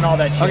marketing, and all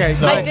that shit. Okay,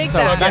 so, I dig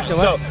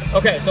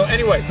that. So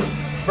anyways,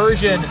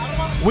 version,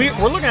 we're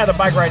looking at the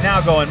bike right now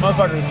going,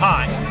 motherfucker's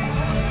high.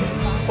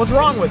 What's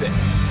wrong with it?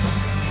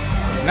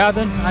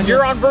 Nothing.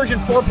 You're on version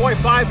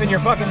 4.5 in your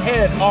fucking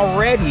head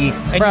already,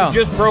 and you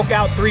just broke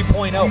out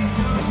 3.0.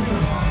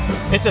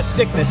 It's a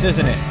sickness,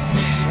 isn't it?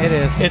 It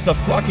is. It's a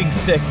fucking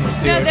sickness,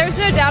 dude. No, there's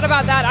no doubt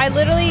about that.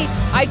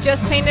 I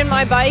just painted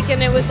my bike,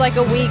 and it was like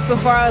a week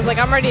before I was like,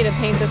 I'm ready to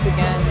paint this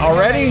again.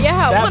 Already?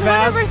 Yeah, that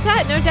 100%,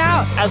 fast? no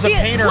doubt. As a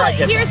painter, I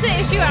get here's the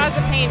issue as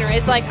a painter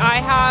is like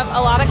I have a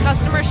lot of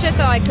customer shit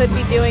that I could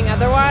be doing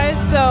otherwise.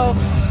 So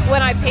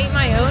when I paint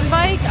my own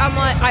bike, I'm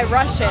like, I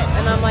rush it,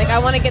 and I'm like, I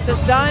want to get this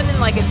done in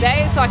like a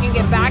day so I can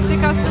get back to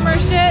customer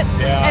shit.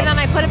 Yeah. And then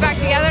I put it back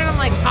together, and I'm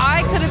like,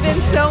 I could have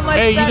been so much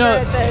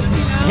better at this.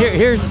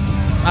 Here's.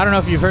 I don't know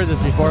if you've heard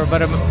this before,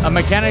 but a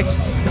mechanic's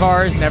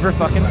car is never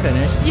fucking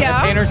finished.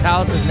 Yeah. A painter's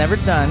house is never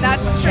done.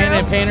 That's true.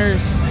 And a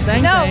painter's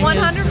thing. No, is-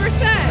 100%.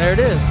 There it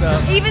is.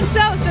 So. Even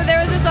so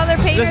there was this other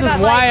painter This is that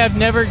why like, I've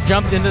never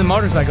jumped into the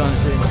motorcycle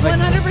industry. Like,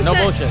 100%. No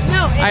bullshit.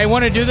 No, I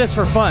want to do this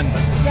for fun.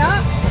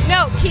 Yeah.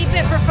 No, keep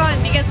it for fun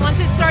because once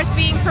it starts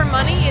being for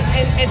money,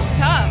 it's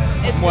tough.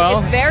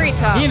 It's very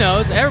tough. He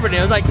knows. Everybody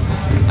knows. Like,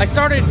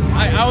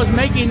 I was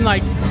making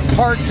like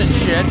parts and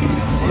shit,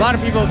 a lot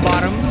of people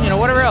bought them, you know,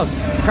 whatever else.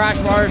 Crash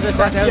bars, this,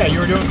 that, that. Yeah, you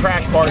were doing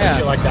crash bars and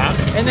shit like that.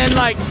 And then,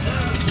 like,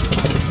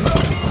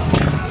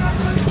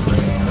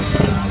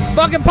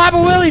 fucking Papa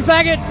Willie,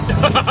 faggot!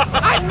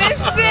 I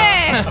missed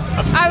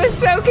it. I was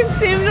so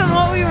consumed on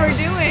what we were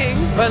doing.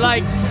 But,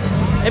 like,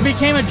 it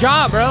became a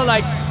job, bro.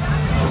 Like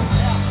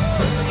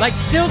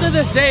still to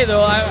this day,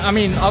 though, I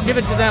mean, I'll give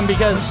it to them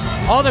because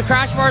all the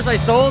crash bars I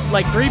sold,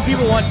 like 3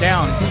 people went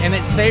down, and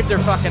it saved their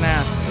fucking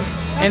ass.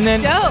 That's and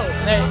then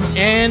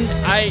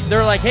dope.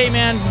 They're like, hey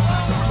man,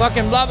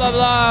 fucking blah blah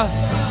blah,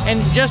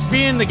 and just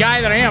being the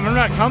guy that I am, I'm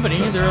not a company.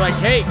 They're like,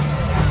 hey,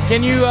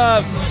 can you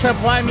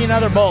supply me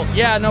another bolt?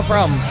 Yeah, no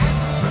problem.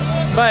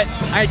 But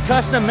I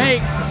custom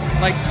make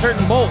like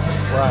certain bolts.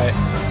 Right.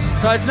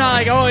 So it's not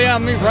like, oh yeah,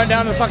 let me run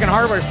down to the fucking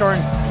hardware store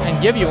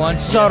and give you one.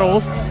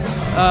 Subtles.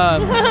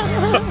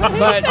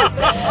 But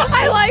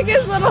I like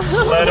his little.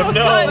 Let him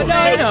know. But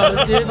no, he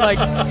knows, dude. Like,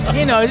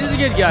 he knows. He's a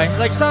good guy.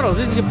 Like Subtles,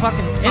 he's a good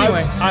fucking.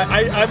 Anyway.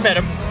 I met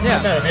him. Yeah.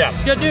 I met him,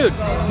 yeah. Good dude.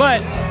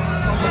 But,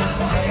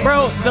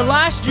 bro, the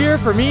last year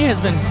for me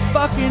has been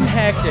fucking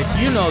hectic.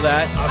 You know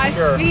that. I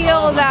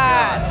feel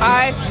that.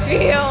 I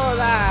feel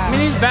that. I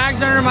mean, these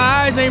bags under my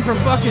eyes ain't from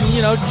fucking,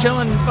 you know,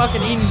 chilling,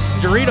 fucking eating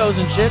Doritos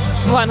and shit.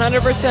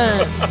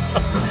 100%.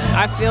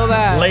 I feel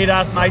that. Late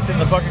ass nights in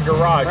the fucking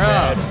garage, Bro.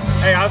 man.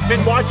 Hey, I've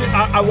been watching.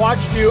 I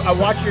watched you. I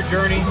watched your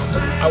journey.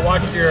 I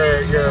watched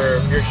your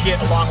shit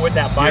along with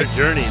that bike. Your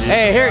journey, dude.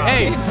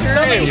 Hey,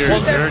 somebody Your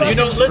shoot their journey. You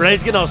know, listen.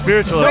 Ray's getting all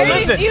spiritual. No, over Where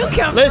this. listen. did you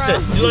come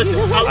Listen.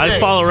 from? I just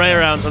follow Ray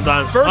around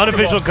sometimes. First of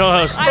Unofficial all-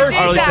 co-host. I did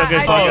Harley that, Showcase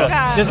I did podcast.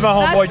 that. This is my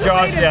homeboy That's the way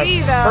Josh. to Yeah. be,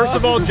 though. First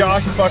of all,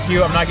 Josh, fuck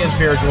you. I'm not getting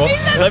spiritual. He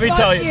said Let me fuck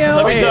tell you. you.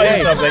 Let me tell you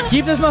Hey, something.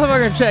 keep this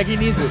motherfucker in check. He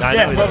needs it. I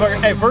Yeah, know he does.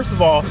 motherfucker. Hey, first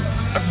of all,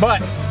 but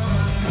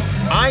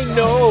I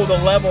know the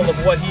level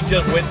of what he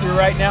just went through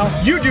right now.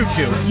 You do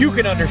too. You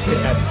can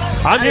understand.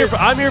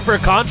 I'm here for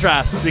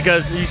contrast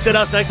because you sit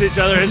us next to each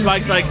other. His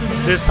bike's like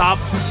this top,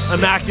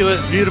 immaculate,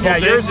 beautiful. Yeah,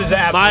 thing. yours is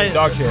absolute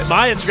dog shit.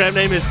 My Instagram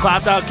name is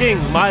Clapped Out King.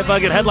 My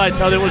fucking headlights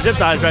held in with zip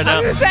ties right now.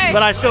 I was gonna say-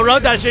 But I still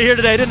rode that shit here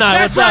today, didn't I?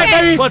 That's What's right,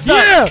 up? baby. What's Yeah.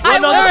 up? I Wasn't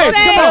on the will fucking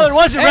say- trailer,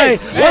 was it, Ray?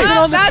 Yeah, Wasn't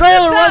on the that's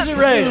trailer, what's was up.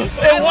 it, Ray?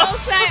 I will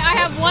say I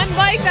have one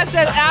bike that's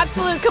an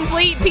absolute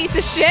complete piece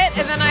of shit,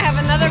 and then I have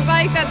another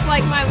bike that's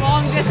like my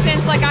long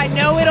distance, like I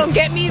know it'll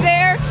get me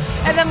there,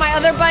 and then my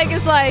other bike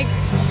is like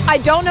I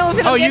don't know if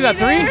it'll Oh, get you got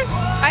me there. three?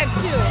 I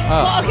have 2.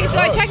 Well, okay, so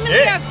I technically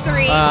shit. have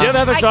 3. Do you have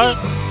an FXR?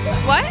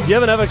 What? Do you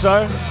have an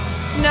FXR?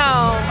 No,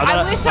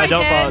 I wish I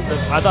don't did.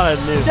 I thought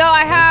I knew. So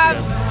I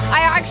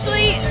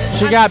actually.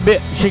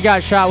 She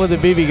got shot with a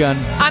BB gun.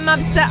 I'm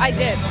upset. I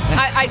did.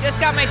 I just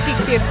got my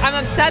cheeks pierced. I'm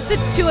upset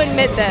to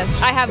admit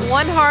this. I have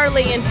 1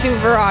 Harley and 2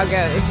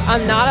 Viragos.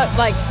 I'm not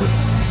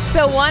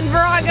so 1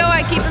 Virago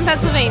I keep in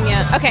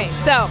Pennsylvania. Okay,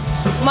 so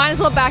might as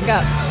well back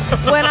up.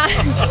 When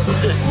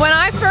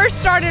I first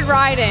started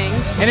riding.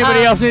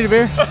 Anybody else need a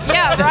beer?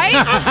 Yeah, right.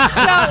 So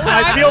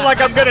I feel like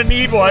I'm gonna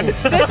need one. this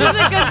is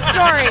a good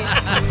story.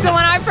 So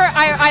when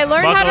I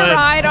learned how Buckle to in.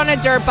 ride on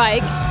a dirt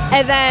bike,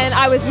 and then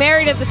I was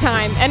married at the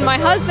time, and my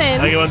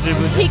husband. I get one too,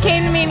 please. He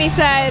came to me and he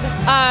said,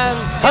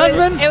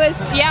 Husband? It was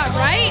yeah,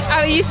 right?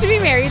 I used to be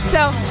married. So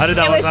I did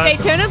that it one was time.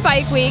 Daytona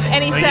Bike Week,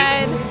 and he Thank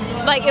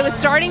said, like, it was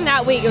starting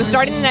that week. It was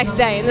starting the next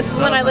day, and this is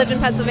when I lived in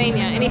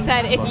Pennsylvania. And he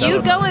said, if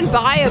you go and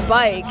buy a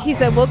bike, he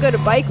said, we'll go to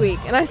Bike Week.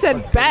 And I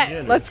said,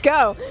 bet, let's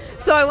go.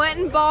 So I went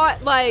and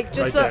bought, like,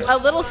 just Right there. a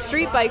little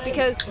street bike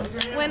because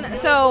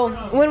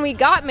when we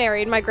got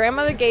married, my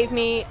grandmother gave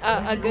me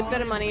a good bit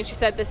of money, and she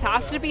said, this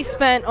has to be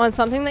spent on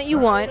something that you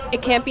want.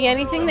 It can't be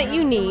anything that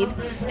you need,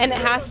 and it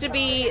has to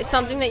be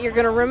something that you're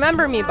going to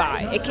remember me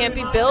by. It can't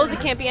be bills. It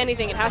can't be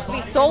anything. It has to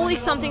be solely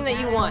something that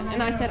you want.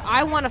 And I said,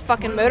 I want a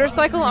fucking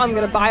motorcycle. I'm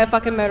going to buy a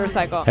fucking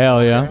motorcycle.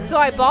 Hell yeah. So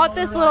I bought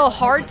this little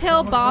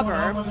hardtail bobber,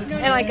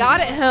 and I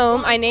got it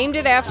home. I named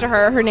it after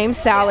her. Her name's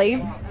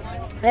Sally.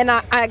 And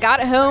I got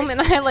it home, and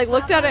I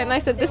looked at it, and I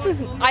said,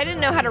 I didn't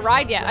know how to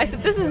ride yet. I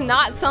said, this is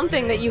not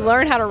something that you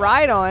learn how to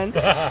ride on.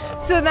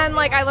 So then,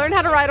 I learned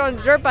how to ride on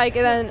a dirt bike,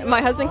 and then my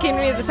husband came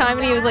to me at the time,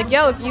 and he was like,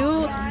 yo,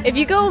 if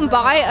you go and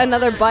buy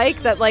another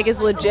bike that,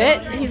 is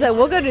legit, he said,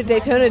 we'll go to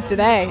Daytona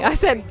today. I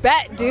said,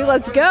 bet, dude,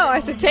 let's go.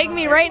 I said, take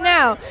me right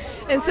now.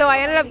 And so I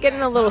ended up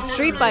getting a little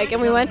street bike,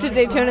 and we went to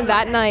Daytona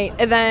that night.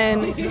 And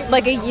then,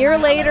 a year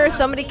later,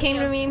 somebody came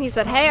to me, and he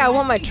said, hey, I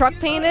want my truck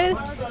painted.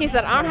 He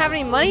said, I don't have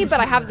any money, but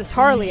I have this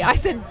Harley. I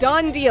said,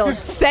 done deal.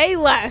 Say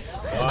less.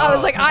 I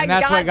was like, I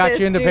got this, And that's what got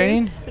you into dude.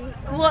 painting?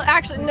 Well,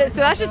 actually, no,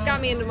 so that's just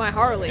got me into my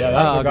Harley. Yeah,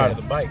 that's what got it,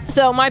 the bike.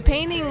 So my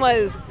painting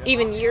was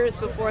even years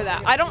before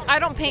that. I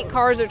don't paint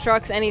cars or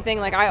trucks, anything.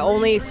 I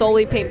only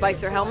solely paint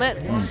bikes or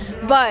helmets.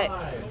 But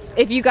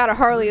if you got a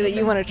Harley that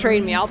you want to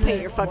trade me, I'll paint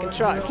your fucking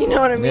truck. You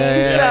know what I mean?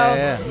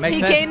 Yeah. Makes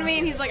He sense. came to me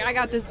and he's like, I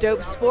got this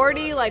dope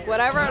sporty,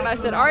 whatever. And I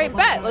said, all right,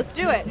 bet, let's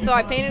do it. So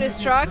I painted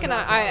his truck, and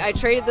I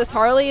traded this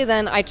Harley.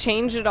 Then I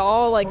changed it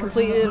all,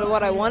 completely to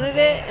what I wanted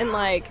it. And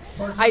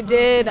I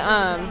did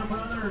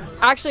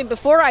actually,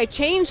 before I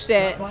changed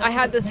it, I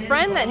had this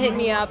friend that hit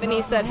me up, and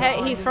he said,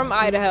 hey, he's from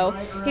Idaho.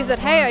 He said,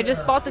 hey, I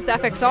just bought this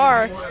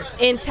FXR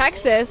in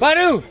Texas.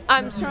 Badu!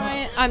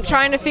 I'm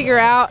trying to figure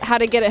out how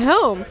to get it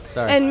home.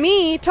 Sorry. And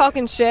me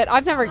talking shit,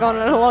 I've never gone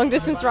on a long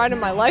distance ride in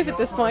my life at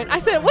this point. I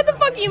said, what the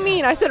fuck you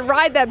mean? I said,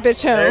 ride that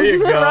bitch home. There you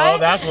go. Right?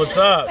 That's what's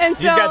up. And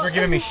These so- guys were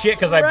giving me shit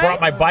because I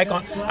brought my bike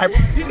on.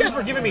 These guys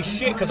were giving me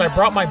shit because I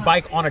brought my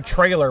bike on a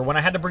trailer when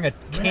I had to bring a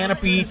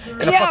canopy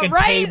and a fucking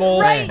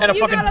table and a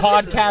fucking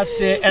podcast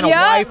sit and a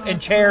wife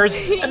and chairs,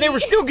 and they were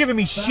still giving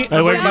me shit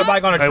for bringing my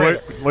bike on a trailer.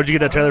 Where'd you get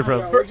that trailer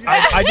from?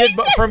 I did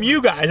from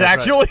you guys,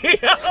 actually.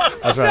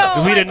 That's right.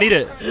 Because we didn't need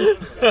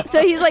it.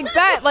 So he's like,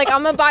 bet, like,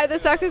 I'm gonna buy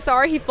this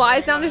XSR. He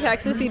flies down to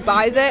Texas, he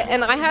buys it,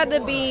 and I had to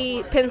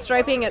be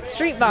pinstriping at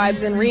Street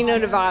Vibes in Reno,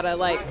 Nevada,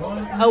 like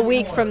a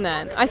week from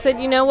then. I said,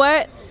 you know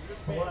what?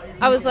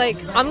 I was like,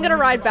 I'm gonna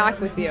ride back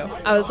with you.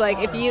 I was like,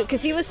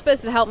 because he was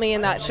supposed to help me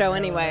in that show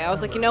anyway. I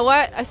was like, you know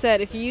what? I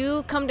said, if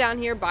you come down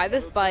here, buy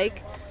this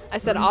bike, I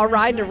said, I'll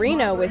ride to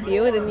Reno with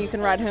you, and then you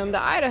can ride home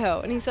to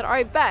Idaho. And he said, all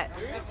right, bet.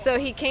 So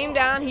he came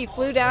down, he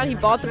flew down, he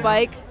bought the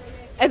bike.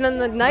 And then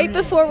the night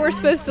before we're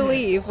supposed to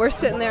leave, we're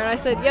sitting there, and I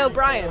said, yo,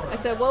 Brian, I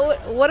said, well,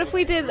 what if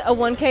we did a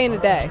 1K in a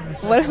day?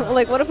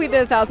 What if we did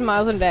 1,000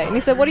 miles in a day? And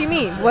he said, what do you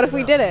mean? What if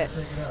we did it?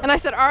 And I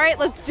said, all right,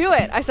 let's do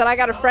it. I said, I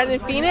got a friend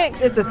in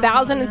Phoenix. It's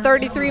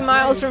 1,033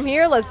 miles from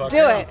here. Let's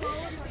do it.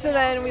 So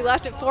then we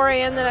left at 4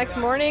 a.m. the next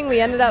morning. We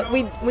ended up,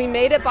 we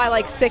made it by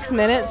like 6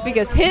 minutes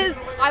because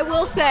I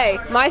will say,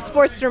 my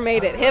Sportster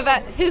made it.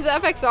 His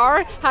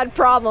FXR had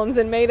problems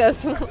and made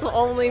us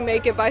only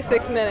make it by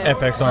 6 minutes.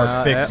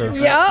 FXR's fixer.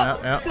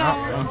 Yep.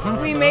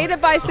 So we made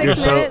it by 6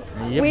 minutes.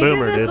 We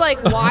boomer, did this dude.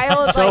 like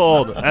wild. So like,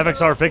 old.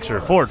 FXR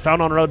fixer. Ford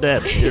found on road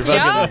dead. You're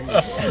fucking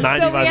 95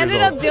 So we ended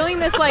years old. up doing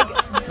this like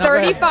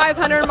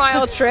 3,500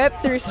 mile trip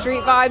through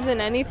Street Vibes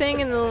and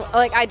anything, and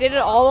like I did it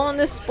all on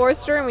this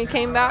Sportster, and we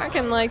came back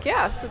and like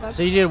so that's.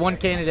 So you did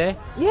 1K in a day?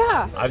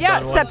 Yeah. I've Yeah.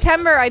 done one.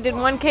 September I did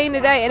 1K in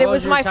a day, and What it was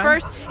was your my time?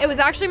 first. It was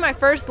actually my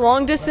first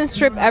long distance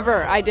trip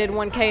ever. I did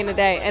 1K in a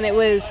day, and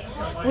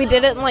we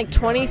did it in like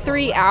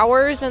 23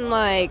 hours and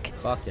like.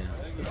 Fuck yeah.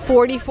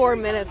 44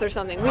 minutes or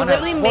something. We On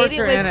literally a made it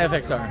Sportster with and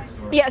FXR.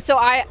 Yeah, so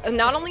I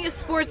not only a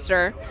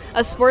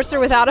Sportster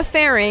without a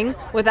fairing,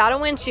 without a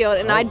windshield,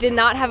 and I did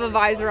not have a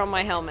visor on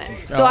my helmet.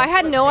 So Oh. I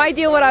had no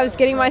idea what I was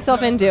getting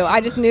myself into.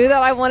 I just knew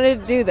that I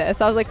wanted to do this.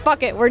 I was like,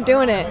 fuck it, we're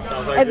doing it.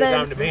 Sounds like And you're then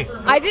down to me.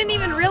 I didn't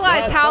even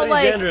realize That's how funny,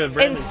 like Andrew and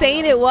Brandon.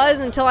 insane it was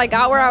until I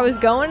got where I was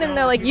going, and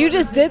they're like, you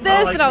just did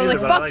this? like And I was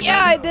music, like, but I fuck like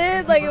yeah, I music.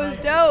 did. Like, it was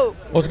dope.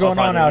 What's going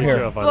on out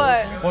here?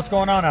 But What's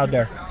going on out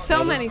there?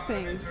 so many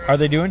things. Are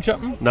they doing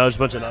something? No, just a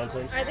bunch of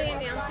nonsense. Are they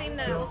announcing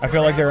the? I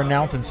feel like they're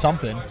announcing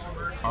something.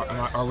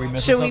 Are we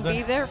missing Should we something?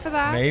 be there for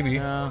that? Maybe.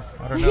 I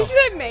don't He know.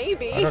 said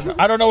maybe.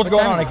 I don't know what's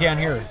going on. I can't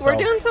hear. We're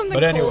so. doing something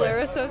But anyway.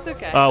 cooler, so it's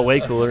okay. Oh,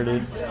 way cooler,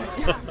 dude.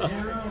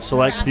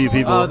 Select few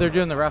people. Oh, they're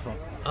doing the raffle.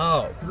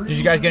 Oh, did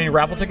you guys get any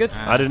raffle tickets?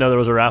 I didn't know there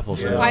was a raffle.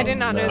 So. I did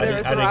not know there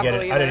was a raffle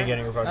either. I didn't get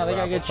any fucking Oh, they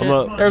got raffle. good shit.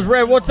 I'm There's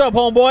Red. What's up,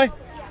 homeboy?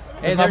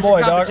 Hey, my there's boy,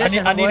 your dog. I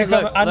competition, need to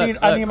boy. come.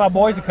 I need my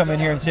boys to come in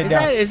here and sit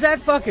down. Is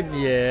that fucking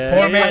yeah?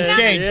 Poor man's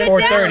change, sit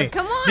 430. down,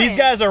 come on. These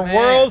guys are Man.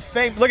 world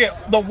famous. Look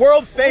at the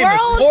world famous.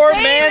 World Poor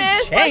famous.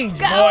 man's change,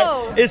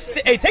 Let's go.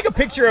 boy. Hey, take a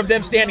picture of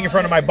them standing in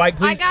front of my bike,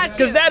 please. I got you.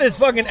 Because that is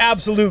fucking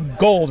absolute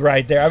gold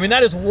right there. I mean,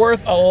 that is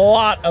worth a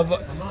lot of.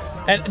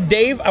 And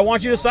Dave, I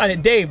want you to sign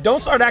it. Dave,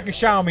 don't start acting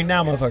shy on me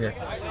now, motherfucker.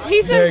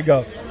 He says, There you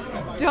go.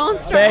 don't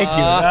start. Thank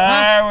you.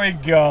 There we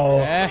go.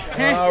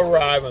 Eh. All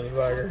right,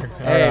 motherfucker. All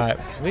Hey, right.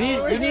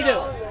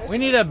 we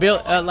need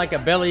a like a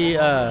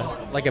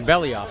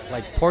belly off,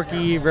 like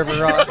Porky,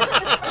 River Rock.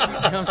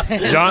 You know what I'm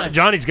saying?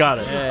 Johnny's got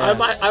it. Yeah. I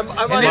might And then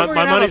My- we're my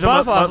gonna money's have a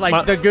on buff my- off, like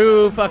my- the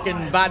Goo, fucking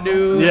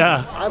Badu.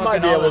 Yeah. I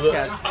might be all able those to.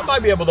 guys. I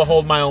might be able to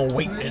hold my own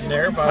weight in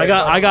there if I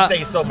got.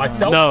 say so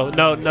myself. No. All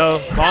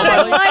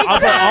I like I'll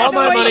put that, all the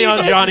my way money you on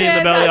just Johnny in the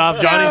did. belly off.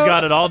 That's Johnny's dope.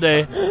 got it all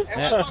day.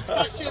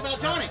 Talk shit about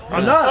Johnny.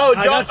 I'm not. Oh,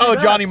 I got your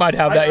back. Johnny might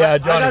have that. Yeah, I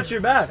Johnny. got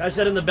your back. I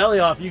said in the belly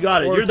off, you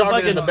got it. We're You're the talking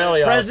in fucking the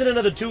belly off. president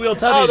of the two-wheel Oh,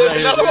 tubbies there's right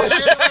here. another one.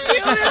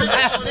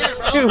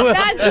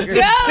 That's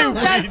dope.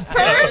 That's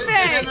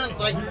perfect.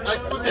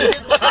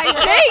 I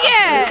dig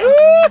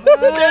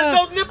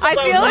it. I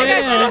feel like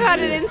I should have had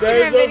an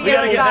Instagram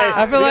video of that.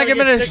 I feel like I'm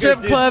in a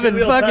strip club in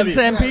fucking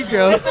San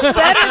Pedro. This is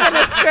better than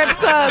a strip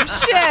club.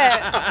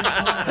 Shit.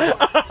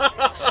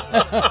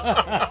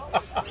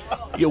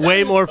 You get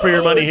way more for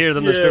your money here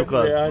than the strip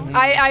club.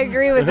 I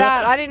agree with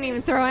that. I didn't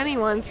even throw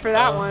anyone's for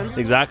that one.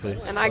 Exactly.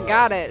 And I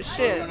got it.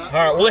 Shit. All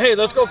right. Well, hey,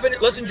 let's go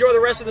finish. Let's enjoy the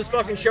rest of this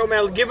fucking show,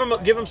 man. Give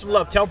them some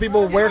love. Tell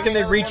people where can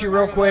they reach you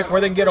real quick,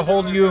 where they can get a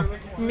hold of you.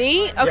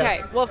 Me? Okay.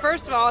 Yes. Well,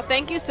 first of all,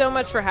 thank you so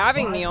much for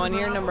having me on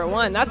here, number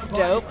one. That's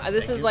dope.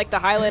 This is like the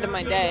highlight of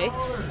my day.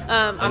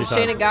 I'm Anytime.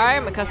 Shayna Guy.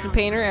 I'm a custom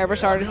painter,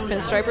 airbrush artist,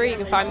 pinstriper. You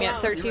can find me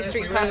at 13th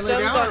Street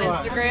Customs on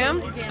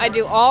Instagram. I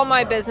do all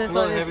my business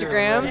on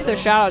Instagram, so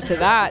shout out to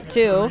that,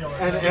 too. you.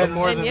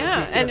 And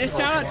yeah, and just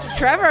shout out to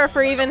Trevor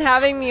for even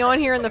having me on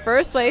here in the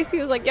first place. He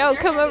was like, "Yo,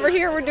 come over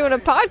here. We're doing a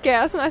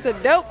podcast," and I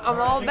said, "Dope. I'm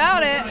all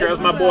about it."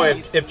 Trev's my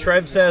boy. If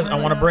Trev says I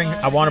want to bring her,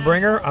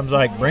 I'm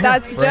like, bring her.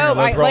 That's Bring her. dope.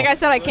 Let's roll. Like I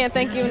said, I can't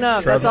thank you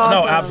enough. Trev, That's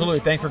awesome. No, absolutely.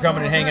 Thanks for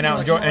coming and hanging out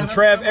and joining. And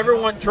Trev,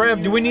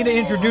 Trev, do we need to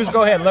introduce?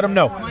 Go ahead. Let him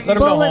know. Let him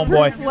know,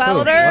 homeboy.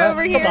 Welder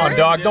over here. Come on,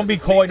 dog. Don't be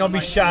coy. Don't be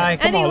shy.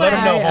 Come on. Let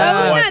him know,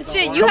 homeboy. That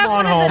shit. You have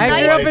one of the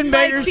nicest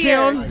bikes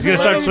here. He's gonna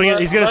start swinging.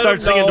 He's gonna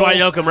start singing Dwight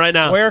Yoakam right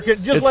now.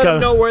 Just let him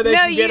know where they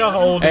can get a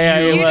hold of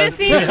you. You just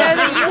need to know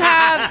that you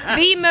have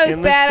the most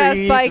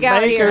badass bike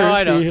out here. No,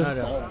 I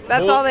don't.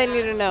 That's all they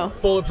need to know.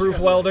 Bulletproof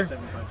welder.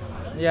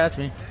 Yeah, that's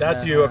me.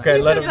 That's you. Okay,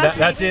 let him.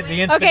 That's it. The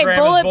Instagram Okay, is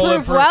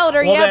bulletproof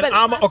welder. Well, Yeah, then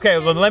but okay.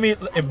 Well, let me.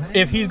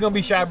 If he's gonna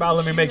be shy about it,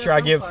 let me make sure I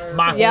give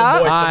my Yeah.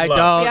 homeboy some I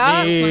love.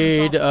 don't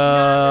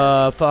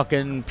need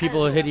fucking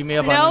people hitting me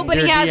up No, on but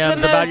your he has the DMs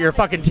about most- your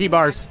fucking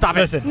T-bars. Stop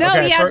it. Listen. no,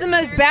 okay, he has the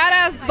most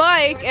badass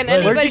bike, and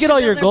Where'd anybody you get should all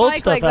build your their gold bike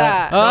stuff like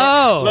at? that.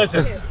 Oh.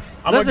 Listen.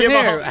 I'm Listen gonna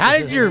give here. How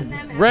did your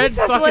red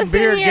Just fucking listen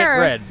beard here.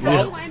 get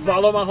red?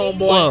 Follow my homeboy.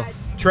 Whoa.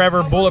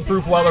 Trevor,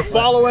 Bulletproof Welder.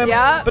 Follow him.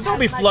 Yeah. But don't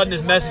be flooding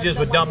his messages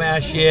with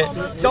dumbass shit.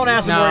 Don't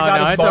ask him No, where he got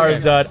no, his it's bars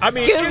okay. done. I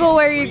mean, Google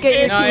where you get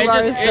your No, it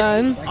T-bars just-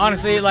 done.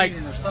 Honestly, like,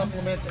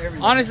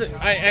 honestly,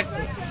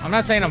 I'm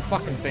not saying I'm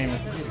fucking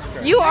famous.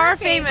 You are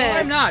famous.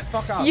 I'm not.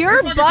 Fuck off.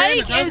 Your You're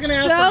bike famous. I was is gonna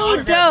ask for so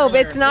autograph dope. over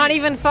there. It's not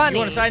even funny. You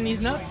want to sign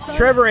these nuts? son?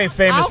 Trevor ain't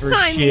famous I'll for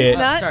sign shit. these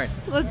nuts. Sorry.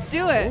 Let's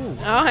do it.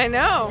 Oh, I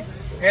know.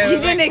 Yeah, You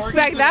like didn't Porky's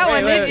expect that Big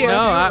one, Brother. did you?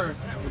 No,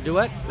 do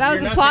what? That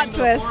was You're a not plot saying to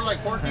the twist. floor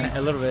like Porky's?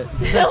 A little bit.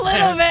 A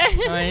little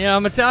bit. I mean, you know,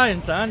 I'm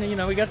Italian, son. You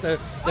know, we got the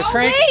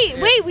crank.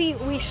 Wait,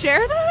 we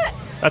share that?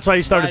 That's why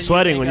you started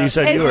sweating when you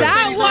said Is you were.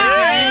 that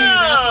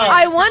why?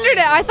 I wondered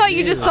it. I thought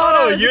you just thought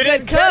I was you a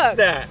didn't good catch cook.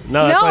 that.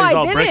 No, that's No, why he's I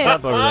all bricked didn't.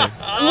 up over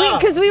there.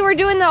 Because we were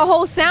doing the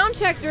whole sound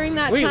check during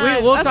that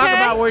time. We'll talk Okay.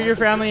 about where your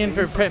family in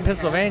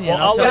Pennsylvania.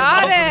 Well,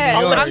 Got it.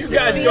 I'll let I'm you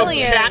guys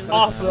Sicilian. go chat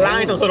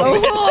offline a little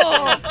bit.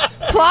 Oh,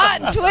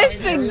 plot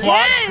twist again,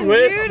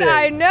 twisted. dude.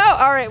 I know.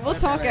 All right, we'll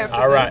talk after.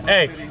 All right. this.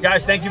 Hey,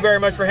 guys, thank you very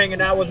much for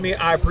hanging out with me.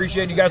 I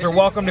appreciate it. You guys are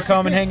welcome to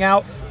come and hang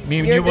out. Me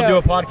and You're you will do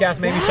a dope. podcast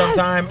maybe Yes,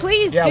 sometime.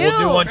 please yeah, we'll do.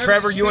 do one.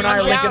 Trevor, you and I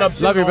are linking up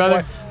soon. Love you,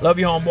 brother. homeboy. Love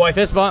you, homeboy.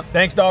 Fist bump.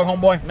 Thanks, dog,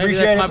 homeboy. Maybe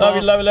Appreciate that's it. my Love you,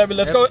 balls. love you, love you.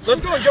 Let's go.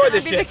 Let's go enjoy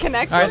this Be shit. the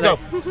connector. Let's go.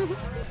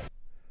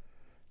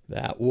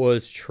 That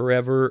was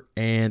Trevor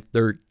and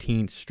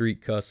 13th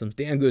Street Customs.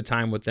 Damn good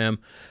time with them.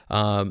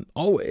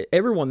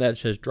 Everyone that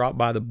has dropped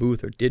by the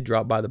booth or did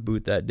drop by the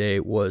booth that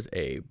day was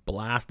a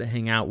blast to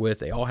hang out with.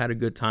 They all had a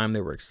good time. They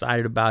were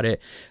excited about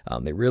it.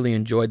 They really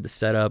enjoyed the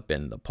setup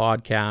and the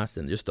podcast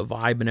and just the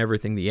vibe and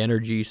everything, the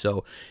energy.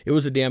 So it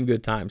was a damn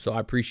good time. So I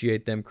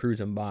appreciate them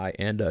cruising by.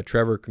 And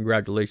Trevor,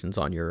 congratulations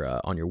on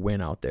your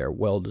win out there.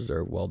 Well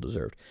deserved, well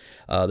deserved.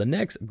 The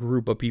next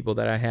group of people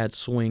that I had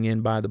swing in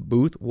by the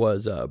booth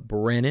was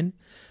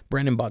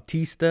Brennan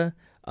Bautista,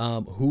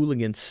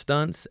 Hooligan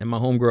Stunts, and my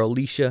homegirl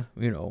Alicia.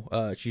 You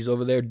know, she's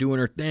over there doing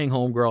her thing,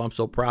 homegirl. I'm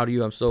so proud of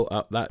you. I'm so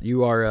that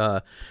you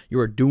are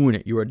doing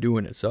it. You are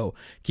doing it. So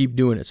keep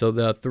doing it. So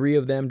the three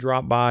of them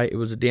dropped by. It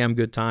was a damn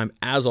good time,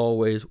 as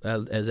always,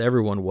 as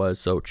everyone was.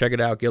 So check it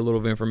out. Get a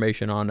little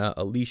information on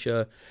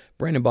Alicia,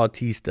 Brennan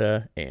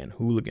Bautista, and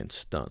Hooligan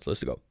Stunts.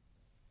 Let's go.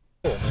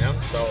 Cool,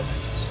 man. So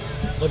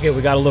look at,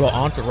 we got a little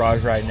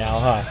entourage right now,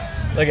 huh?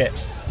 Look at.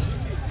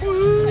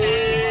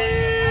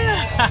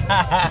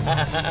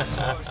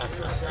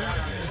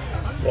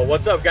 Well,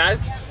 what's up,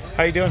 guys?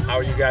 How you doing? How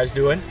are you guys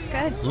doing?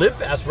 Good. Live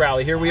Fast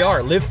Rally. Here we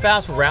are. Live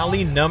Fast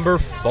Rally number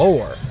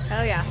 4.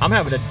 Hell yeah. I'm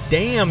having a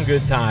damn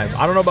good time.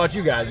 I don't know about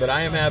you guys, but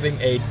I am having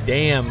a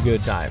damn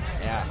good time.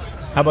 Yeah.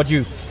 How about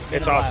you?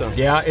 It's awesome.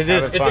 Yeah, it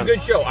is. Having It's fun. a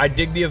good show. I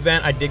dig the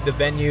event. I dig the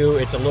venue.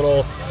 It's a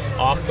little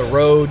off the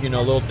road, you know,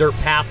 a little dirt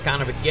path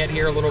kind of a get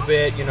here a little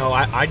bit. You know,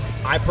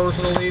 I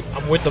personally,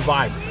 I'm with the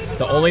vibe.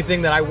 The only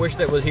thing that I wish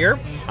that was here,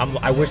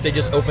 I wish they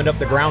just opened up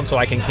the ground so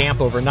I can camp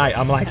overnight.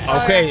 I'm like,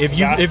 okay,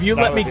 if you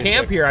let me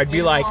camp here, I'd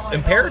be like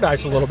in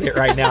paradise a little bit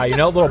right now. You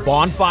know, a little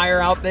bonfire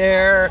out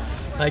there.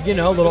 Like, you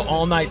know, a little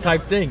all-night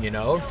type thing, you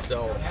know.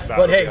 So,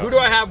 but hey, who do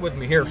I have with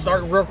me here?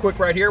 Starting real quick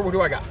right here. What do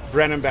I got?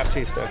 Brennan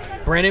Baptista.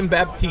 Brennan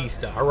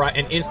Baptista. All right,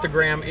 and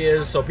Instagram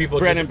is so people.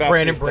 Brennan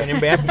Baptista. Brennan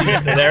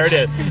Baptista. There it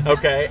is.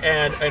 Okay,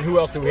 and who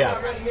else do we have?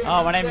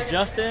 My name is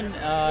Justin.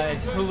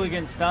 It's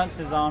Hooligan Stunts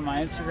is on my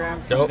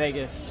Instagram from Dope.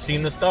 Vegas.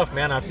 Seen the stuff,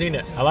 man. I've seen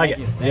it. I like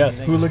Thank it. you. Thank Yes, you,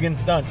 thank you. Hooligan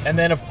Stunts. And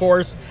then, of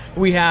course,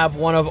 we have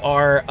one of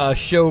our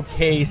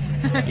showcase,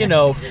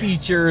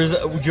 features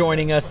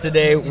joining us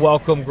today.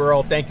 Welcome,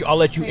 girl. Thank you. I'll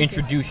let you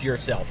introduce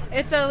yourself.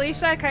 It's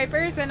Alicia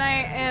Kuipers, and I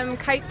am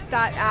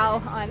kipe.al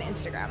on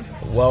Instagram.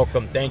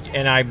 Welcome. Thank you.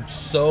 And I'm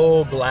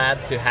so glad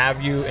to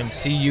have you and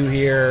see you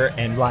here.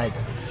 And, like,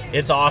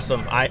 it's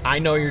awesome. I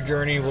know your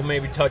journey. We'll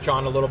maybe touch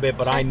on a little bit,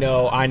 but I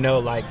know,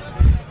 like,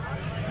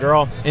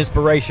 girl,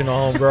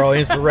 inspirational, homegirl,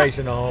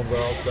 inspirational,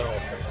 homegirl.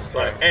 So,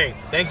 but hey,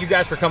 thank you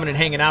guys for coming and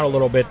hanging out a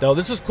little bit, though.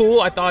 This is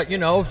cool. I thought,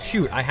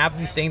 shoot, I have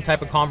these same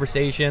type of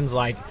conversations,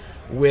 like,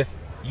 with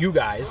you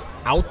guys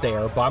out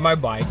there by my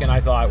bike, and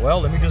I thought, well,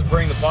 let me just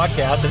bring the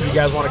podcast if you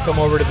guys want to come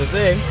over to the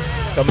thing.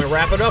 come and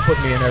wrap it up with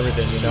me and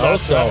everything, you know.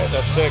 That's right.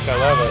 That's sick. I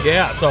love it.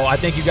 Yeah, so I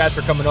thank you guys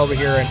for coming over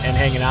here and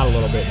hanging out a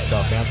little bit and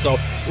stuff, man. So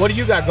what do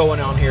you got going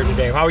on here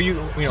today? How are you,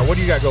 what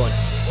do you got going?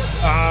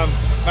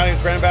 My name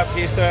is Brandon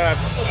Baptista.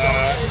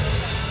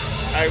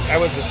 I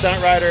was the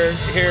stunt rider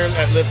here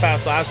at Live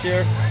Fast last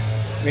year.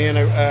 Me and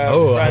a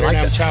rider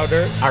named Chow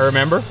Dirt. I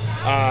remember.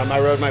 I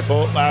rode my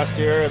Bolt last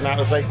year, and that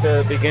was like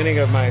the beginning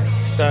of my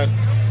stunt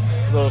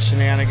little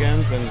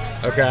shenanigans. And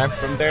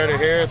from there to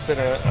here, it's been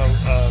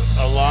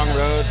a long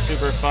road,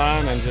 super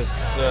fun, and just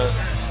the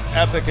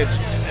epic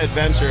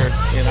adventure,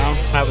 you know.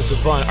 Having some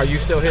fun. Are you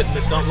still hitting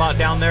the stunt lot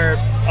down there?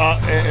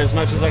 As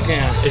much as I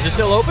can. Is it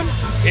still open?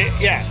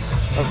 Yeah.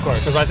 Of course.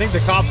 Because I think the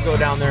cops go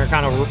down there and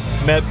kind of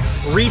met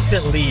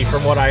recently,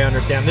 from what I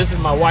understand. This is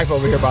my wife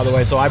over here, by the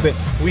way. So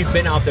we've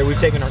been out there. We've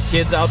taken our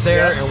kids out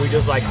there, and we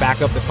just like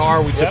back up the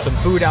car. We took some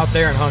food out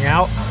there and hung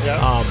out.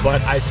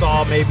 But I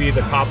saw maybe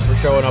the cops were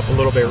showing up a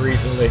little bit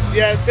recently.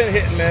 Yeah, it's been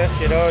hit and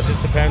miss. You know, it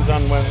just depends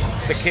on when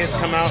the kids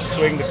come out and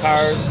swing the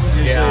cars.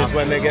 Usually is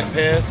when they get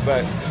pissed.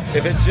 But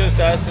if it's just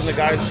us and the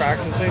guys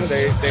practicing,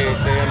 they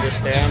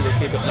understand. They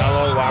keep it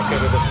mellow, walk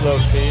it at a slow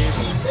speed,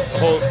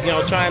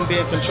 and try and be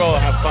in control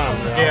and have fun.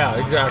 You know?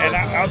 Yeah, exactly. And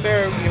out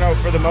there, you know,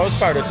 for the most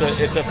part,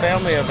 it's a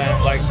family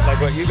event, like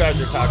what you guys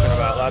are talking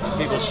about. Lots of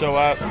people show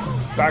up,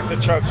 back the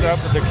trucks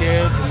up with the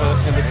kids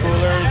and the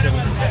coolers,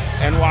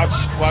 and watch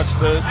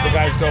the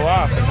guys go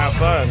off and have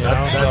fun. You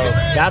know,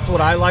 that's what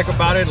I like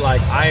about it.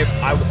 Like I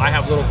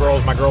have little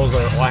girls. My girls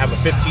I have a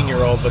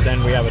 15-year-old, but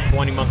then we have a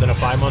 20-month and a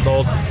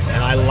 5-month-old,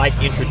 and I like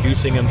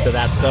introducing them to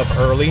that stuff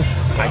early.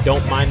 I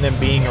don't mind them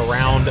being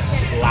around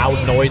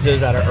loud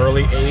noises at an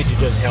early age. It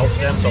just helps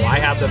them. So I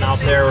have them out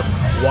there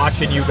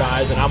watching you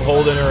guys, and I'm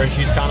holding her, and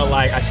she's kind of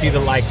like, I see the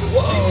like,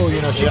 whoa,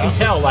 you know, she can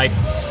tell like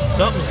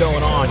something's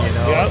going on, you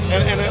know.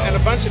 Yeah, and a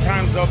bunch of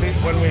times they'll be,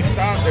 when we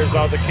stop, there's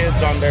all the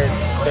kids on their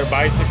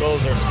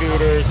bicycles or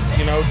scooters,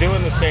 you know,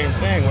 doing the same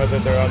thing, whether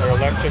they're on their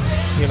electrics,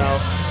 you know,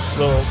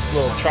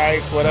 little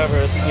trike,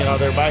 whatever, you know,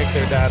 their bike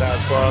their dad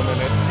has for them, and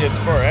it's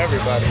for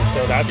everybody.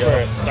 So that's where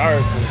it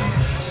starts, is,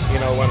 you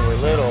know, when we're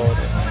little,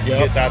 you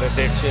get that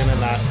addiction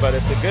and that, but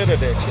it's a good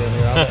addiction,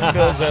 you know. It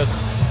fills us,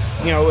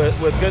 you know,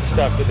 with good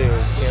stuff to do,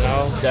 you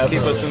know.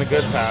 Keep us in a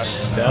good path.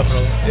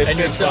 Definitely. And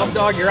yourself,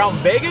 dog, you're out in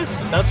Vegas?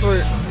 That's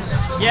where...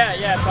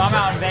 Yeah, so I'm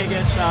out in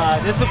Vegas.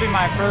 This will be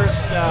my first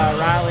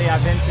rally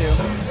I've been to.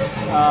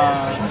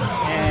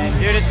 And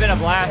dude, it's been a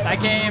blast. I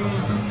came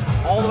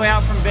all the way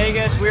out from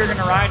Vegas. We were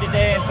gonna ride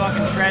today and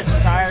fucking shred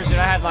some tires. Dude,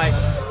 I had like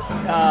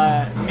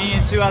me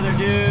and 2 other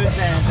dudes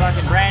and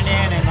fucking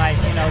Brandon and like,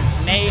 you know,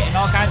 Nate and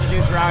all kinds of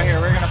dudes were out here.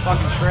 We were gonna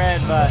fucking shred,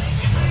 but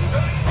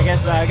I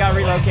guess I got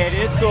relocated.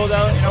 It's cool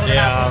though. You know, we're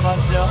gonna have some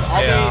fun still.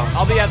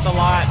 I'll be at the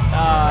lot,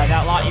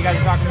 that lot you guys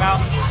are talking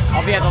about.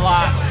 I'll be at the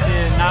lot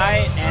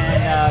tonight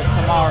and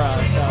tomorrow.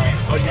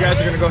 So. You guys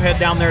are gonna go head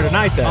down there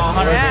tonight then?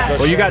 100%.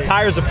 Well, you got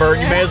tires to burn.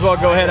 You may as well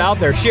go head out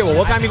there. Shit. Well,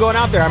 what time are you going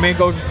out there? I may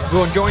go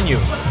and join you.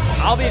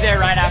 I'll be there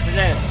right after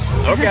this.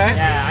 Okay.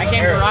 Yeah, I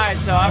came to ride,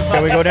 so I'm.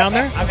 Can we go down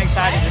there? I'm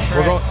excited to shred.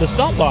 We're going the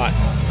stunt lot.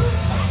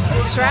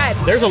 Shred.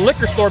 There's a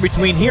liquor store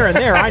between here and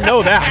there. I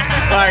know that.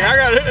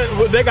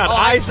 Like they got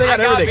ice, they got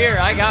everything.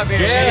 I got beer.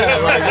 Yeah,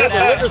 like there's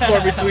a liquor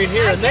store between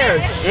here and there.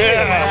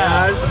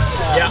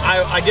 Yeah,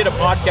 I did a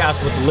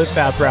podcast with the Live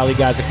Fast Rally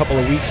guys a couple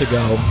of weeks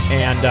ago,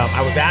 and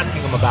I was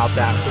asking them about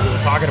that because we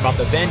were talking about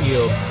the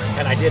venue,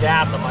 and I did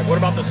ask them like, what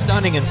about the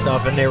stunning and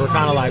stuff? And they were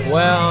kind of like,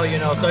 well, you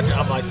know,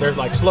 I'm like, there's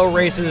like slow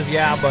races,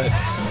 but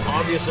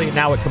obviously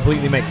now it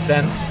completely makes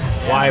sense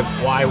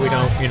why we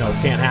don't, you know,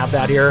 can't have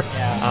that here.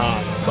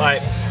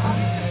 But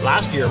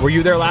last year, were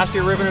you there last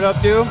year ripping it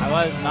up too? I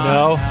was not.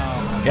 No.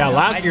 Yeah,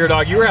 last year,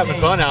 dog, you were having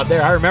fun out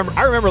there. I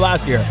remember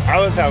last year. I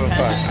was having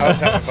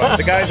fun.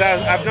 The guys,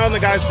 I've known the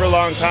guys for a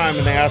long time,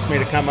 and they asked me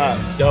to come up.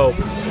 Dope.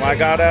 When I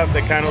got up,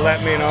 they kind of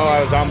let me know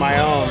I was on my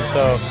own.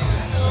 So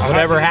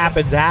whatever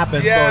happens, sort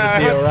of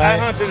deal, right? I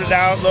hunted it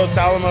out. Los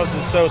Alamos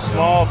is so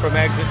small from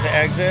exit to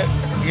exit,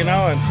 you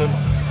know, and so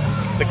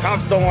the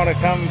cops don't want to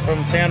come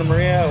from Santa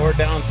Maria or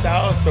down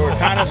south, so we're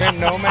kind of in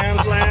no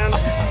man's land.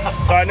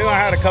 So I knew I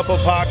had a couple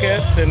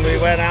pockets, and we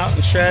went out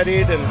and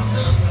shredded,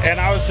 and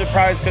I was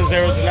surprised because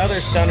there was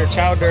another stunner,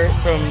 Chow Dirt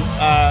from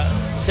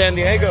San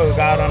Diego, who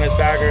got on his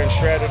bagger and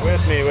shredded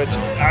with me, which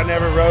I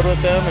never rode with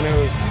him, and it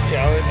was, you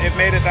know, it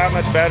made it that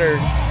much better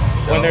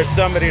when there's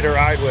somebody to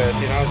ride with,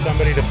 you know,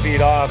 somebody to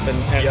feed off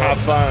and have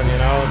fun, you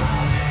know.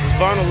 It's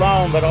fun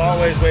alone, but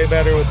always way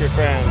better with your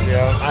friends, you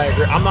know. I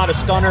agree. I'm not a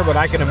stunner, but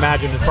I can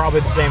imagine it's probably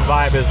the same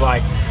vibe as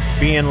like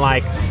being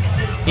like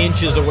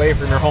inches away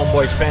from your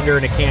homeboy's fender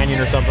in a canyon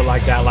or something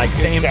like that. Like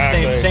same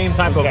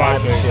type of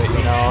vibe and shit,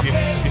 you know.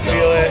 You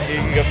feel it,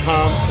 you get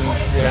pumped, and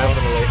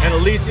definitely. And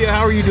Alicia,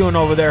 how are you doing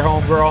over there,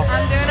 homegirl?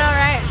 I'm doing all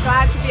right.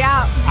 Glad to be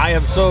out. I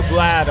am so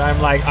glad.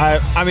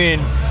 I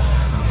mean,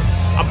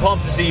 I'm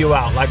pumped to see you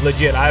out, like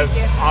legit.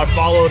 I've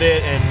followed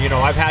it, and you know,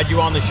 I've had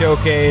you on the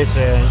showcase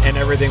and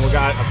everything.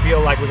 I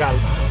feel like we got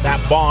that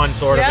bond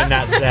sort of in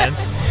that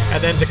sense.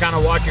 And then to kind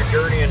of watch your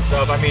journey and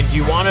stuff. I mean, do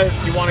you want to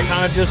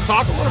kind of just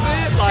talk a little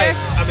bit? Like,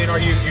 sure. I mean, are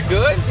you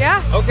good? Yeah.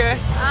 Okay.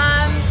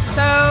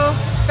 So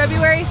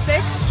February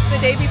 6th, the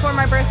day before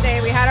my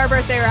birthday, we had our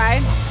birthday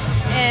ride,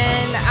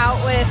 and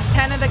out with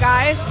 10 of the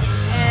guys,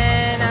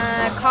 and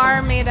a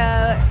car made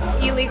a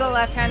illegal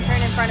left-hand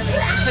turn in front of me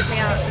and took me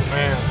out.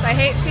 Man. So I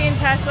hate seeing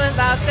Teslas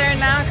out there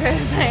now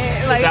because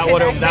I like. Is that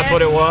what that's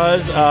what it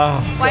was?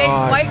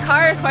 White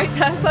cars, white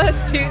Teslas,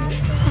 dude.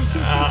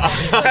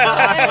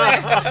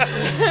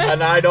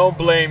 And I don't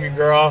blame you,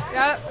 girl.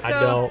 Yep. So I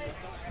don't.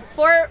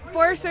 Four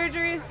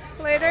surgeries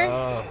later,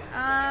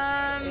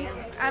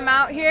 I'm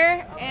out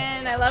here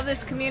and I love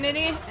this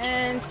community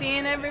and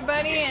seeing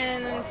everybody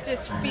and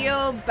just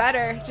feel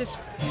better,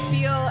 just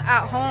feel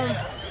at home.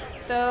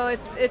 So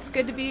it's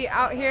good to be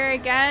out here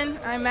again.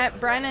 I met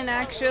Brennan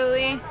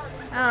actually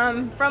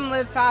from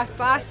Live Fast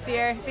last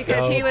year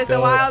because he was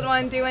the wild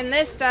one doing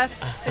this stuff.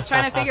 Just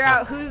trying to figure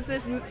out who's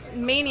this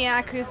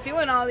maniac who's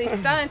doing all these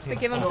stunts to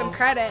give him some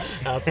credit.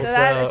 So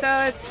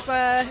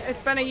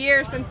it's been a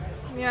year since,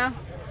 you know,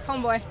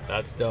 homeboy.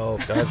 That's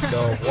dope. That's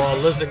dope. Well,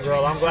 listen,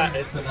 girl, I'm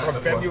glad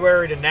from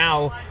February to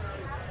now,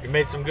 you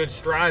made some good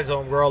strides,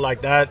 homegirl.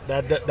 Like that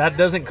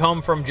doesn't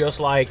come from just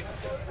like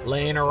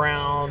laying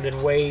around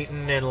and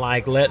waiting and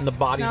like letting the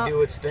body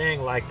do its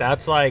thing. Like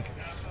that's like,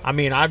 I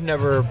mean, I've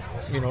never,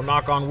 you know,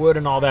 knock on wood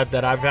and all that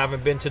I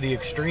haven't been to the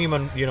extreme,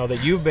 and you know,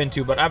 that you've been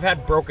to, but I've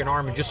had broken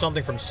arm, and just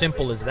something from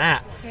simple as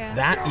that,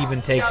 that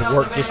even takes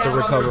work just to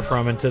recover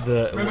from, and to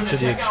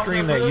the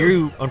extreme that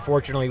you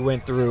unfortunately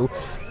went through,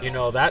 you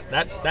know,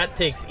 that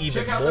takes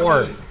even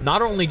more,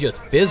 not only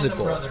just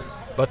physical,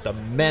 but the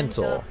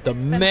mental. The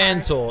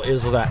mental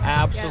is the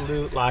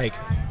absolute, like,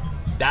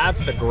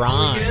 that's the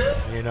grind,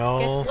 you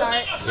know?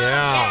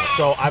 Yeah.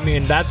 So I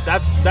mean,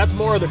 that's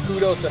more of the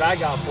kudos that I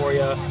got for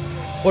you.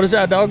 What is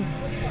that, dog?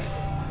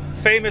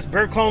 Famous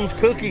Burkholm's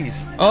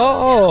cookies.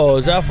 Oh,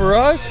 is that for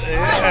us?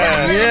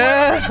 Yeah.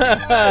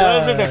 Yeah.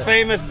 Those are the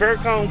famous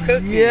Burkholm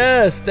cookies.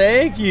 Yes,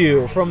 thank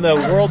you. From the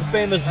world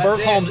famous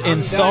Burkholm's in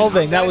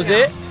Solvang. That was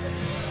it?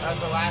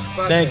 That's the last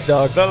bucket. Thanks,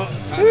 dog.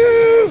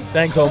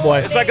 Thanks, old boy.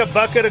 It's like a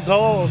bucket of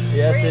gold.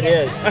 Yes, it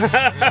is.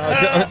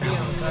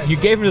 You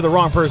gave them to the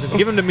wrong person.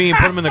 Give them to me and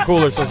put them in the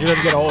cooler so she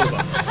doesn't get a hold of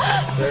them.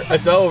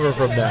 It's over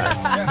from that.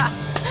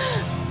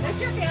 That's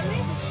your family?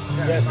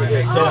 Yes, it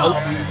is. So,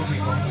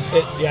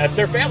 it's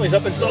their families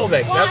up in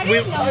Solvang. Well,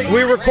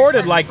 we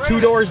recorded like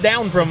 2 doors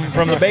down from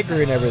the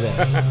bakery and everything.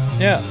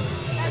 Yeah.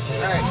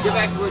 All right, get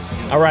back to what you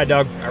do. All right,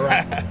 Doug. All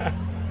right.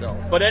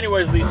 But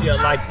anyways, Licia,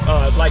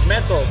 like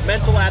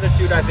mental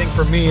attitude, I think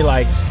for me,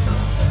 like,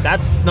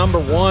 that's number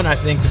one, I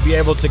think, to be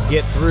able to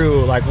get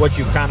through like what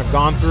you've kind of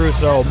gone through.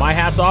 So my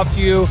hat's off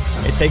to you.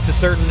 It takes a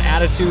certain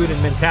attitude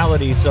and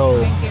mentality.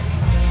 So thank you.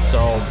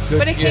 So good.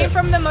 But it came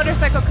from the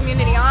motorcycle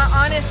community.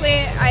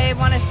 Honestly, I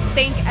want to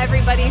thank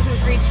everybody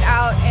who's reached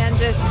out and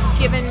just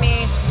given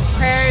me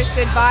prayers,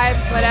 good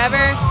vibes,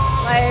 whatever.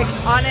 Like,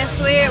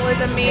 honestly, it was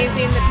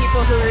amazing, the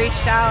people who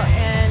reached out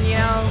and, you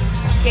know,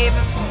 gave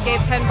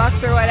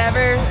 $10 or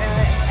whatever.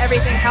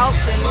 Everything helped,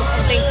 and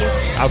thank you.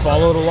 I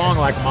followed along,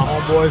 like my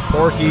homeboys,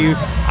 Porky.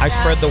 I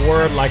spread the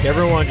word, like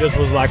everyone just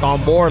was like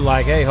on board,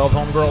 like, hey, help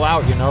homegirl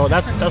out, you know.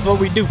 That's what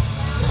we do.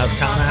 That's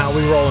kind of how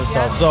we roll and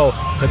stuff. So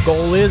the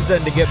goal is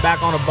then to get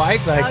back on a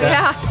bike like that.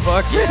 Yeah.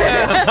 Fuck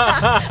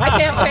yeah. I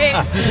can't wait.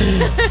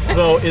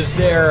 So is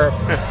there,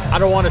 I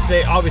don't want to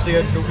say, obviously,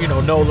 you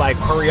know, no like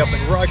hurry up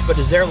and rush, but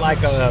is there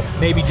like a,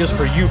 maybe just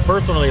for you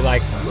personally,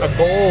 like a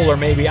goal, or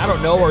maybe, I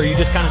don't know, or are you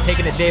just kind of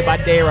taking it day by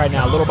day right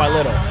now, little by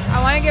little? I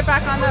want to get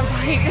back on that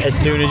bike. As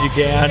soon as you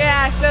can?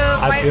 Yeah, so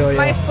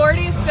my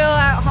Sporty is still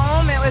at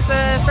home. It was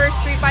the first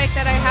street bike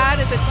that I had.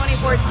 It's a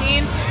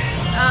 2014.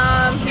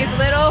 He's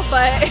little,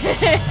 but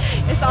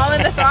it's all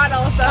in the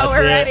throttle, so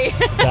we're ready.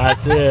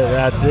 That's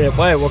it.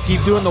 Wait, well,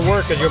 keep doing the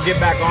work, because you'll get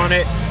back on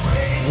it.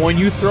 When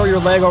you throw your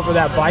leg over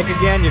that bike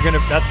again, you're gonna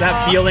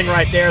that feeling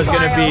right there is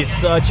gonna be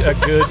such a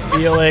good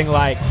feeling.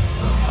 Like,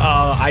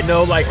 I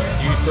know, like,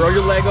 you throw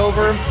your leg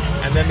over,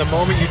 and then the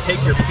moment you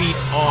take your feet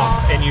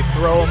off and you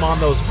throw them on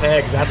those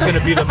pegs, that's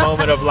gonna be the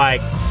moment of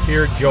like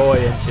pure joy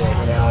and shit.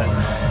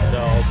 So,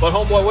 but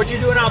homeboy, what you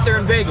doing out there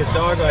in Vegas,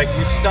 dog? Like,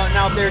 you stunting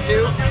out there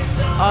too?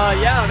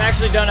 Yeah, I've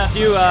actually done a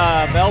few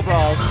Bell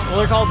Brawls. Well,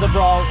 they're called the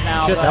Brawls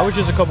now. Shit, that was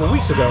just a couple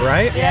weeks ago,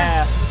 right?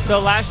 Yeah. So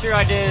last year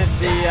I did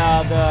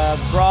the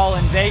Brawl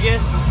in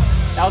Vegas.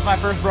 That was my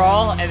first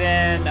Brawl, and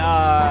then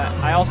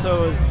I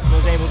also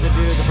was able to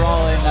do the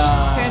Brawl in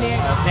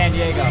San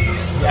Diego.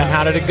 Yeah. And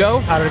how did it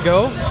go?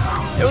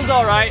 It was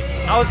all right.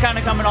 I was kind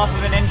of coming off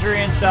of an injury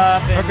and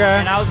stuff,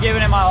 and I was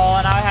giving it my all,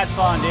 and I had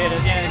fun, dude.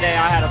 At the end of the day,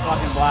 I had a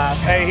fucking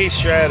blast. Hey, he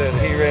shredded.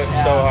 He ripped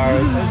so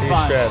hard. It was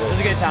fun. Shredded. It was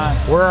a good time.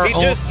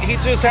 He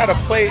just had a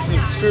plate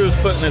and screws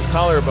put in his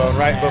collarbone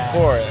right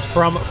before it.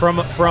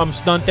 From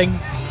stunting?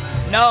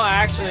 No,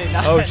 actually,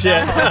 no. Oh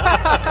shit.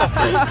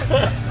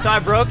 So I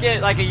broke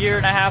it like a year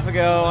and a half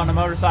ago on a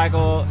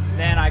motorcycle.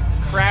 Then I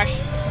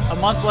crashed a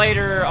month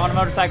later on a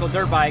motorcycle,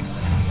 dirt bikes,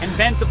 and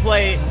bent the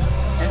plate.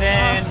 And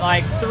then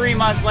like 3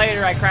 months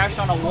later, I crashed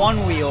on a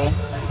one wheel.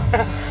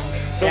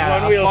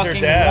 one wheels are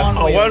dead.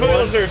 One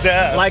wheels are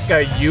dead. Like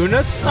a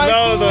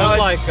unicycle? No, it's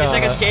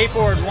like a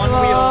skateboard, one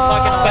wheel.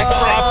 Fucking it's like the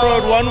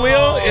off-road one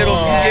wheel.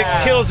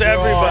 It kills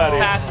everybody.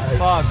 Fast as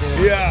fuck,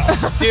 dude. Yeah,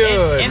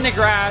 dude. In the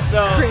grass.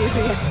 So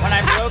crazy. When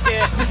I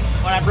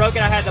broke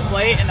it, I had the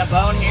plate and the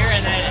bone here,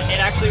 and then it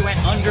actually went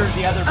under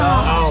the other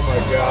bone. Oh my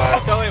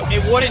god! So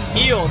it wouldn't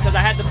heal because I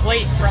had the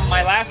plate from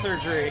my last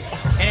surgery,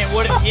 and it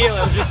wouldn't heal.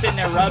 It was just sitting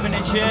there rubbing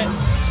and shit.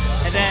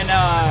 And then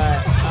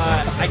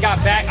I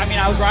got back. I mean,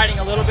 I was riding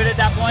a little bit at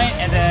that point,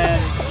 and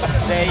then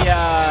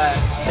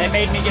they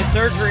made me get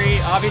surgery,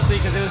 obviously,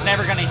 because it was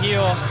never going to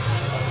heal.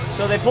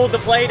 So they pulled the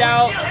plate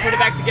out, put it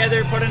back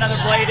together, put another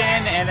plate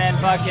in, and then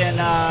fucking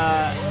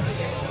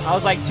I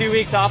was like 2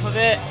 weeks off of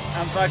it.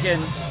 I'm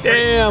fucking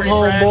damn, pretty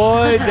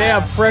homeboy. fresh.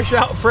 Damn, fresh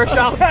out, fresh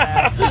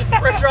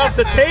off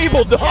the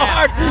table,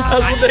 dog.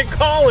 That's what they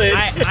call it.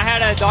 I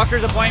had a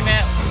doctor's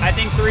appointment, I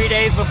think 3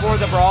 days before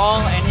the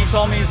brawl, and he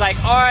told me, he's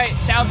like, all right,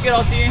 sounds good.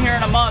 I'll see you here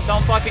in a month.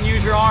 Don't fucking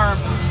use your arm.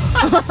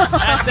 And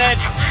I said,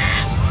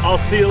 I'll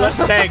see you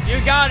later. Thanks.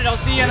 You got it. I'll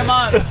see you in a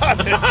month. Yeah,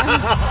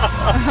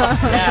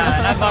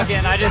 and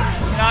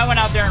I went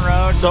out there and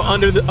rode. So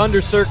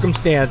under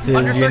circumstances,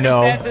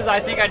 I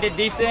think I did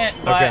decent,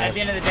 but at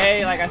the end of the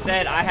day, like I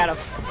said, I had a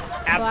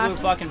absolute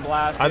fucking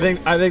blast. I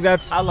think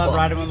that's. I love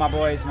riding with my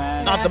boys,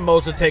 man. Not the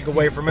most to take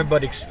away from it,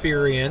 but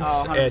experience,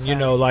 and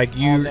like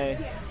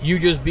you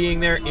just being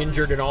there,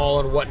 injured and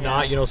all and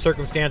whatnot.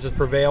 Circumstances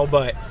prevail,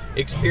 but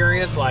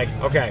experience. Like,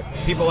 okay,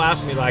 people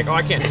ask me like, oh,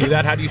 I can't do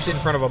that. How do you sit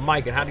in front of a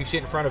mic and how do you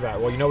sit in front of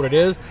that? Well, you know what it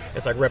is?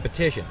 It's like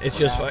repetition. It's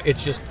just work.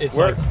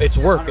 It's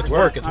work. It's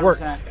work. It's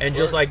work. And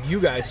just like you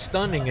guys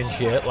stunning and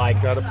shit,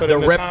 like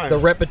the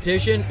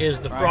repetition is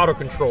the throttle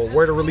control,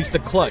 where to release the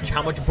clutch,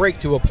 how much brake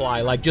to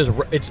apply. Like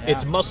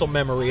it's muscle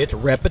memory. It's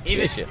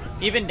repetition.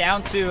 Even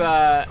down to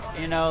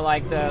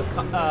like the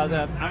I'm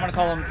gonna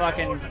call them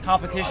fucking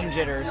competition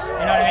jitters. You know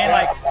what I mean?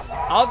 Like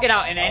I'll get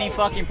out in any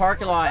fucking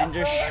parking lot and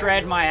just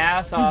shred my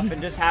ass off and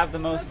just have the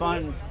most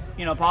fun,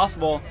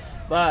 possible.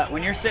 But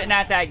when you're sitting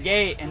at that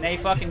gate and they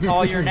fucking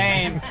call your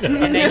name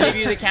and they give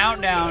you the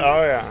countdown,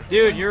 oh yeah,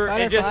 dude,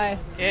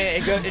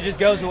 it just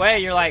goes away.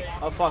 You're like,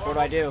 oh fuck, what do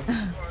I do? You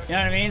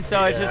know what I mean?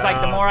 So it's just like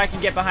the more I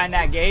can get behind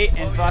that gate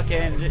and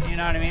fucking, you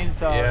know what I mean?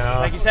 So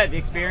like you said, the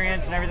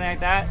experience and everything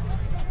like that.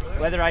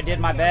 Whether I did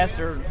my best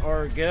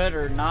or good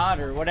or not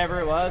or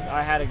whatever it was,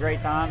 I had a great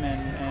time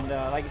and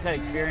like you said,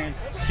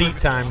 experience. Seat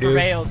time, dude.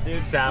 Prevails, dude.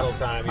 Saddle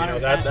time.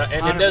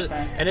 100%,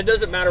 and it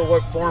doesn't matter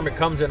what form it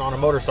comes in on a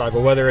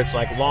motorcycle, whether it's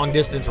like long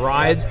distance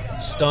rides,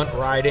 stunt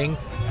riding,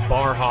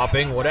 bar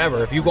hopping,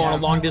 whatever. If you go on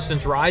a long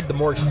distance ride, the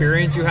more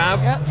experience you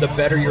have, the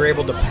better you're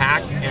able to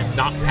pack and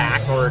not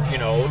pack, or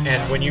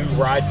and when you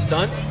ride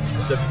stunts,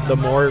 the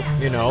more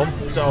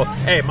So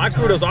hey, my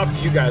kudos off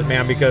to you guys,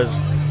 man, because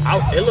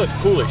it looks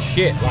cool as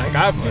shit. Like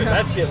that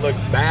shit looks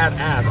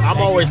badass. I'm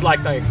always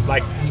like that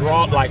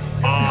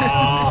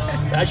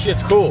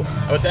shit's cool.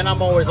 But then I'm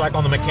always like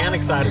on the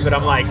mechanic side of it.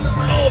 I'm like,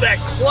 oh, that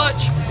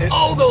clutch,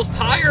 those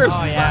tires,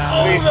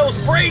 those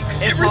brakes,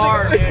 it's everything.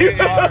 Hard, dude. It's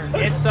hard.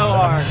 It's so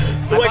hard.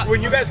 Like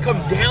when you guys come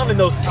down in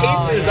those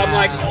cases, I'm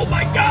like, oh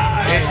my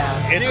god,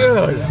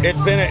 dude.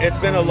 It's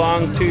been a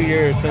long 2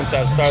 years since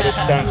I've started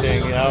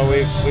stunting.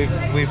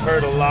 We've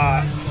heard a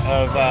lot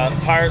of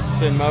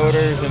parts and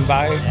motors and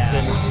bikes,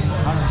 and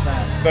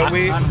 100%. But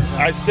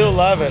I still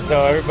love it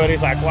though.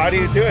 Everybody's like, why do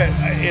you do it?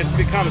 It's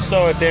become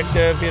so addictive,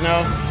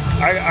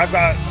 I've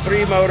got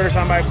 3 motors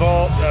on my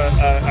Bolt.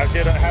 I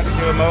had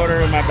to do a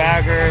motor in my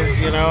bagger,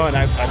 and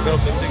I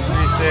built a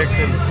 636,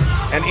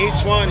 and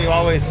each one you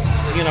always,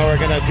 are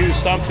gonna do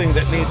something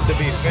that needs to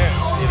be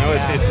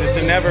fixed. It's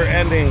a never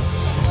ending.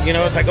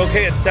 It's like,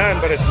 okay, it's done,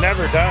 but it's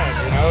never done.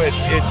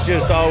 It's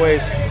just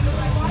always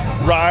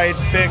ride,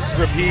 fix,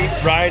 repeat,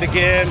 ride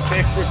again,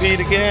 fix, repeat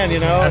again,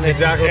 That's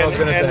exactly what I was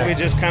going to say. And we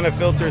just kind of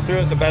filter through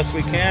it the best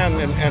we can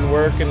and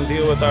work and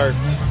deal with our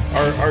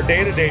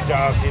day-to-day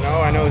jobs,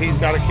 I know he's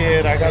got a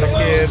kid, I got a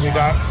kid,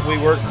 we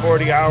work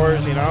 40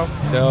 hours,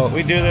 No.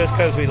 We do this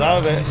because we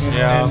love it,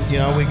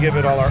 and we give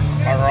it all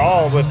our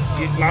all with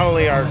not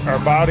only our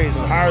bodies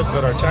and hearts,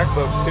 but our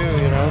checkbooks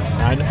too,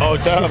 I know.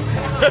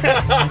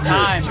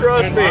 Time.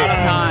 Trust me.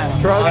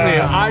 Trust me.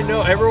 I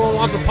know everyone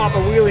wants to pop a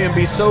wheelie and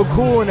be so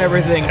cool and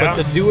everything, but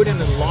to do it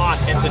in a lot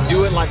and to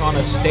do it like on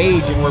a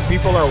stage and where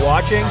people are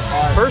watching,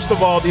 first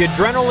of all, the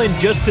adrenaline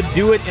just to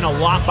do it in a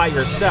lot by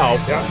yourself,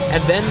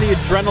 and then the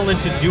adrenaline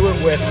to do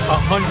it with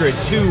 100,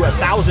 200,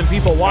 1,000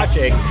 people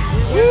watching.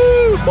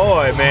 Woo,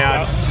 boy,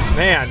 man.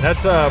 Man,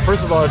 that's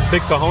first of all, it's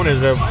big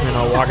cojones,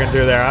 walking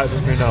through there,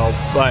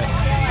 but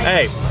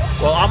hey.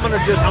 Well, I'm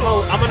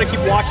gonna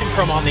keep watching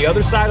from on the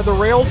other side of the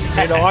rails.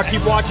 I'll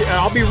keep watching.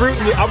 I'll be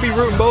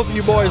rooting both of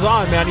you boys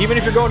on, man. Even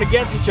if you're going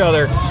against each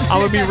other, I'm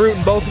gonna be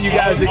rooting both of you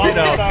guys.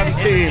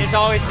 It's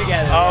always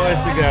together. Always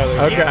together.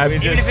 Okay.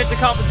 Even if it's a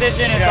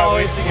competition, it's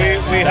always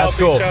together. We help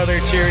each other,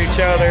 cheer each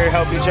other,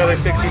 help each other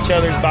fix each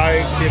other's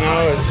bikes.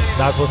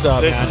 That's what's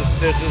up.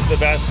 This is the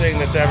best thing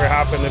that's ever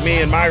happened to me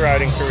in my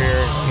riding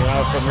career.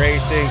 From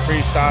racing,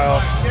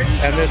 freestyle,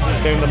 and this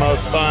has been the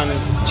most fun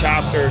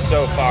chapter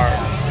so far.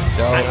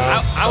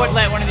 I would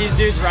let one of these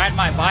dudes ride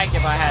my bike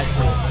if I had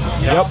to.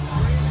 You know?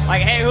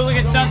 Like, hey,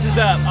 Hooligan Stunts is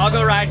up. I'll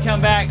go ride,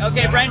 come back.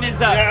 Okay,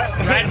 Brendan's up.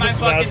 Ride my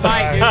fucking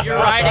bike, dude. You're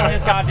riding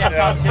this goddamn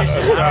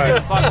competition. So I don't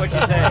give a fuck what you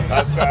say.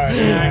 That's right.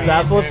 You know what I mean?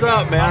 That's what's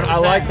up, man. I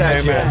like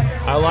that shit.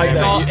 I like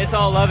that. It's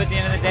all love at the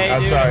end of the day,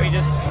 dude. right.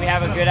 We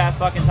have a good ass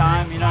fucking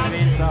time. You know what I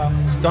mean? So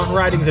Stunt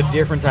riding's a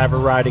different type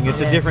of riding.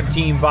 It's a different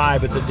team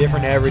vibe. It's a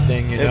different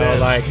everything. You know,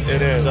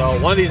 It is. So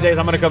one of these days,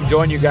 I'm gonna come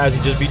join you guys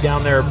and just be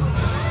down there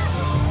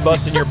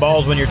busting your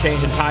balls when you're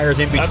changing tires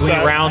in between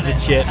rounds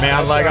and shit, man.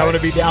 That's I want right. to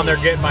be down there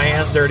getting my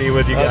hands dirty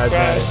with you guys,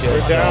 man. and shit.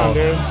 We're down,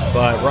 dude.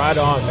 But right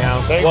on,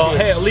 man. Thank you.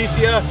 Hey,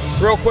 Alicia,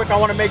 real quick, I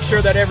want to make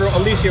sure that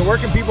Alicia, where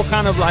can people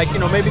kind of like,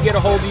 maybe get a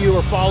hold of you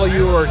or follow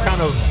you or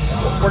kind of,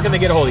 where can they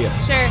get a hold of you?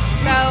 Sure.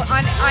 So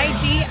on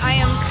IG, I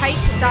am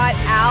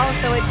Kuip.al,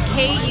 so it's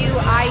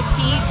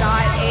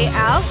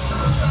KUIP.al,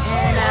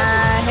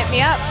 and hit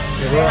me up.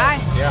 Say hi.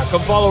 Yeah,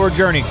 come follow her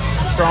journey.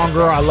 Strong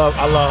girl. I love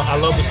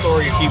the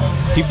story. You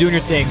keep doing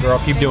your thing, girl.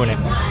 Keep doing it.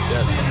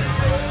 Yes.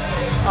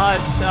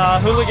 It's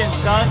Hooligan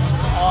Stunts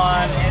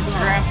on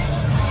Instagram.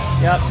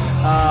 Yep.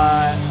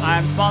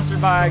 I'm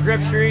sponsored by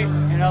Grip Street.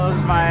 Those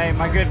are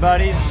my good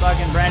buddies,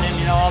 fucking Brendan.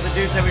 All the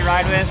dudes that we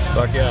ride with.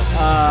 Fuck yeah.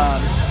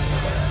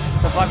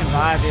 It's a fucking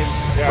vibe, dude.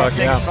 Fuck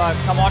yeah. Fuck.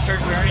 Come watch our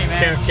journey,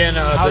 man. Can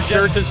the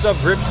shirts and stuff,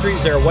 Grip Street,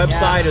 is there a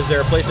website? Is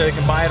there a place that they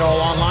can buy it all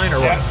online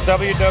or what?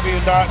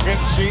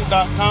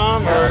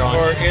 www.gripstreet.com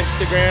or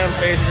Instagram,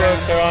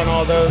 Facebook. They're on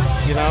all those,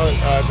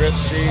 Grip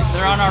Street.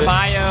 They're on our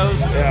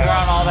bios. Yeah. They're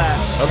on all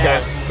that.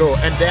 Okay, cool.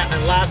 And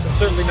last and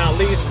certainly not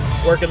least,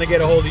 where can they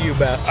get a hold of you,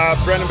 Beth?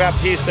 Brendan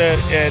Baptista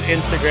at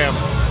Instagram.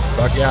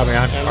 Fuck yeah,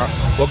 man. All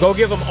right. Well, go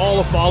give them all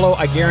a follow.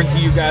 I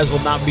guarantee you guys will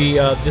not be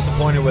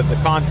disappointed with the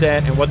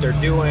content and what they're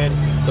doing,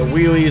 the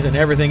wheelies and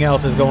everything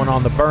else is going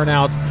on, the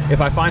burnouts.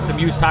 If I find some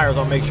used tires,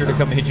 I'll make sure to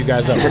come and hit you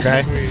guys up,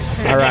 okay?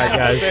 All right,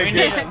 guys.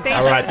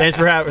 All right, thanks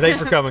for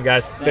coming,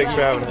 guys. Thanks for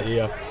having us.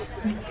 Yeah.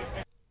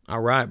 All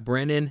right,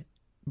 Brandon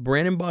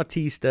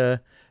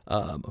Bautista,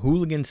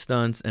 Hooligan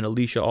Stunts, and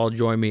Alicia all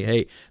join me.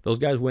 Hey, those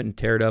guys went and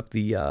teared up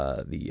the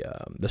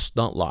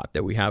stunt lot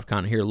that we have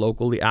kind of here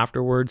locally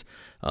afterwards.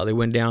 They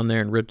went down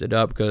there and ripped it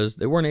up because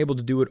they weren't able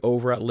to do it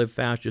over at Live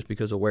Fast just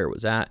because of where it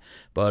was at,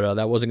 but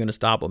that wasn't going to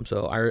stop them.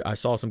 So I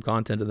saw some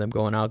content of them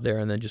going out there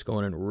and then just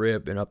going and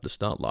ripping up the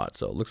stunt lot.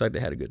 So it looks like they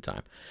had a good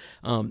time.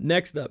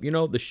 Next up,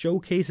 the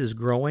showcase is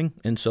growing,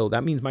 and so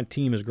that means my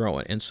team is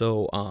growing. And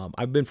so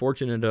I've been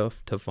fortunate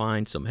enough to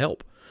find some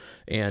help.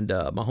 And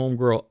my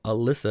homegirl,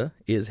 Alyssa,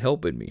 is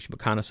helping me. She's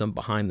kind of some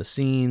behind the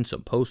scenes,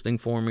 some posting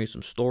for me,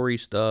 some story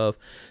stuff,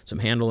 some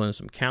handling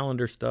some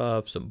calendar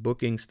stuff, some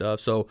booking stuff.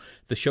 So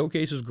the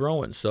showcase is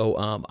growing.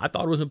 So I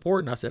thought it was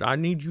important. I said, I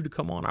need you to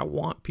come on. I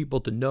want people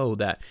to know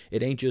that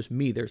it ain't just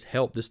me. There's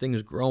help. This thing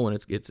is growing.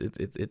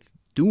 It's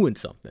doing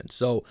something.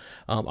 So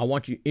I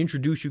want you to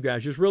introduce you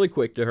guys just really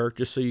quick to her,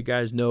 just so you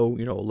guys know,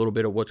 a little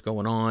bit of what's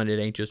going on. It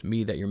ain't just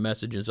me that you're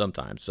messaging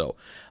sometimes. So,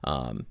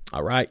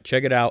 all right,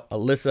 check it out.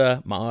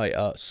 Alyssa, my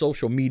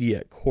social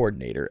media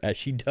coordinator, as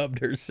she dubbed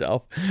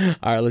herself.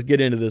 All right, let's get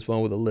into this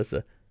one with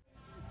Alyssa.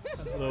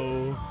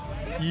 Hello.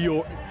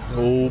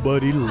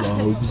 Nobody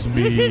loves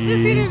me. This is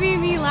just going to be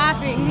me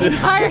laughing the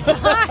entire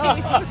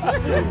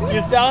time.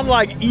 You sound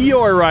like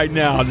Eeyore right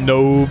now.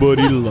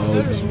 Nobody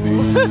loves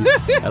me.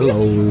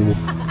 Hello.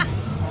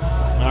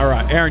 All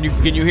right, Aaron,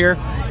 can you hear?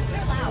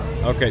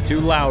 Okay, too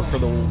loud for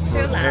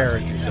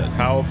Aaron, she says.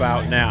 How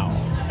about now?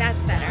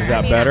 That's better. Is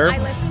that better? I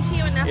listen to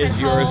you enough Is at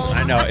yours? home.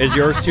 I know. Is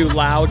yours too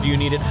loud? Do you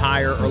need it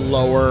higher or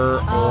lower,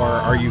 or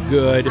are you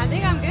good? I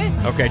think I'm good.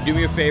 Okay, do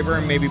me a favor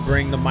and maybe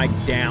bring the mic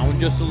down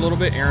just a little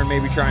bit. Aaron,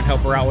 maybe try and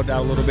help her out with that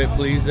a little bit,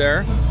 please.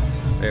 There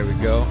we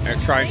go.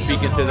 And try and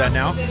speak into that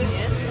now.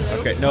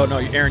 Okay, no,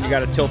 Aaron, you got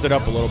to tilt it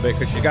up a little bit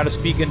because she's got to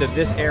speak into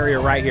this area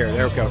right here.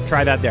 There we go.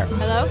 Try that there.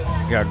 Hello?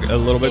 Yeah, a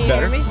little bit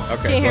better. Can you hear me?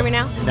 Okay. Can you hear me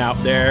now? Now,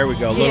 there we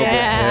go. A little bit.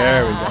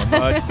 There we go.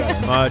 Much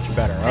better. Much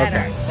better.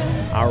 Okay.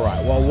 All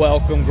right. Well,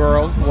 welcome,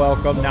 girls.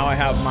 Welcome. Now I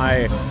have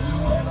my.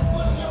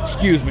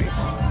 Excuse me.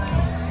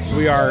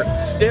 We are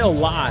still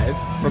live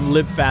from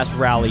Live Fast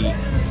Rally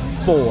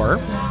 4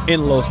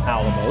 in Los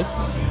Alamos,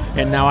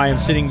 and now I am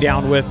sitting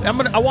down with. I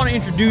want to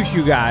introduce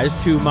you guys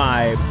to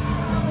my.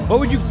 What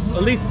would you,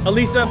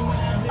 Elisa?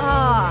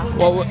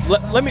 Well,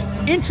 let me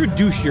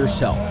introduce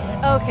yourself.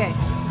 Okay.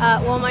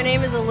 Well, my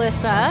name is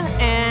Alyssa,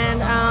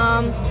 and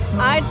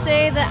I'd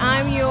say that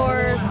I'm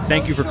your.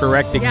 Thank you for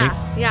correcting me.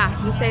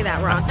 Yeah, you say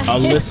that wrong.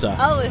 Alyssa.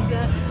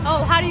 Alyssa.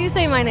 Oh, how do you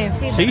say my name?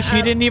 See,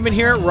 she didn't even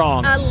hear it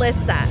wrong.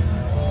 Alyssa.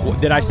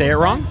 Did I say it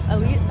wrong?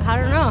 I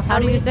don't know. How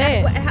do you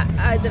say it?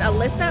 Is it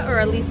Alyssa or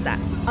Elisa?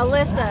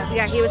 Alyssa.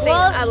 Yeah, he was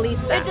saying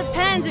Elisa. It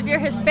depends. If you're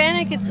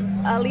Hispanic, it's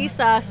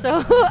Elisa.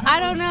 So I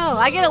don't know.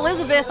 I get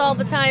Elizabeth all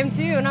the time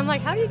too, and I'm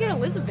like, how do you get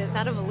Elizabeth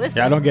out of Alyssa?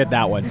 Yeah, I don't get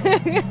that one.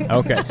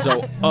 Okay,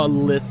 so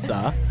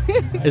Alyssa,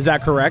 is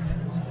that correct?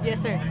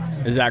 Yes, sir.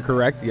 Is that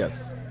correct?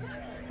 Yes.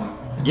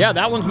 Yeah,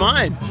 that one's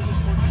mine.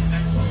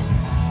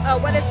 Oh,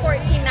 what is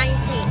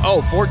 1419?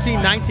 Oh,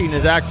 1419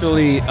 is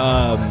actually.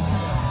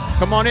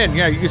 Come on in.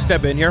 Yeah, you can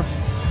step in here.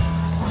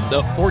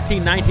 The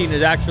 1419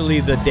 is actually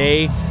the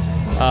day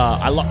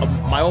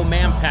my old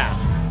man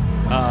passed.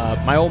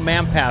 My old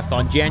man passed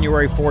on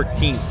January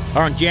 14th,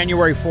 or on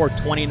January 4th,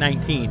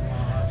 2019.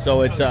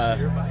 So it's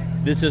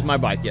this is my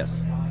bike. Yes.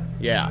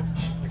 Yeah.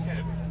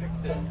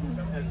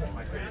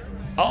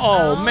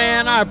 Oh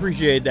man, I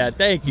appreciate that.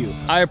 Thank you.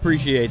 I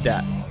appreciate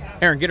that.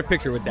 Aaron, get a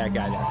picture with that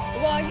guy there.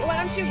 Well, why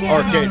don't you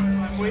get Okay.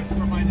 Waiting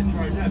for mine to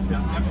charge up.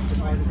 I'm a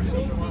photographer, so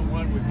you want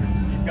one with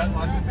you've got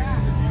lots of pictures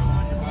of you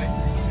on your bike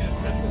in a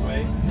special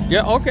way.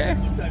 Yeah. Okay. I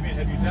mean,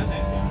 have you done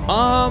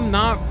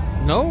that?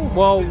 No.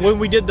 Well, when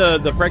we did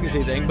the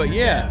pregnancy thing, but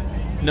yeah,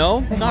 no,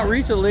 not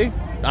recently.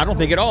 I don't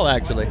think at all,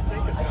 actually.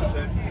 Think of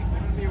something.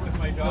 Be with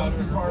my daughter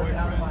and boyfriend,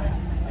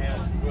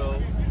 and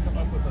we'll come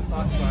up with a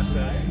thought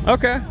process.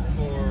 Okay.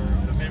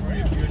 For the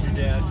memory of you and your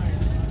dad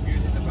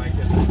using the bike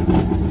as a symbol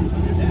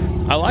of your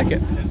dad. I like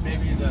it. And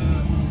maybe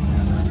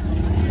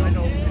I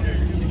know you're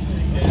usually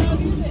sitting down,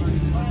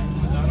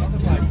 not on the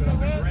bike, but on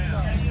the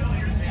ground. Your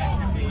hand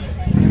could be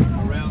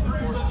around the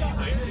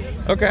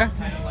 1419. Okay.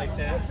 Kind of like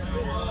that.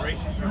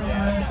 Racing your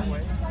dad that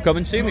way. Come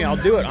and see me. I'll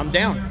do it. I'm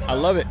down. I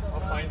love it. I'll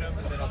find them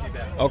and then I'll be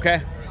back.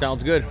 Okay.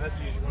 Sounds good.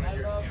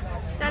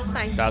 That's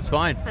fine. That's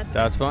fine.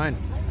 That's fine.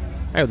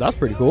 Hey, that's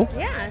pretty cool.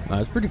 Yeah.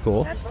 That's pretty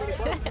cool. That's pretty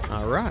cool.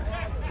 All right.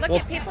 Look Well,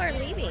 at people are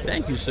leaving.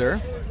 Thank you, sir.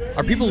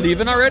 Are people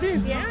leaving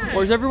already? Yeah.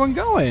 Where's everyone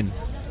going?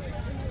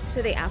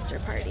 To the after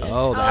party.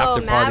 Oh, the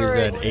after party's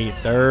Mavericks.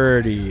 at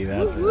 8:30.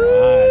 That's Woo-hoo. right.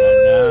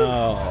 I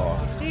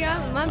know. See,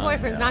 my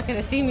boyfriend's not going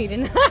to see me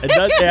tonight. It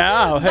does,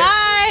 yeah. Hey,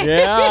 Bye.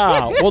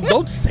 Yeah. Well,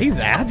 don't say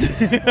that.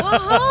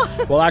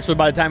 Well, actually,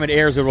 by the time it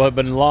airs, it will have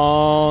been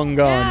long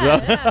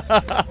gone.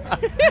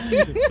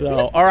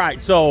 So, all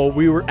right. So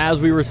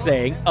as we were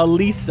saying,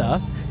 Elisa,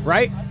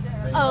 right?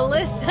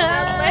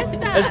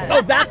 Alyssa.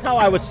 Oh, that's how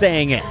I was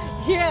saying it.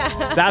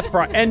 Yeah. That's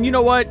and you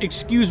know what?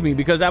 Excuse me,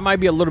 because that might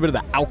be a little bit of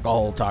the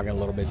alcohol talking a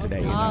little bit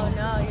today. You know? Oh,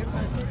 no, you're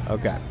fine.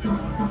 Okay.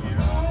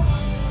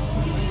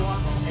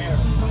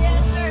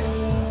 Yes, sir.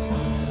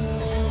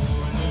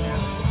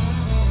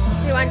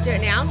 You want to do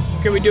it now?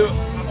 Can we do it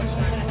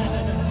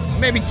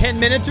maybe 10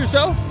 minutes or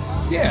so?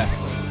 Yeah.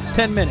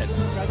 10 minutes.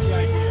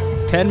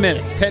 10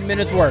 minutes. 10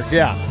 minutes works,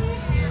 yeah.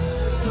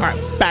 All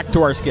right, back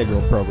to our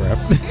scheduled program.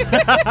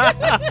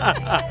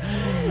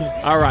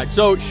 All right,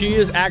 so she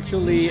is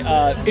actually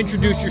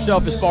introduce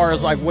yourself as far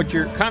as like what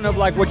you're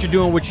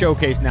doing with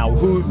Showcase now.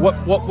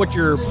 What's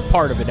your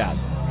part of it as?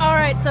 All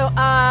right, so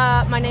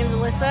my name is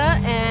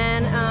Alyssa,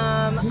 and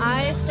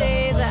I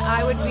say that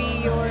I would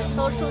be your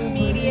social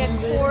media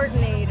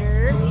coordinator.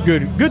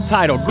 Good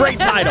title. Great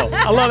title.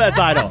 I love that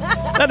title.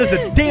 That is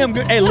a damn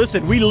good. Hey,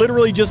 listen, we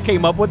literally just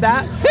came up with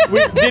that.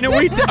 Didn't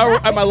we?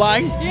 Am I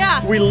lying?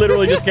 Yeah. We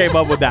literally just came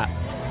up with that.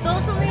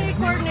 Social media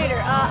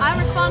coordinator. I'm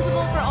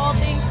responsible for all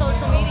things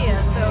social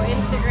media, so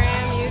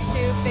Instagram,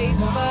 YouTube,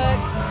 Facebook.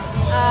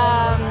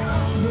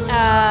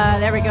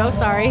 There we go.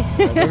 Sorry.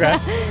 Okay.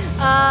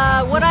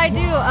 What I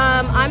do,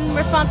 I'm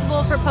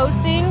responsible for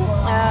posting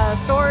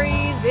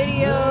stories,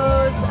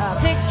 videos,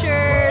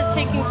 pictures,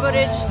 taking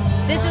footage.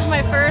 This is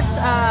my first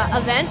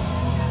event,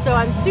 so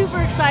I'm super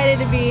excited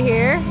to be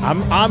here.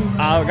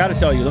 I got to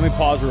tell you. Let me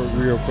pause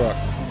real quick.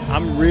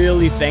 I'm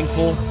really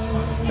thankful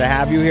to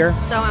have you here.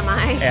 So am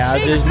I.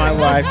 As is my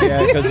wife,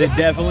 yeah, because it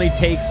definitely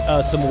takes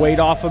some weight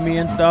off of me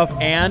and stuff.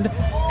 And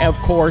of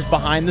course,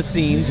 behind the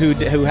scenes, who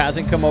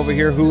hasn't come over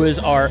here, who is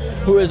our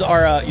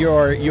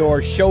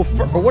your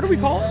chauffeur, or what do we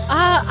call it?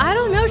 I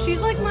don't know.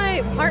 She's like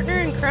my partner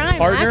in crime,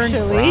 Partner in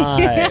actually.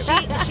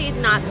 crime. She's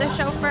not the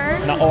chauffeur.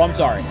 No, oh, I'm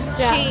sorry.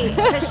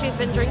 Because she's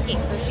been drinking,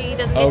 so she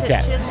doesn't get Okay.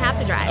 to, she doesn't have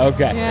to drive.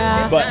 Okay, So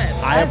she's but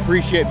good. I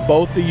appreciate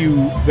both of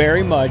you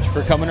very much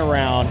for coming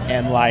around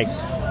and like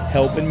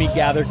helping me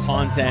gather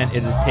content.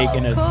 It has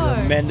taken a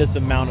tremendous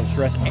amount of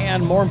stress,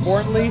 and more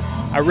importantly,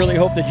 I really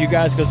hope that you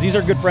guys, because these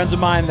are good friends of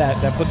mine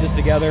that put this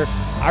together,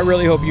 I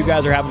really hope you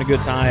guys are having a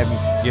good time,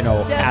 at the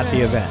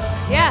Definitely. event.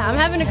 Yeah, I'm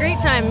having a great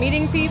time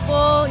meeting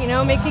people,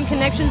 making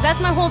connections. That's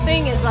my whole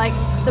thing, is like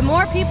the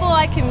more people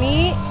I can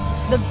meet,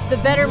 the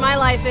better my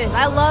life is.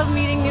 I love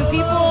meeting new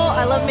people.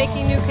 I love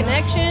making new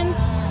connections.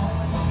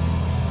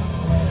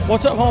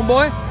 What's up,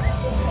 homeboy?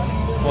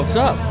 What's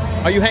up?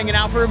 Are you hanging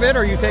out for a bit, or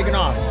are you taking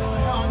off?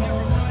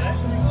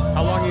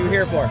 How long are you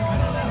here for?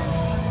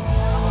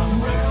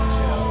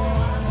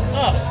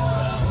 Oh,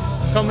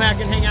 come back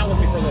and hang out with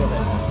me for a little bit.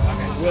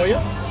 Okay. Will you?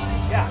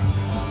 Yeah.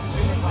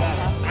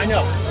 I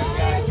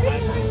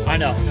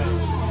know.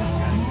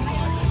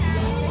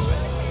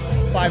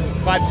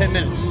 5-10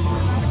 minutes.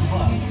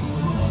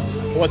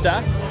 What's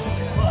that?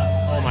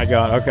 Oh my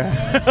God. Okay.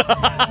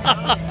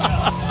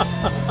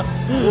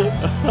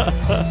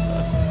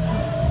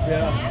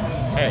 Yeah.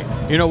 Hey,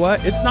 you know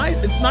what? It's nice.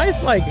 It's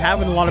nice, like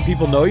having a lot of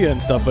people know you and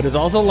stuff. But it's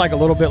also like a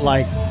little bit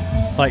like,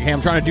 hey,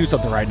 I'm trying to do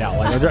something right now.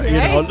 Like,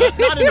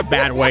 not in a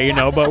bad way,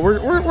 but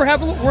we're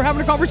having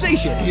a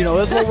conversation.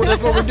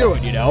 That's what we're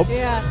doing.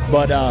 Yeah.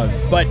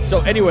 But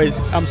so, anyways,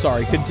 I'm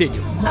sorry.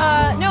 Continue.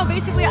 No,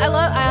 basically, I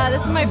love.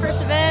 This is my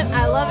first event.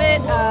 I love it.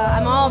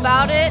 I'm all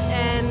about it.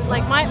 And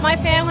like my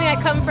family,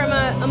 I come from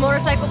a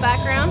motorcycle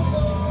background.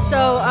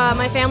 So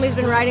my family's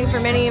been riding for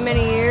many,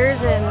 many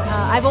years, and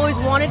I've always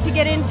wanted to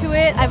get into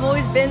it. I've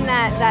always been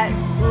that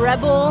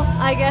rebel,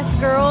 I guess,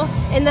 girl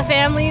in the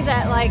family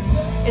that like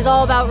is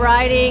all about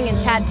riding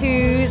and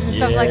tattoos and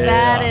stuff like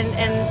that. And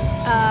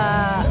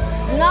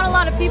not a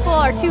lot of people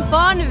are too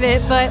fond of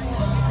it, but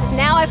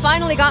now I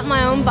finally got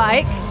my own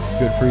bike.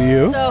 Good for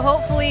you. So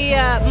hopefully,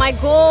 my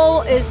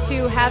goal is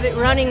to have it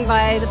running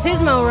by the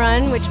Pismo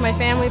Run, which my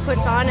family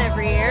puts on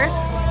every year.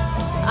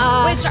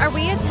 Which are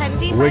we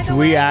attending? Which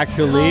we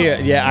actually,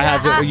 I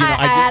have to,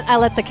 I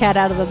let the cat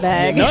out of the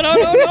bag. No,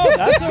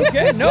 that's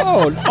okay.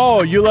 No.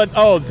 Oh, you let,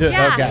 okay.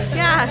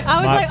 Yeah.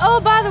 I was like,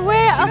 oh, by the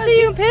way, I'll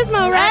see you in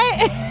Pismo,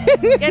 right?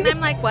 And I'm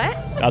like, what?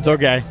 That's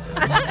okay.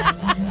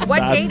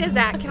 What date is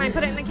that? Can I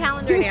put it in the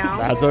calendar now?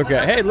 That's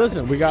okay. Hey,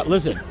 listen.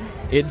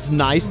 It's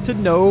nice to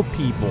know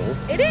people.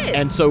 It is.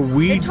 And so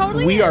we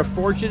totally are is.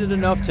 fortunate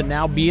enough to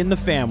now be in the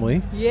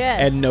family.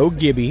 Yes. And know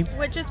Gibby.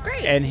 Which is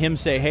great. And him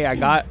say, hey, I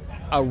got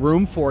a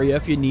room for you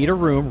if you need a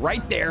room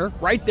right there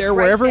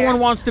where everyone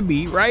wants to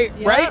be, right?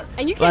 Yep. Right?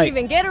 And you can't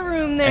even get a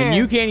room there. And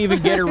you can't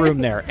even get a room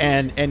there.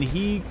 And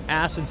he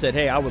asked and said,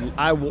 hey, I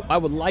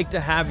would like to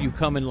have you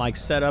come and like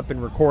set up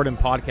and record and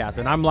podcast.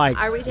 And I'm like,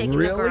 are we taking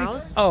really? the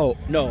girls? Oh,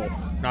 no.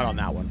 Not on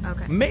that one.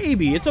 Okay.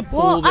 Like it's a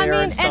pool there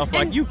and stuff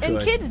like you could.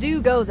 And kids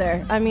do go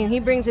there. I mean, he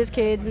brings his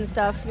kids and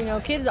stuff. You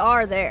know, kids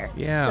are there.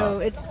 Yeah. So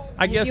it's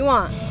I guess you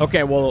want.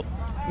 Okay, well,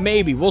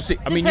 maybe we'll see.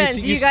 Depends. I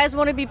mean, do you guys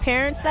want to be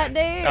parents that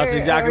day? That's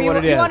exactly or what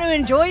it is. You want to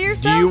enjoy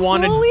yourself? Do you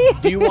want fully? to?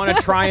 Do you want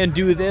to try and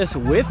do this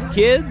with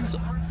kids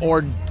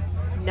or?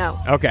 No.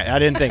 Okay, I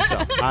didn't think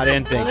so.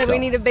 Well, we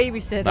need a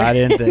babysitter. I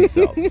didn't think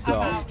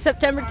so.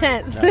 September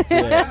 10th. That's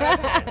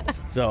it.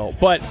 So,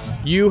 but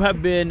you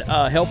have been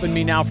helping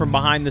me now from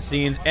behind the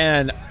scenes,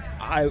 and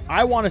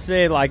I want to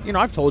say, like,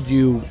 I've told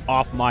you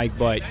off mic,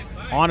 but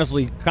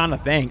honestly, kind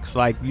of thanks.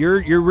 Like,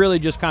 you're really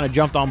just kind of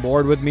jumped on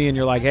board with me, and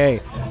you're like, hey,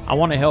 I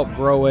want to help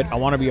grow it. I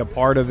want to be a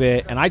part of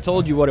it. And I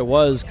told you what it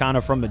was kind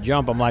of from the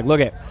jump. I'm like,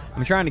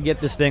 I'm trying to get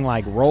this thing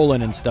like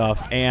rolling and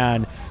stuff,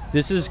 and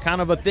this is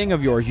kind of a thing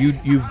of yours.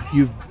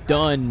 You've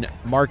done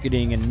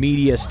marketing and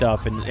media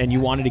stuff, and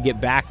you wanted to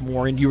get back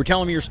more. And you were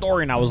telling me your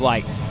story, and I was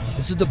like,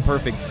 this is the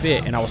perfect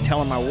fit. And I was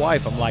telling my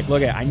wife, I'm like,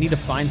 I need to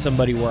find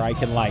somebody where I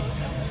can like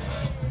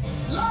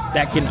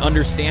that can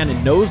understand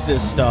and knows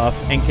this stuff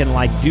and can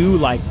like do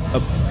like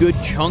a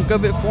good chunk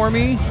of it for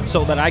me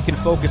so that I can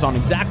focus on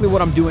exactly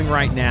what I'm doing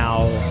right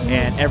now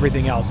and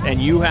everything else.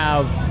 And you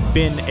have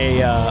been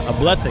a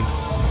blessing.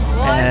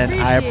 Well, and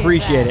I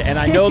appreciate that. it. And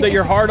I know that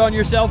you're hard on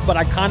yourself, but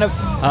I kind of,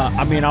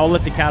 I'll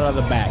let the cat out of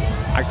the bag.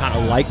 I kind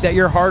of like that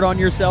you're hard on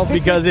yourself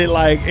because it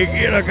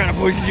kind of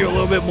pushes you a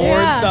little bit more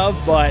and stuff.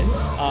 But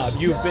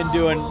you've been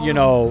doing,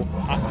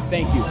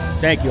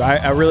 thank you.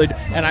 I really do.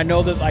 And I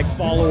know that like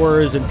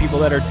followers and people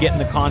that are getting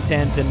the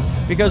content, and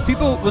because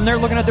people, when they're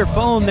looking at their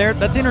phone,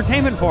 that's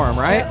entertainment for them,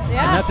 right? Yeah.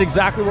 And that's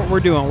exactly what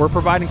we're doing. We're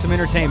providing some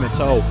entertainment.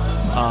 So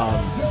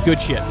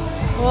good shit.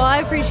 Well, I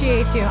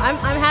appreciate you. I'm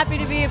happy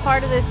to be a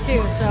part of this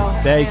too. So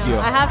thank you.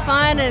 I have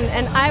fun,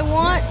 and I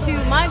want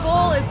to. My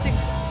goal is to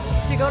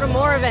go to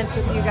more events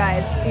with you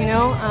guys.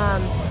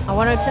 I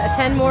want to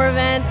attend more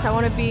events. I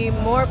want to be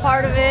more a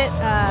part of it.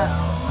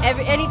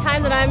 Any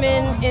time that I'm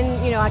in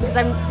because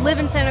I live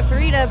in Santa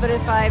Clarita, but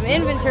if I'm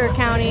in Ventura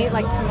County,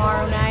 like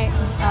tomorrow night,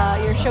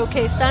 your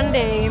showcase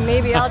Sunday,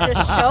 maybe I'll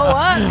just show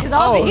up because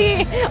I'll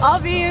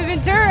be in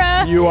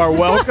Ventura. You are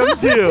welcome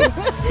to.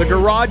 The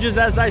garage is,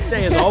 as I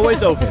say, is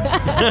always open.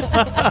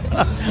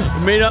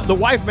 The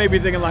wife may be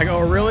thinking like,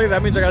 oh really?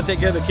 That means I got to take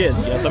care of the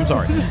kids. Yes, I'm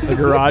sorry. The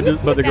garage is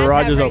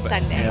open.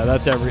 Sunday. Yeah,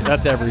 that's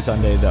every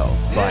Sunday though.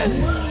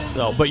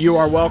 But you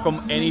are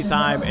welcome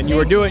anytime, and you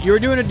were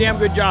doing a damn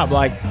good job.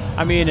 Like,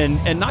 I mean,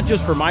 and not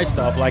just for my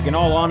stuff. Like, in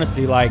all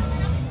honesty, like,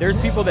 there's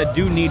people that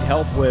do need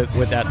help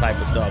with that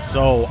type of stuff.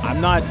 So I'm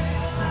not.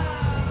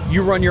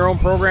 You run your own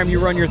program,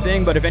 you run your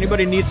thing. But if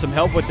anybody needs some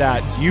help with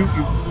that,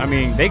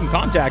 they can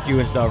contact you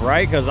and stuff,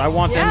 right? Because I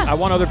want them. I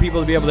want other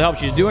people to be able to help.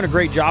 She's doing a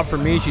great job for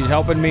me. She's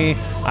helping me.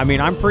 I mean,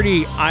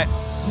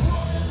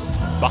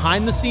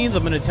 behind the scenes,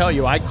 I'm going to tell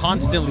you, I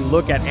constantly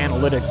look at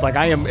analytics. Like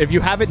I am, if you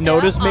haven't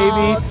noticed, maybe.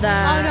 Oh, no,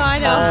 I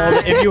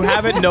know. If you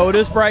haven't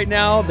noticed right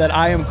now, that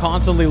I am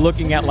constantly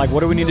looking at, like, what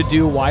do we need to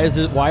do? Why is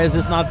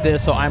this not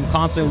this? So I'm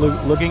constantly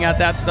looking at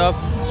that stuff.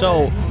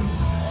 So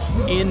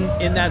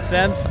in that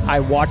sense, I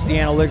watch the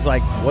analytics,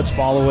 like what's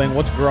following,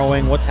 what's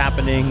growing, what's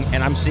happening,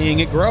 and I'm seeing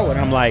it grow, and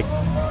I'm like,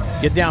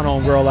 get down,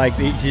 homegirl. Like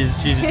she's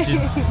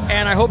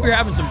and I hope you're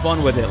having some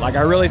fun with it. Like,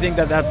 I really think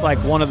that that's like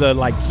one of the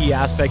like key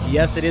aspects.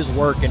 Yes, it is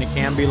work and it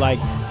can be like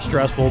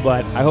stressful,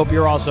 but I hope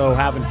you're also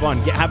having fun.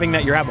 Having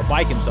that you have a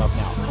bike and stuff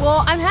now.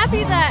 Well, I'm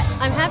happy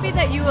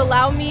that you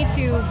allow me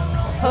to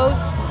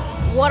post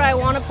what I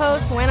want to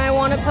post when I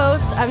want to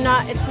post.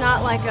 It's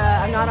not like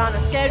I'm not on a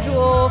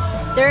schedule.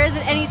 There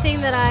isn't anything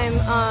that I'm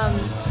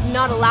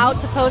not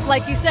allowed to post.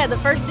 Like you said, the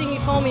first thing you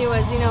told me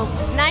was,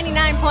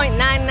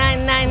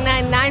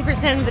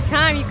 99.99999% of the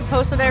time you can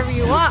post whatever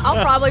you want.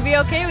 I'll probably be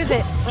okay with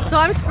it. So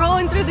I'm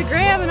scrolling through the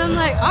gram and I'm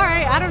like, all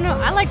right, I don't know.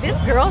 I like this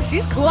girl.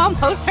 She's cool. I'll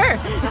post her.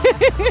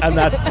 And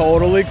that's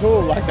totally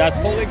cool. Like, that's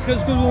totally,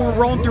 because when we're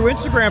rolling through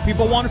Instagram,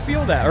 people want to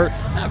feel that, or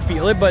not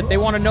feel it, but they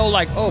want to know,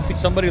 like, oh,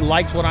 somebody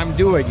likes what I'm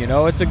doing.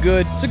 It's a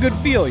good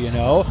feel.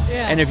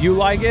 Yeah. And if you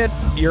like it,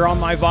 you're on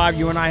my vibe.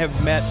 You and I have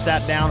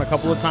sat down a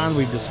couple of times.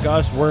 We've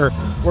discussed. We're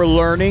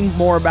learning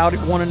more about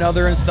one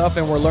another and stuff,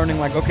 and we're learning,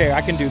 like, okay,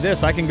 I can do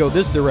this. I can go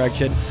this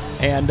direction.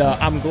 And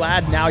I'm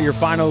glad now you're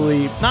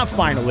not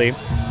finally,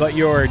 but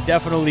you're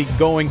definitely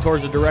going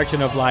towards the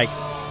direction of, like,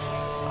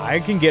 I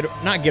can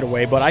not get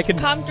away, but I can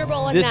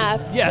comfortable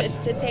enough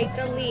to take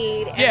the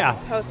lead and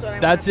post what I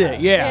want. That's it.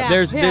 Yeah.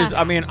 There's you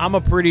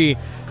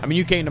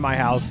came to my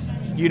house.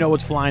 You know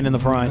what's flying in the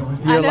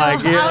front. You're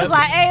like, I was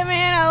like, hey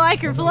man, I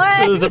like your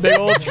flag. There's a big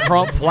old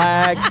Trump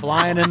flag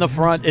flying in the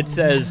front. It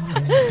says,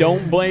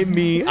 "Don't blame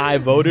me. I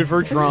voted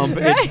for Trump."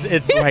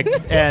 It's like,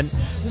 and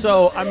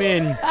so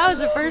that was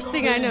the first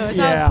thing I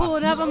noticed. I was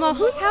pulling up. I'm like,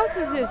 whose house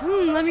is this?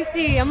 Let me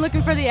see. I'm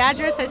looking for the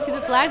address. I see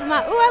the flags. I'm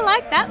like, ooh, I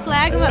like that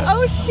flag. I'm like,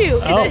 oh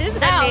shoot, it's his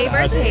house. The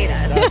neighbors hate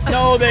us.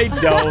 No, they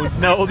don't.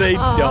 No, they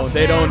don't.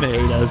 They don't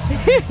hate us.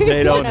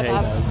 They don't hate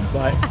us.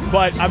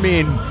 But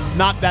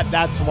not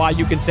that's why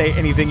you can say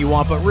anything you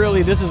want. But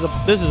really, this is an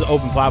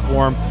open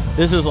platform.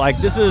 This is look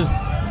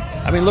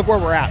where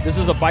we're at. This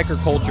is a biker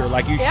culture.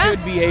 Like, you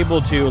should be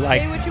able to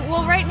like. Say what you,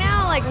 well, right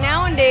now, like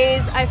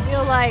nowadays, I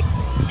feel like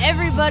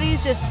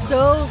everybody's just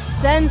so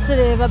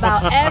sensitive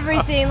about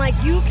everything. Like,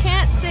 you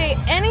can't say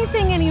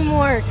anything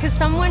anymore because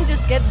someone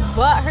just gets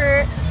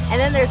butthurt. And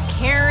then there's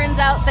Karens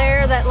out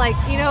there that, like,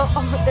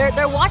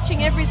 they're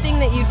watching everything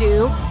that you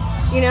do,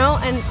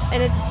 and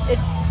it's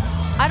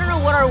I don't know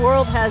what our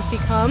world has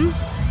become,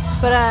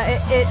 but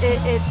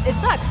it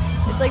sucks.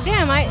 It's like,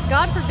 damn,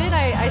 God forbid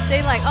I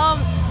say, like,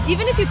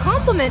 even if you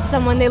compliment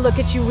someone, they look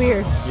at you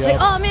weird. Yep. Like,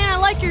 oh man, I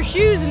like your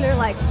shoes, and they're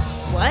like,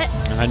 what?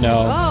 I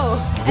know. Oh,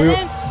 and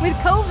then with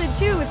COVID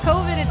too. With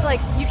COVID, it's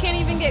like you can't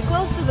even get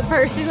close to the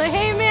person. Like,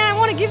 hey man, I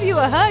want to give you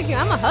a hug.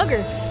 I'm a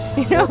hugger,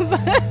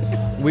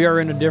 We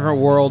are in a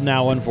different world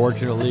now,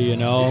 unfortunately,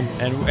 and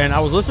I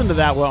was listening to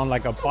that on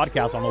like a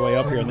podcast on the way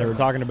up here, and they were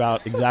talking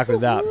about exactly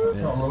that.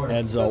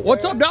 And so,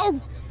 what's up,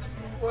 dog?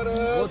 What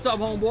up? What's up,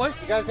 homeboy?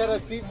 You guys got a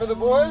seat for the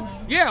boys?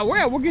 Yeah,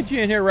 we'll get you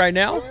in here right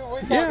now.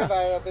 We talk about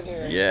it up in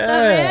here.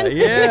 Yeah,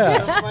 You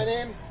know my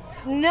name?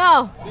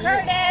 No.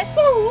 Curtis.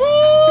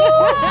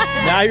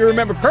 Now you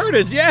remember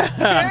Curtis,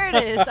 yeah.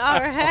 Curtis, all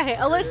right.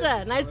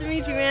 Alyssa, nice to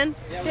meet you, man.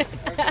 Yeah,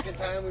 our second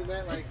time we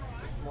met, like,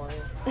 this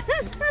morning. You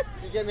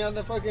get me on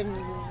the fucking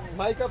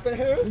mic up in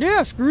here?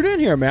 Yeah, screwed in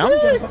here, man.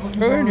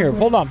 Screwed in here.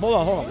 Hold on.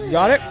 You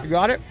got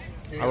it?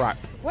 All right.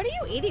 What are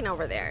you eating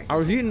over there? I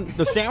was eating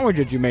the sandwich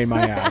that you made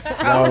my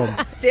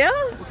ass. Still?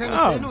 What kind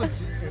of sandwich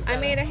is that? I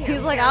made a ham. He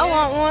was like, I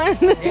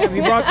want one. Damn,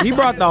 he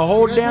brought the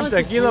whole damn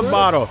tequila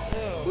bottle.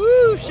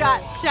 Woo,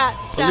 shot.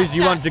 At least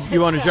you want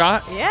a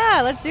shot?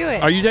 Yeah, let's do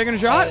it. Are you taking a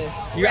shot?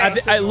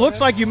 It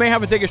looks like you may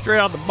have to take it straight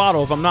out the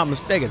bottle, if I'm not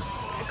mistaken.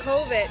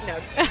 COVID, no.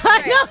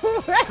 I know,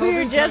 right? We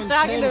were just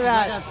talking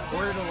about it.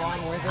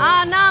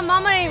 Nah,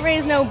 mama ain't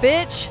raised no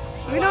bitch.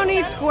 We don't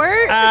need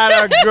squirt.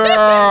 Atta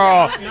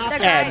girl.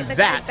 The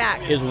guy's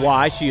back. Is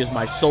why she is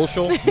my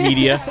social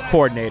media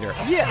coordinator.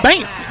 Yeah.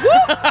 Bam!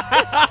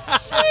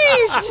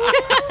 Sheesh.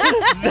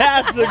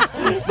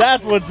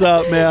 That's what's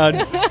up,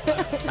 man.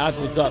 That's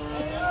what's up.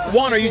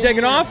 Juan, are you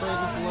taking off?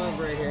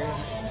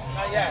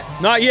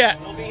 Not yet.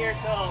 We'll be here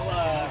till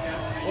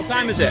what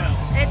time is it?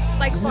 It's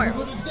like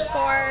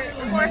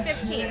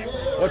 4:15.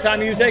 What time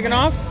are you taking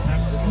off?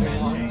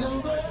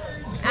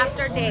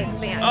 After Dave's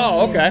band.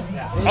 Oh, okay.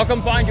 I'll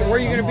come find you. Where are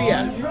you going to be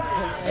at?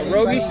 A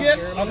Rogie shit?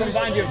 I'll come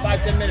find you in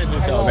 5-10 minutes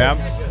or so, ma'am.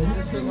 Is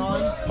this thing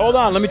on? Hold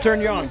on. Let me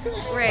turn you on.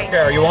 Great. Okay,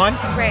 are you on?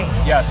 Great.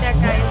 Yes. That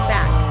guy is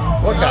back.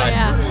 What guy?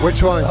 Yeah.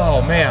 Which one?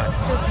 Oh, man.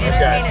 Just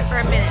entertain it for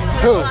a minute.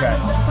 Who? Okay.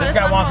 This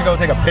guy wants to go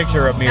take a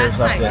picture of me or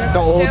something. The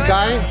old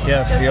guy?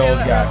 Yes, Just the do old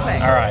it guy. real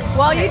quick. All right.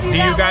 While you do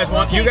that, you guys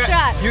we'll take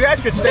shots. You guys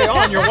could stay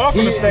on. You're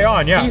welcome to stay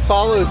on. Yeah. He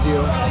follows you.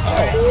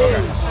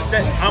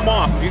 Okay. I'm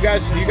off. You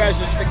guys just go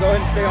ahead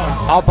and stay on.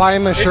 I'll buy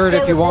him a shirt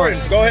if you want.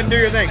 Go ahead and do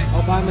your thing.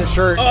 I'll buy him a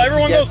shirt. Oh,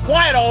 everyone goes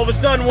quiet all of a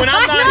sudden when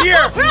I'm not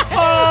here.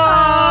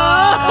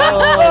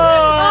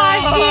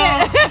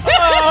 Shit.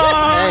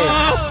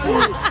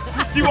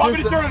 Do you want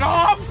me to turn it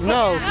off?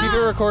 No, keep it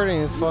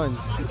recording. It's fun.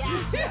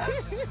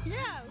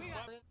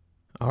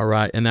 All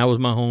right, and that was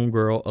my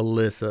homegirl,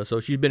 Alyssa.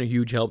 So she's been a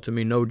huge help to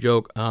me, no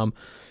joke.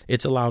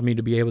 It's allowed me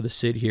to be able to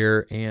sit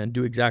here and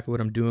do exactly what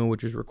I'm doing,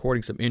 which is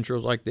recording some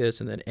intros like this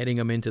and then editing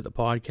them into the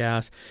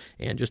podcast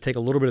and just take a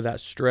little bit of that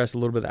stress, a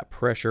little bit of that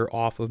pressure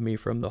off of me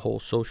from the whole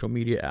social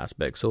media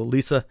aspect. So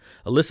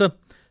Alyssa,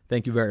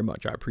 thank you very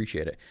much. I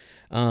appreciate it.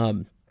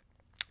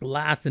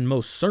 Last and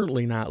most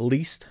certainly not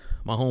least,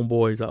 my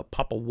homeboys,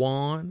 Papa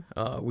Juan.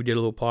 We did a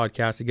little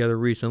podcast together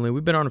recently.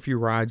 We've been on a few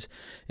rides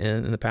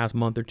in the past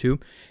month or two.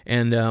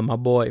 And my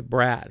boy,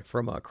 Brad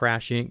from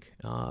Crash Inc.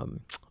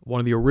 one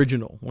of the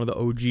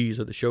OGs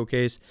of the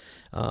showcase.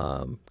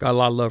 Got a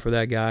lot of love for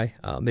that guy.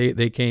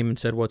 They came and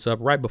said what's up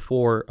right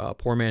before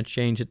Poor Man's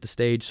Change hit the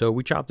stage. So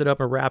we chopped it up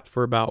and rapped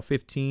for about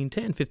 15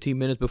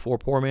 minutes before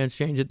Poor Man's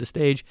Change hit the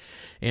stage.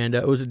 And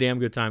it was a damn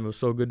good time. It was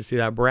so good to see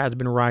that. Brad's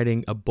been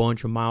riding a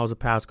bunch of miles the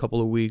past couple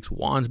of weeks.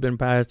 Juan's been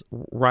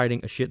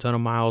riding a shit ton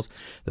of miles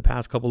the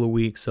past couple of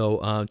weeks.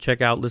 So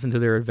check out, listen to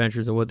their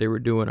adventures and what they were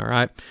doing. All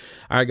right,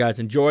 guys,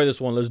 enjoy this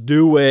one. Let's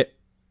do it.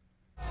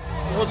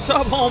 What's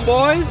up,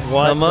 homeboys?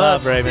 What's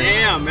up, Raven?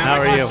 Damn, man. How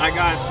are you?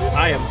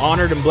 I am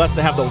honored and blessed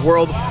to have the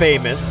world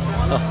famous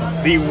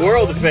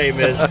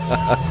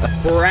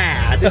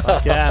Brad.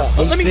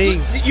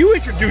 Yeah, you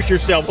introduce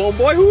yourself,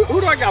 homeboy.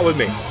 Who do I got with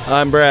me?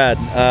 I'm Brad.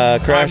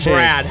 Crashing. I'm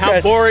Brad.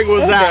 How boring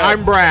was that?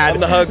 I'm Brad. I'm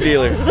the hug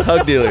dealer. The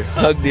hug dealer.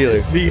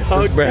 The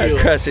hug Brad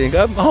dealer. Crashing.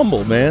 I'm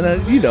humble,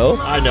 man. You know.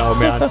 I know,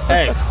 man.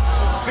 Hey.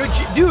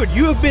 Dude,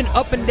 you have been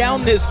up and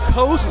down this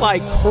coast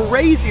like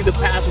crazy the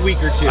past week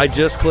or two. I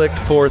just clicked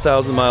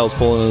 4,000 miles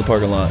pulling in the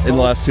parking lot in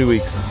the last 2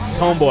 weeks.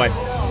 Homeboy.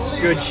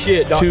 Good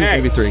shit, dog. 2,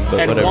 maybe 3,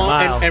 but and whatever.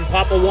 Juan, and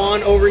Papa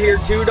Juan over here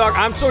too, dog.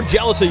 I'm so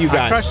jealous of you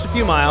guys. I crushed a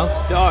few miles.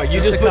 Dog, you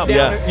just put down.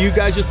 Yeah. You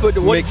guys just put.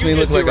 What makes did you me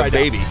just look do like a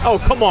right baby. now? Oh,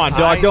 come on,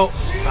 dog. Don't.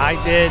 I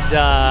did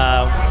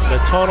the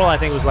total. I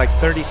think was like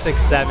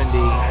 3670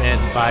 in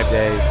 5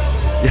 days.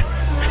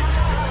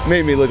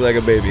 Made me look like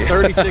a baby.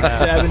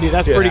 3670.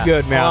 That's pretty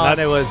good, man. Well,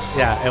 and it was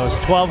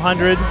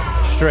 1,200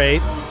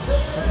 straight.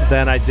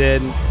 Then I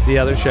did the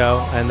other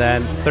show, and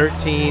then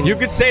 13. You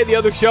could say the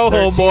other show,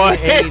 homeboy.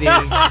 1380.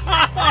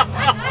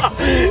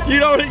 You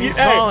know what? He's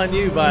calling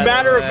you, by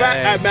matter of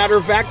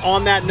fact,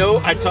 on that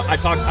note, I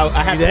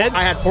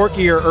had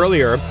Porky here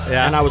earlier,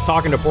 and I was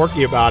talking to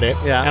Porky about it,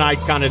 and I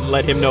kind of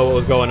let him know what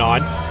was going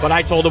on. But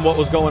I told him what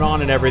was going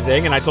on and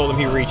everything, and I told him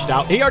he reached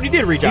out. He already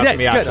did reach out to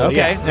me, actually.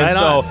 Okay. Yeah. And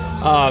so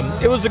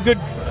it was a good.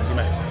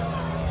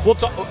 We'll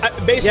talk.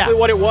 Basically,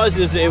 what it was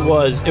is it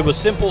was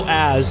simple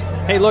as,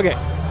 hey, look at.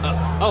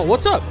 Oh,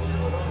 what's up?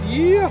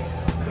 Yeah.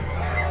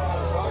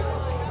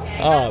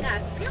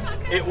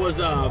 It was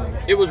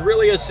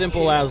really as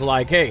simple as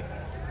like, hey,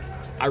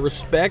 I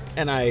respect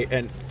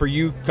and for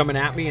you coming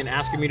at me and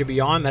asking me to be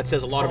on, that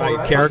says a lot about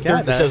your character.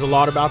 It says a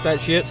lot about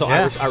that shit. So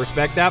I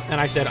respect that, and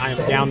I said I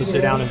am down to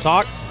sit down and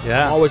talk.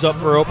 Yeah. I'm always up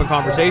for open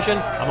conversation.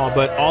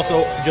 But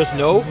also just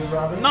know,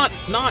 not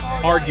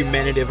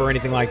argumentative or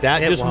anything like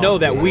that. Just know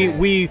that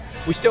we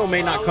still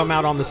may not come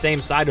out on the same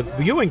side of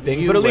viewing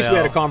things, but at least we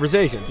had a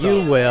conversation. So.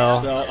 You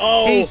will.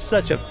 So, he's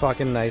such a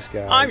fucking nice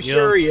guy. I'm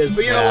sure he is,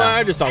 but you know what?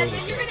 I just talk with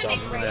him. So.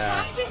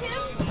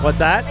 What's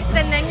that? I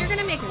said, and then you're going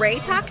to make Ray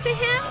talk to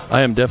him?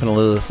 I am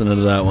definitely listening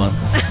to that one.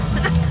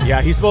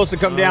 Yeah, he's supposed to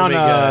come down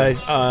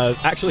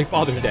actually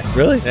Father's Day.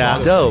 Really?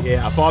 Yeah. Dope.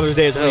 Yeah, Father's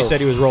Day is when he said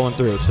he was rolling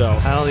through. So.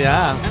 Hell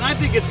yeah. And I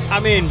think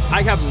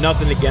I have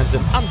nothing against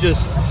him. I'm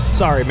just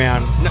sorry,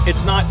 man. No,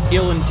 it's not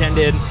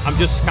ill-intended. I'm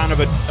just kind of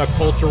a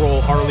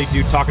cultural Harley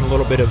dude talking a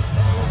little bit of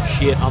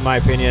shit, on my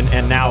opinion.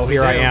 And now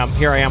here I am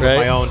with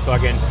my own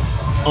fucking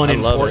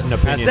unimportant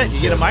opinion. That's it.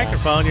 You get a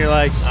microphone, you're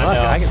like,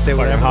 I can say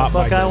whatever the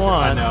fuck I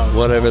want.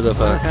 Whatever the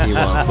fuck he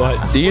wants.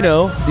 Do you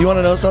want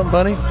to know something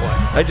funny?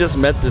 What? I just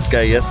met this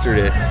guy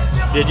yesterday.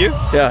 Did you?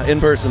 Yeah, in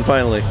person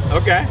finally.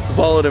 Okay.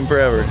 Followed him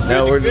forever.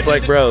 Now we're just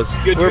like bros.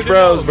 We're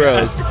bros.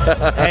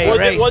 Hey,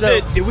 Ray,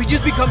 did we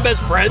just become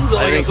best friends?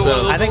 I think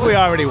so. I think we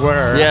already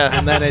were. Yeah.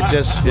 And then it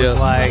just was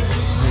like,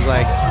 he's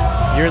like,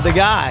 you're the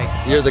guy.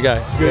 You're the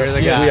guy. You're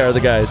the guy. We are the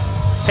guys.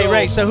 Hey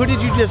Ray, so who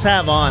did you just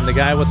have on? The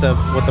guy with the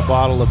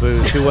bottle of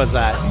booze. Who was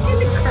that?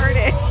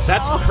 Curtis.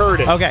 That's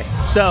Curtis. Okay.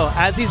 So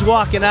as he's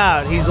walking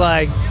out, he's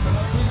like,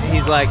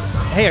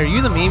 hey, are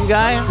you the meme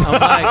guy?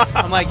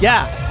 I'm like,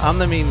 yeah, I'm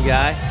the meme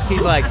guy.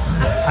 He's like,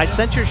 I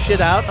sent your shit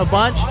out a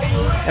bunch,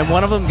 and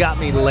one of them got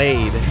me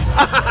laid.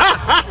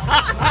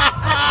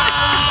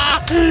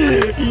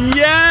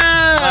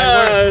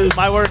 Yes!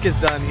 My work is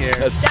done here.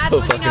 That's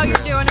so when you know you're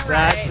doing it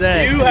right. That's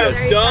it. You have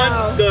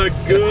done the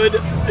good. You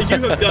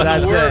have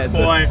done the work,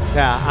 boy.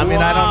 Yeah, I mean,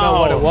 I don't know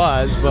what it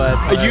was,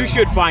 but you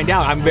should find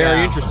out. I'm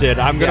very interested.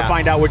 I'm going to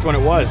find out which one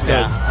it was.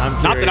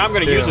 Not that I'm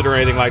going to use it or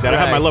anything like that. I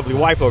have my lovely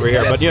wife over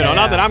here, but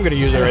not that I'm going to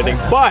use it or anything.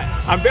 But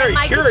I'm very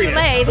curious.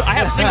 I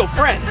have single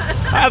friends.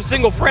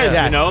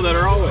 that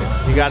are always.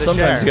 You got to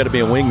Sometimes you got to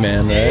be a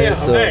wingman. Yeah.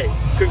 So. Hey,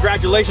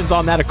 congratulations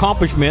on that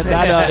accomplishment.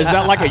 That is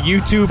that like a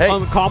YouTube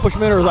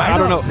accomplishment, or is I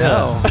don't know.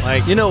 No,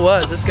 like you know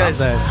what? This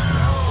guy's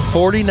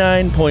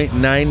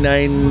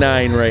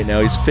 49.999 right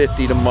now. He's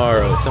 50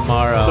 tomorrow.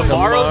 Tomorrow's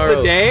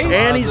the day,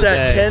 and he's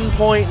at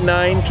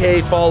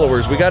 10.9K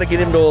followers. We got to get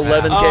him to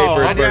 11K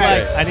for his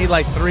birthday. I need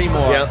like 3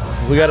 more.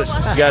 Yeah, we got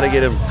to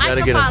get him. I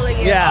can follow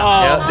you.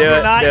 Yeah, do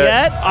it. Not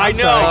yet. I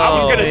know.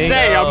 I was gonna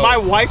say, my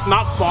wife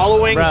not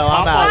following. Bro,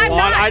 I'm out.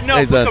 I know.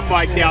 Put the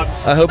mic down.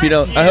 I hope you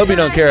don't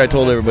care. I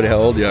told everybody how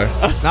old you are.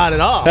 Not at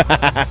all.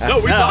 No,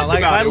 we talked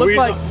about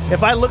it.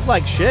 If I look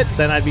like shit,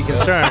 then I'd be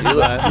concerned. You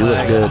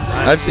look good.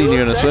 I've seen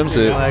you in a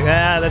swimsuit. Like,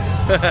 that's.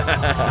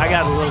 I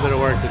got a little bit of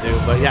work to do,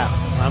 but yeah.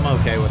 I'm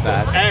okay with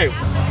that. Hey,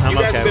 I'm you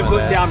guys okay have been with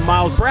putting it. down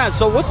miles. Brad,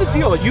 so what's the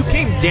deal? You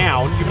came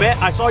down.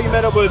 I saw you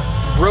met up with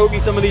Rogie,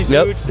 some of these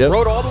dudes.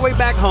 Rode all the way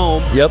back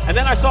home. Yep. And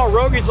then I saw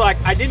Rogie's like,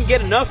 I didn't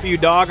get enough of you,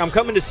 dog. I'm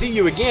coming to see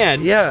you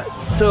again. Yeah.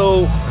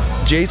 So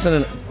Jason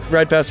and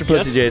Ride Faster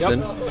Pussy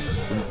Jason.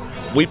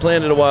 We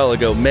planned it a while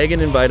ago.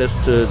 Megan invited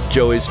us to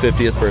Joey's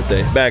 50th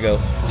birthday.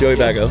 Joey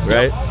Bago,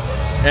 right?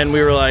 And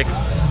we were like,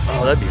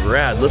 oh, that'd be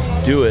rad. Let's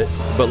do it,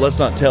 but let's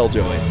not tell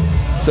Joey.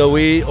 So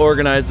we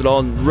organized it all.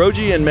 And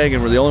Rogie and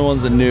Megan were the only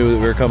ones that knew that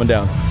we were coming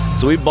down.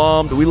 So we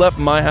bombed. We left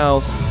my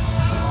house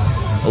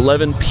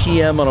 11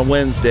 p.m. on a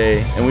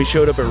Wednesday, and we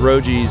showed up at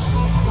Rogie's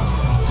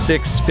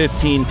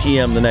 6:15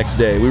 p.m. the next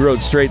day. We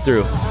rode straight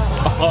through.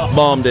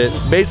 Bombed it.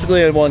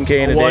 Basically a 1K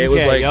in a day. It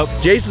was like,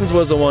 Jason's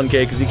was a 1K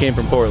because he came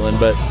from Portland,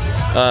 but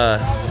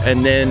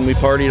and then we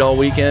partied all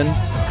weekend,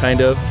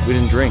 kind of. We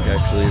didn't drink,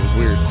 actually. It was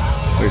weird.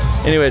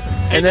 Anyways,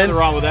 Ain't nothing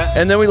wrong with that.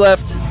 And then we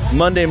left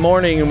Monday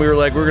morning, and we were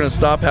like, we're going to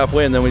stop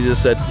halfway, and then we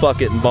just said,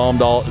 fuck it, and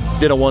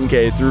did a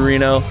 1K through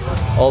Reno,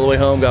 all the way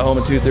home, got home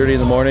at 2:30 in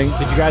the morning.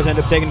 Did you guys end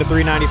up taking the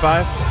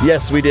 395?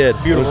 Yes, we did.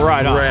 Beautiful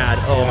ride, huh? Rad.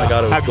 Oh my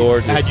God, it was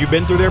gorgeous. Had you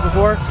been through there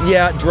before?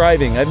 Yeah,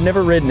 driving. I've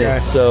never ridden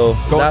it, so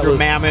Going that through was,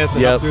 Mammoth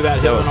and up through that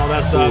hill and all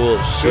that stuff.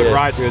 Cool shit. Good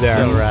ride through there.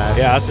 So rad.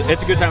 Yeah,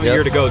 it's a good time of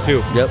year to go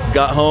too. Yep.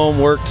 Got home,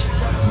 worked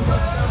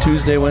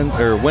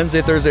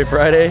Wednesday, Thursday,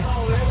 Friday,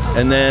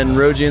 and then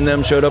Rogie and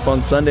them showed up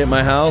on Sunday at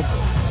my house.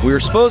 We were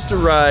supposed to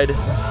ride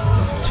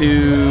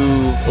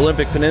to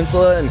Olympic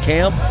Peninsula and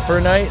camp for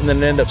a night, and then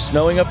it ended up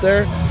snowing up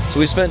there. So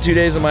we spent 2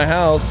 days at my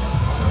house,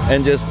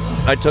 and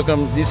I took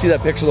them. Do you see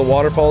that picture of the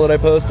waterfall that I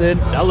posted?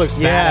 That looks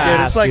badass,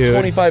 dude. It's like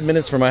 25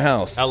 minutes from my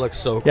house. That looks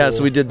so cool. Yeah,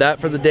 so we did that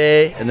for the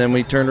day, and then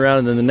we turned around,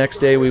 and then the next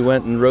day we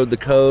went and rode the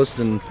coast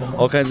and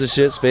all kinds of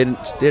shit. Stayed in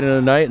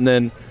the night, and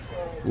then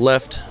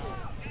left.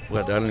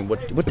 What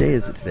day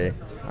is it today?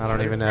 I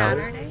don't even know.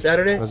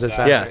 Saturday? Was it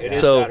Saturday? Yeah. It is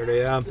So Saturday,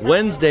 yeah.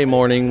 Wednesday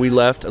morning we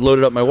left. I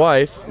loaded up my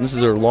wife. This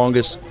is her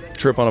longest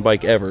trip on a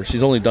bike ever.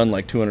 She's only done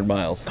like 200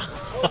 miles.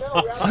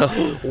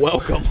 So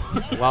welcome.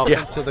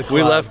 Welcome to the club.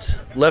 We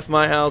left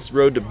my house,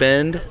 rode to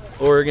Bend,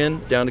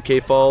 Oregon, down to K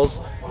Falls,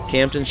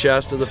 camped in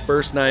Shasta the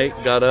first night,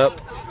 got up,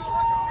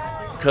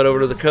 cut over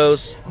to the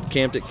coast,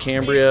 camped at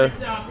Cambria.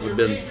 It would have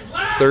been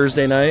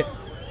Thursday night,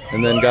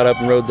 and then got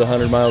up and rode the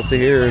 100 miles to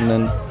here, and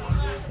then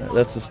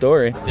that's the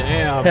story.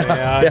 Damn,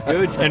 man.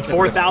 Good. And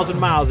 4,000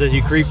 miles as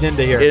you creeped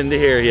into here.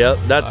 Yep.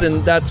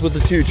 That's with the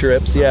 2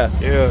 trips, yeah.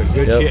 Dude,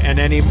 good shit. And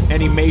any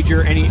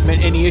major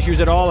issues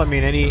at all? I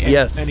mean, any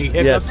hiccups?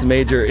 Yes,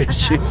 major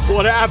issues.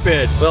 What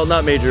happened? Well,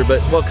 not major, but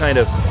well, kind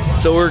of.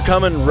 So we're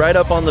coming right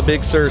up on the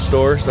Big Sur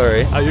store.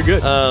 Sorry. Oh, you're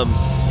good.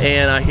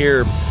 And I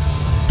hear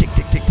tick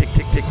tick tick tick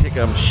tick tick tick.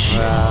 I'm shit.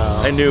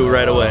 Wow. I knew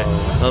right away.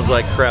 I was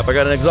like, crap. I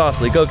got an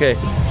exhaust leak. Okay.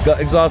 Got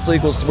exhaust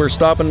leak. We're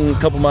stopping a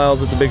couple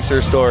miles at the Big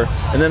Sur store,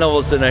 and then all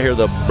of a sudden I hear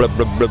the blah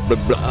blah blah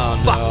blah blah.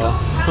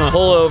 Oh no!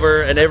 Pull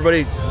over, and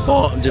everybody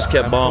just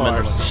kept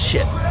bombing.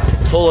 Shit.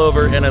 Pull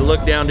over, and I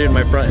look down, dude.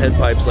 My front head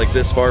pipe's like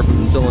this far from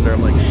the cylinder.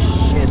 I'm like,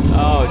 shit.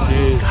 Oh,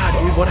 jeez.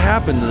 God, dude, what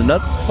happened? The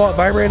nuts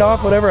vibrate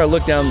off, whatever. I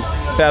look down,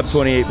 Fab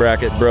 28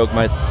 bracket broke,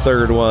 my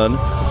third one.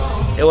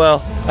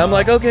 Well, I'm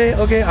like, okay,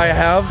 I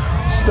have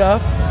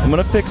stuff. I'm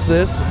gonna fix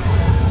this.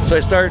 So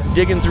I start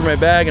digging through my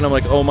bag, and I'm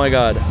like, oh my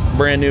God,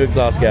 brand new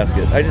exhaust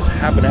gasket. I just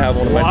happen to have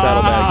one in my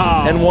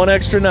saddlebag. And one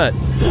extra nut.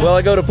 Well,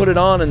 I go to put it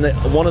on, and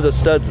one of the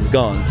studs is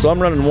gone. So I'm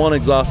running one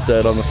exhaust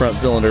stud on the front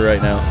cylinder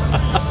right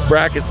now.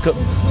 Brackets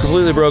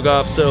completely broke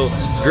off. So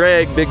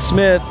Greg, Big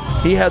Smith,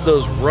 he had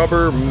those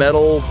rubber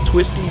metal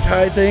twisty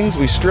tie things.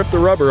 We stripped the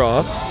rubber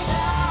off,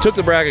 took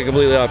the bracket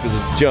completely off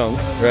because it's junk,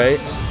 right?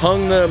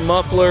 Hung the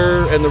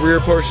muffler and the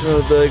rear portion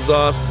of the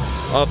exhaust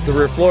off the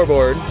rear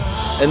floorboard.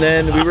 And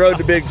then we rode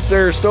to Big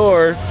Sur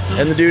store,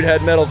 and the dude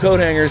had metal coat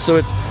hangers. So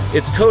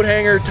it's coat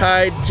hanger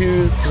tied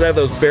to, because I have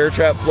those bear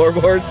trap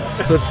floorboards.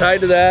 So it's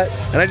tied to that.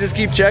 And I just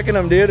keep checking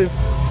them, dude. It's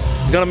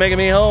gonna make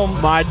me home.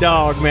 My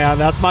dog, man.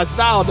 That's my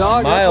style,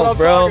 dog. Miles,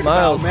 bro.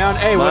 Miles, man.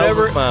 Hey, miles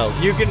whatever. is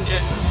miles. You can.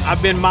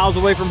 I've been miles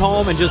away from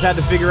home and just had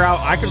to figure out.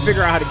 I can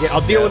figure out how to get.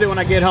 I'll deal with it when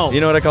I get home. You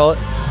know what I call it?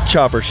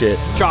 Chopper shit.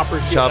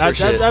 Chopper shit. Chopper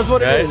shit. That's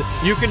what right? it is.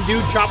 You can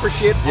do chopper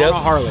shit on a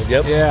Harley.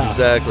 Yep. Yeah.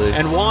 Exactly.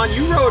 And Juan,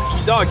 you rode,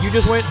 dog. You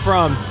just went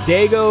from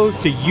Dago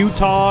to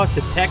Utah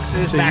to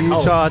Texas, back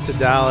Utah home. to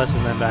Dallas,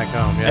 and then back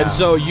home. Yeah. And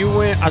so you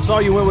went. I saw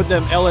you went with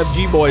them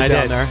LFG boys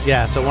down there.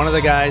 Yeah. So one of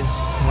the guys,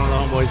 one of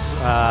the homeboys,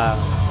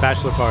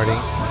 bachelor party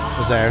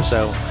was there.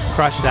 So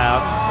crushed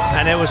out,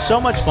 and it was so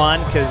much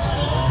fun because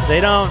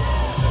they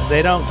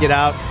don't get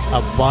out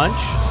a bunch,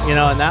 you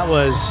know, and that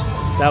was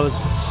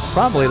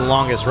probably the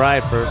longest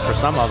ride for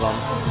some of them,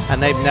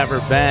 and they've never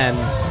been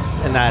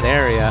in that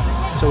area.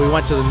 So we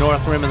went to the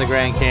north rim of the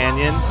Grand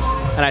Canyon,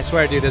 and I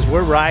swear, dude, as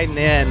we're riding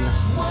in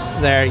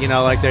there, you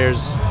know, like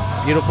there's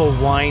beautiful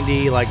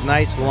windy, like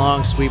nice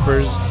long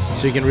sweepers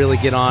so you can really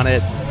get on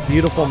it,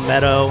 beautiful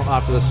meadow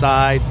off to the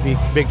side,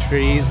 big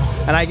trees,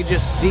 and I could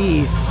just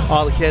see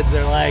all the kids.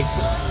 They're like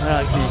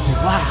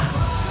wow,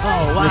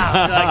 oh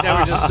wow, like they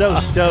were just so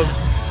stoked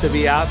to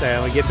be out there.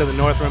 And we get to the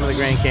north rim of the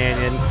Grand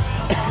Canyon,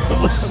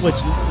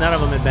 which none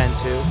of them had been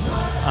to.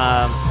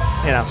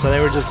 So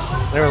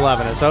they were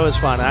loving it. So it was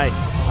fun.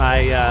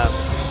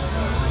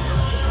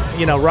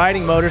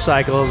 Riding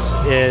motorcycles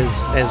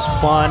is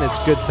fun. It's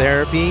good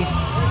therapy.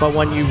 But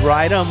when you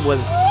ride them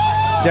with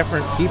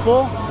different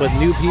people, with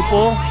new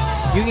people,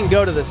 you can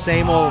go to the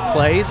same old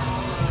place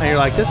and you're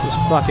like, this is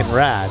fucking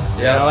rad.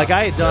 Yeah. Like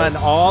I had done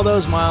all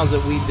those miles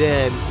that we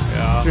did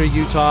through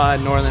Utah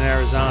and northern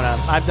Arizona.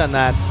 I've done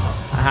that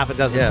a half a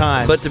dozen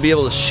times. But to be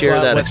able to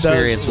share that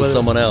experience with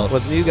someone else.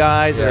 With new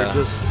guys that are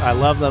just, I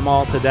love them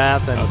all to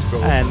death. And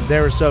and they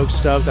were so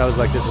stoked. I was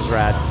like, this is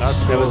rad. That's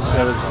cool. It was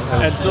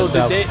and so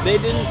they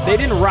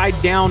didn't ride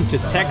down to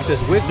Texas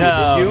with you,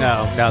 did you?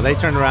 No. They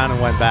turned around and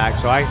went back.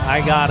 So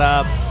I got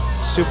up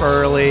super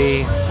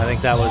early. I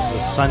think that was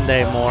a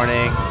Sunday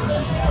morning.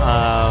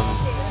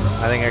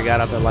 I think I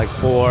got up at like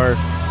 4,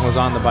 was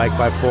on the bike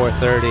by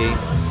 4:30,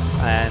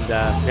 and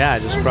I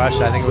just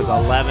crushed. I think it was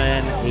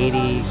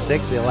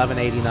 11:86, the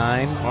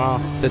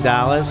 11:89 to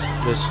Dallas.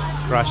 Just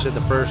crushed it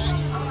the first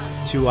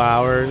 3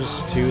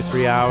 hours.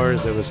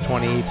 It was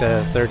 20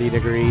 to 30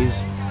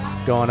 degrees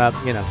going up,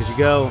 because you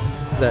go,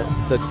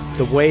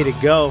 the way to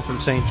go from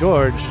St.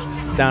 George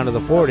down to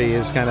the 40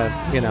 is kind of,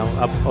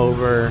 up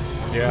over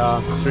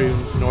through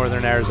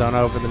northern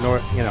Arizona, over the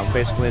north,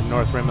 basically the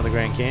north rim of the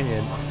Grand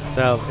Canyon.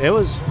 So it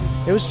was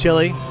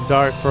chilly,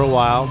 dark for a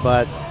while,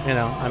 but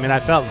I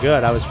felt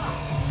good. I was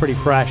pretty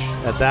fresh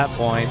at that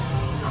point.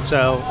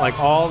 So like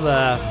all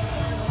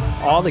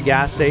the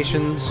gas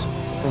stations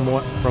from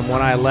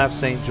when I left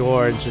St.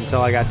 George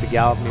until I got to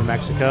Gallup, New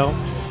Mexico,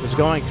 was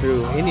going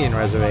through Indian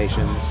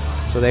reservations.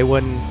 So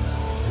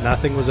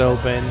nothing was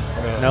open,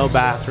 no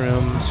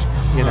bathrooms,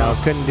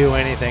 couldn't do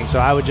anything. So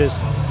I would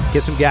just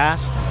get some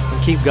gas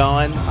and keep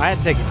going. I had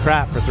to take a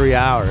crap for 3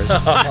 hours.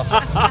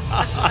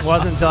 It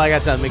wasn't until I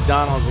got to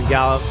McDonald's in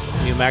Gallup,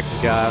 New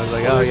Mexico, I was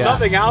like, there's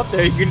nothing out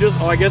there. You can just,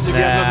 I guess if you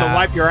have nothing to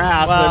wipe your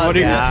ass, then what do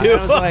you do?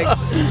 I was like,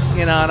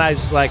 and I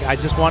was like, I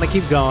just want to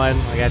keep going.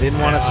 Like I didn't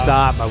want to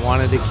stop. I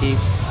wanted to keep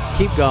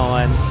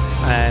going.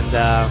 And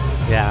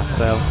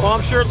so. Well,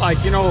 I'm sure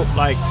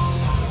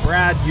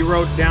Brad, you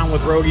rode down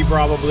with Rogie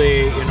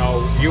probably,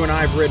 you and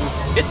I have ridden.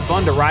 It's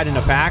fun to ride in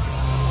a pack.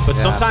 But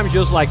sometimes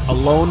just like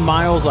alone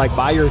miles, like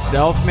by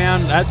yourself,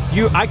 man,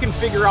 I can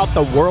figure out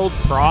the world's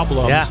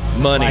problems. Yeah,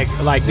 money.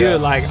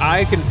 Dude,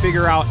 I can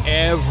figure out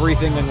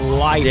everything in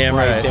life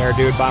right there,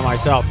 dude, by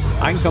myself.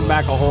 I can come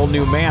back a whole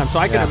new man. So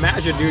I can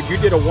imagine, dude, you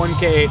did a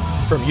 1K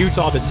from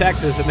Utah to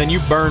Texas, and then you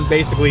burned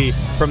basically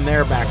from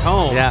there back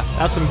home. Yeah.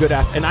 That's some good.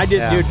 And I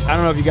did, dude, I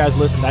don't know if you guys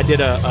listened. I did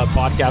a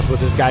podcast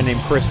with this guy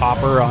named Chris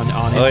Hopper on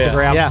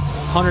Instagram. Yeah.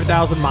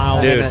 100,000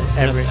 miles dude, in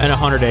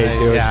 100 days,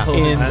 dude. Yeah.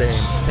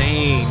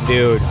 Insane,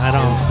 dude.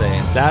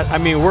 Insane.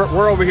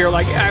 We're over here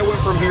like, I went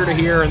from here to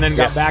here and then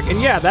got back.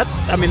 And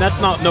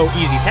that's not no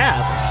easy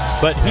task.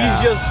 But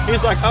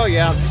he's like, oh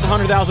yeah, just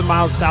 100,000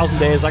 miles, 1,000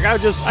 days. Like I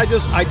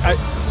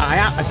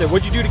said,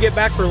 what'd you do to get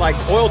back for like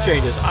oil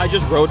changes? I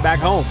just rode back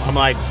home. I'm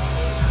like,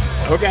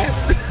 okay.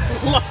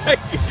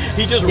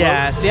 He just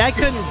rode. See, I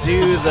couldn't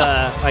do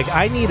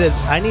I need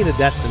a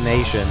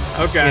destination.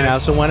 Okay.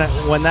 So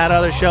when that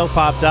other show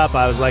popped up,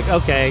 I was like,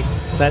 okay,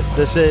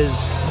 this is,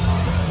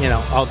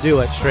 I'll do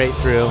it straight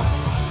through.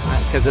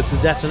 Because it's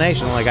a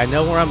destination. Like I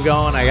know where I'm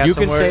going. I got. You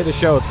can say the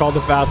show. It's called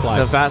The Fast Life.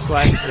 The Fast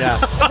Life. Yeah.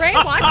 Ray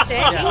watched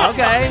it.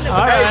 Okay. All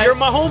right. Right. You're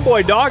my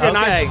homeboy, dog, and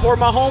I support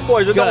my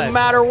homeboys. It don't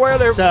matter where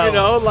they're. I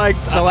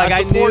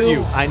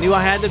knew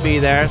I had to be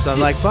there. So I'm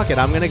like, fuck it,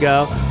 I'm gonna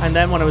go. And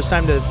then when it was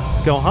time to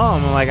go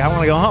home, I'm like, I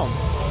want to go home.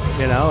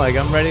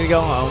 I'm ready to go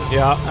home.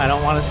 Yeah. I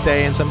don't want to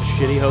stay in some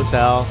shitty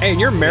hotel. Hey, and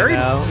you're married?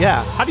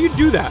 Yeah. How do you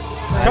do that?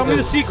 Tell me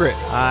the secret.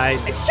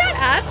 Shut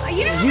up.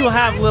 You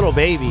have little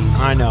babies.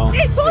 I know.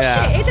 Hey, bullshit.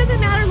 Yeah. It doesn't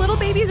matter, little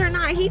babies or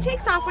not. He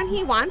takes off when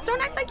he wants.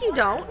 Don't act like you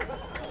don't.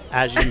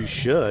 As you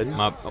should.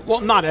 Well,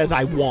 not as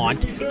I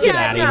want. Get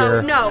out of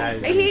here. No.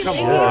 Come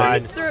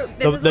on.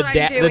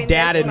 The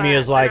dad in me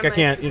is like, I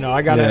can't,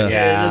 I got to,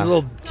 there's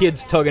little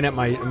kids tugging at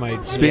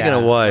my. Speaking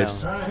of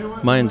wives,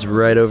 mine's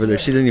right over there.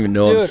 She didn't even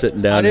know I'm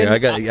sitting down here. I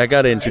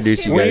got to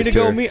introduce you guys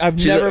to her. I've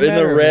She's never in met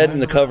the her, red man.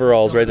 and the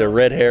coveralls right there,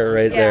 red hair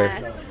right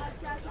there.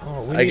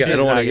 I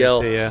don't want to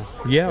yell.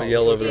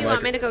 Yell over Do the you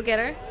want mic. me to go get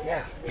her?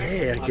 Yeah,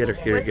 get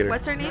her.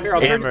 What's her name? Here,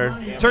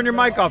 Amber. Turn your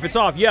mic off. It's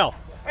off. Yell.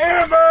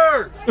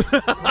 Amber!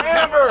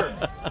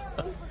 Amber!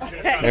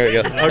 There we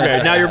go.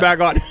 Okay, now you're back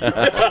on.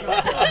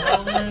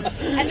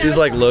 She's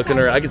like looking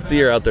her. I can see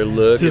her out there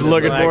looking. She's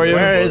looking for you.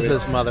 Where is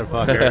this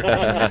motherfucker?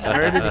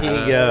 Where did he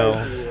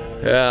go?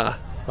 Yeah.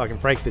 Fucking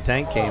Frank the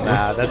Tank came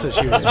out. That's what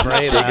she was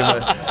afraid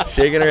of.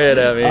 Shaking her head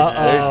at me.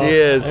 There she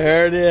is.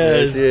 There it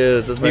is. There she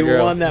is. That's my the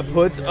girl. one that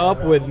puts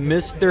up with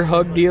Mr.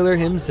 Hug Dealer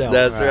himself.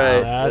 That's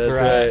right. That's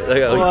right.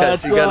 Look,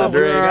 What's she got a up,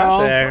 drink. girl?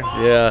 There.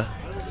 Yeah.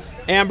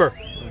 Amber,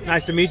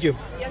 nice to meet you.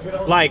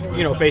 Like,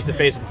 face to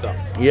face and stuff.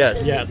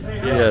 Yes.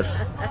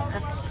 Yes.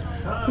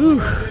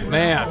 Whew.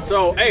 Man,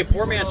 so hey,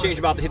 Poor Man's Change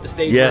about to hit the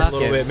stage Yes. a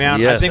little bit, man.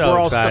 Yes. I think So we're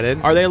all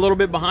excited. Are they a little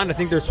bit behind? I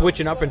think they're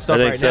switching up and stuff I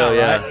think right so, now,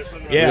 yeah. right?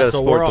 We Yeah, gotta so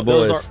support we're all, the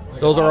boys.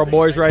 those are our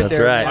boys right That's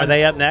there. right. man. Are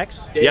they up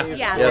next? Yeah.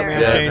 Yeah, Poor they're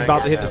Man's Yeah. Change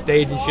about to hit the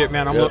stage and shit,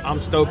 man.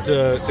 I'm stoked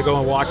to go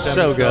and watch them.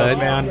 So and stuff, good.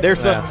 man. There's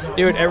some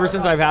dude. Ever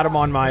since I've had them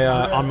on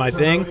my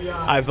thing,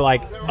 I've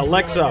like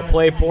Alexa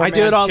play Poor I Man's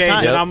do it all the Change,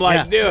 time. and I'm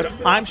like, Yeah. dude,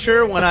 I'm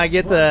sure when I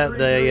get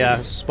the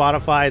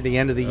Spotify at the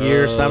end of the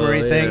year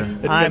summary yeah. thing,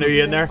 It's gonna be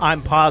in there?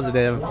 I'm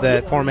positive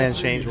that Poor Man's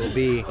Change will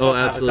be Oh,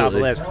 at the top of the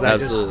absolutely. list because I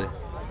Absolutely. just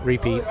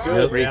repeat.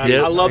 Good, repeat, man.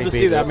 Yep. I love to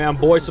see that, man.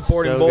 Boys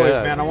supporting So boys,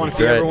 good. man. I want to That's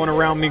see right. everyone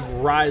around me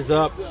rise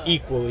up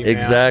equally, man.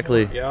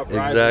 Exactly. Yep, rise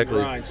and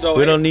Exactly. grind. So,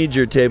 We hey, don't need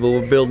your table.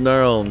 We're building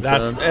our own,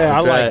 That's, son. yeah, That's I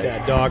like right.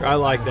 that, dog. I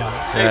like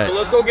that. Hey, right. so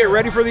let's go get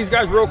ready for these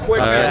guys real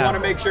quick, All man. right. I want to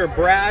make sure,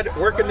 Brad,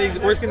 where can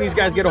these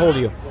guys get a hold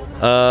of you?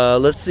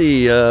 Let's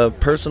see.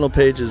 Personal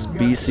page is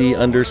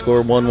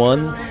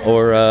BC_11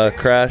 or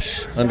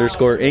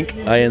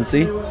Crash_Inc.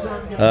 INC.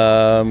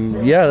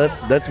 Yeah,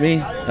 that's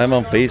me. I'm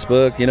on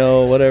Facebook.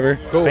 Whatever.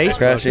 Cool. Facebook.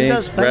 Crash Who Inc.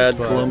 does Brad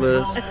Facebook?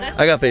 Columbus.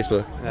 I got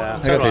Facebook. Yeah, I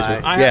so got do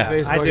Facebook. I yeah. have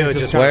Facebook. I do It's it just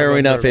just Why are we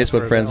for not service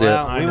Facebook for friends them.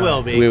 yet? Well, we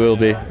will be. We will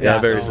be. Yeah,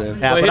 very soon.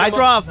 Yeah, Well, but hit I 'em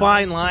draw a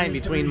fine line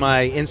between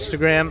my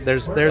Instagram.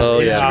 There's Oh,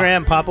 yeah.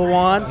 Instagram Papa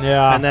Juan,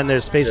 Yeah. and then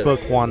there's Facebook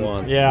Yes.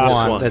 Juan. Yeah.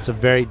 Just one. That's a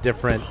very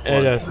different.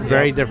 It is.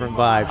 very Yep. different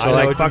vibe. I So know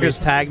like what you fuckers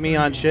tag me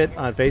on shit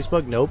on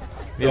Facebook. Nope.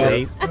 Yeah.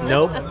 Delete.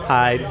 Nope.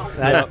 Hide.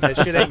 That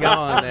shit ain't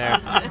going there.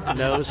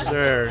 No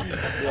sir.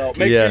 Well,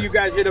 make Yeah. sure you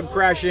guys hit up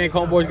Crash Inc.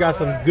 Homeboys got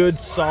some good,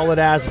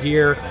 solid-ass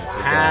gear,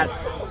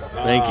 hats,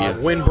 Thank you.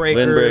 windbreakers,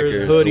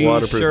 Windbreakers, the hoodies,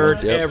 waterproof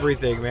shirts, ones, yep.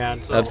 everything,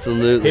 man. So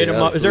Absolutely. hit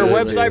them up. Is there a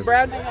absolutely. website,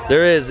 Brad?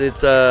 There is.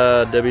 It's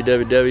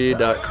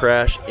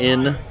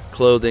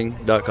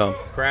www.crashinclothing.com.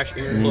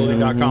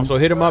 CrashInClothing.com. So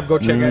hit them up. Go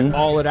check it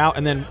all it out.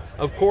 And then,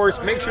 of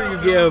course, make sure you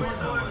give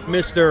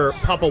Mr.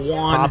 Papa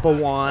Juan. Papa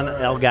Juan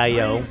El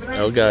Gallo.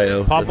 El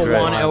Gallo. Papa That's right.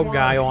 Juan El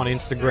Gallo on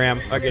Instagram.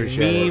 Again,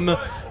 Appreciate meme.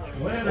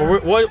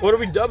 What are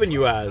we dubbing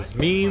you as?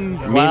 Meme.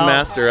 Meme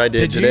master I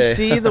did Did today. you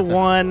see the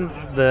one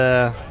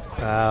the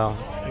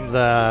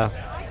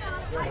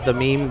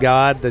meme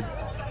god that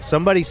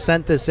somebody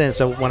sent this in?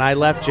 So when I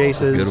left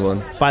Jace's, Good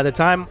one. by the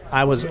time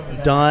I was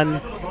done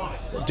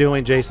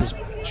doing Jace's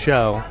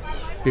show,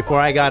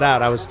 before I got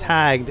out, I was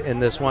tagged in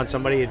this one.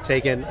 Somebody had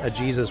taken a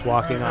Jesus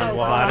walking on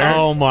water.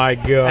 Oh my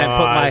god! And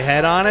put my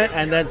head on it,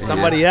 and then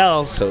somebody Yeah,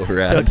 else so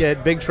rad. took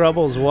it. Big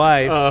Trouble's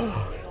wife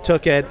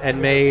took it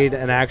and made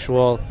an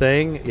actual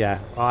thing. Yeah,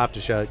 I'll have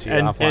to show it to you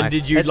offline. And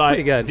did you it's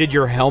pretty good. Did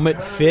your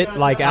helmet fit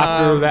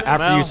after that?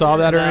 After no, you saw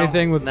that or no,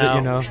 anything with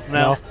no, No.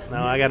 no,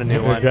 I got a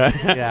new one. Okay.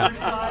 Yeah,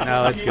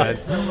 no, it's good.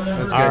 It's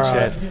good All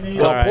right. shit.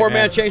 Well, All right, Poor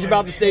man. Man changed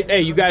about the state.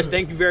 Hey, you guys,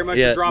 thank you very much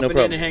Yeah, for dropping no in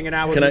problem. and hanging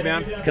out with Can me, I,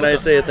 man. Can I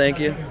say a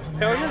thank you?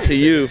 Hell yeah. To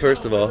you,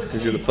 first of all,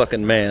 because you're the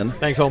fucking man.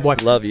 Thanks,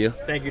 homeboy. Love you.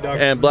 Thank you, dog.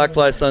 And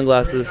Blackfly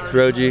Sunglasses,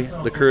 Roji,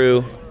 the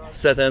crew,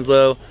 Seth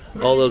Enslow,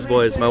 all those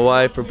boys, my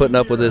wife for putting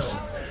up with this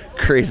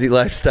crazy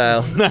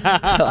lifestyle.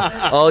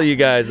 All you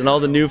guys and all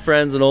the new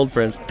friends and old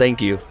friends, thank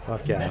you.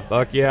 Fuck yeah.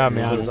 Fuck yeah, man.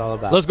 That's what it's all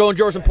about. Let's go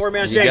enjoy some Poor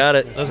Man You Change. got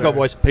it. Let's go,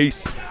 boys.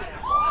 Peace.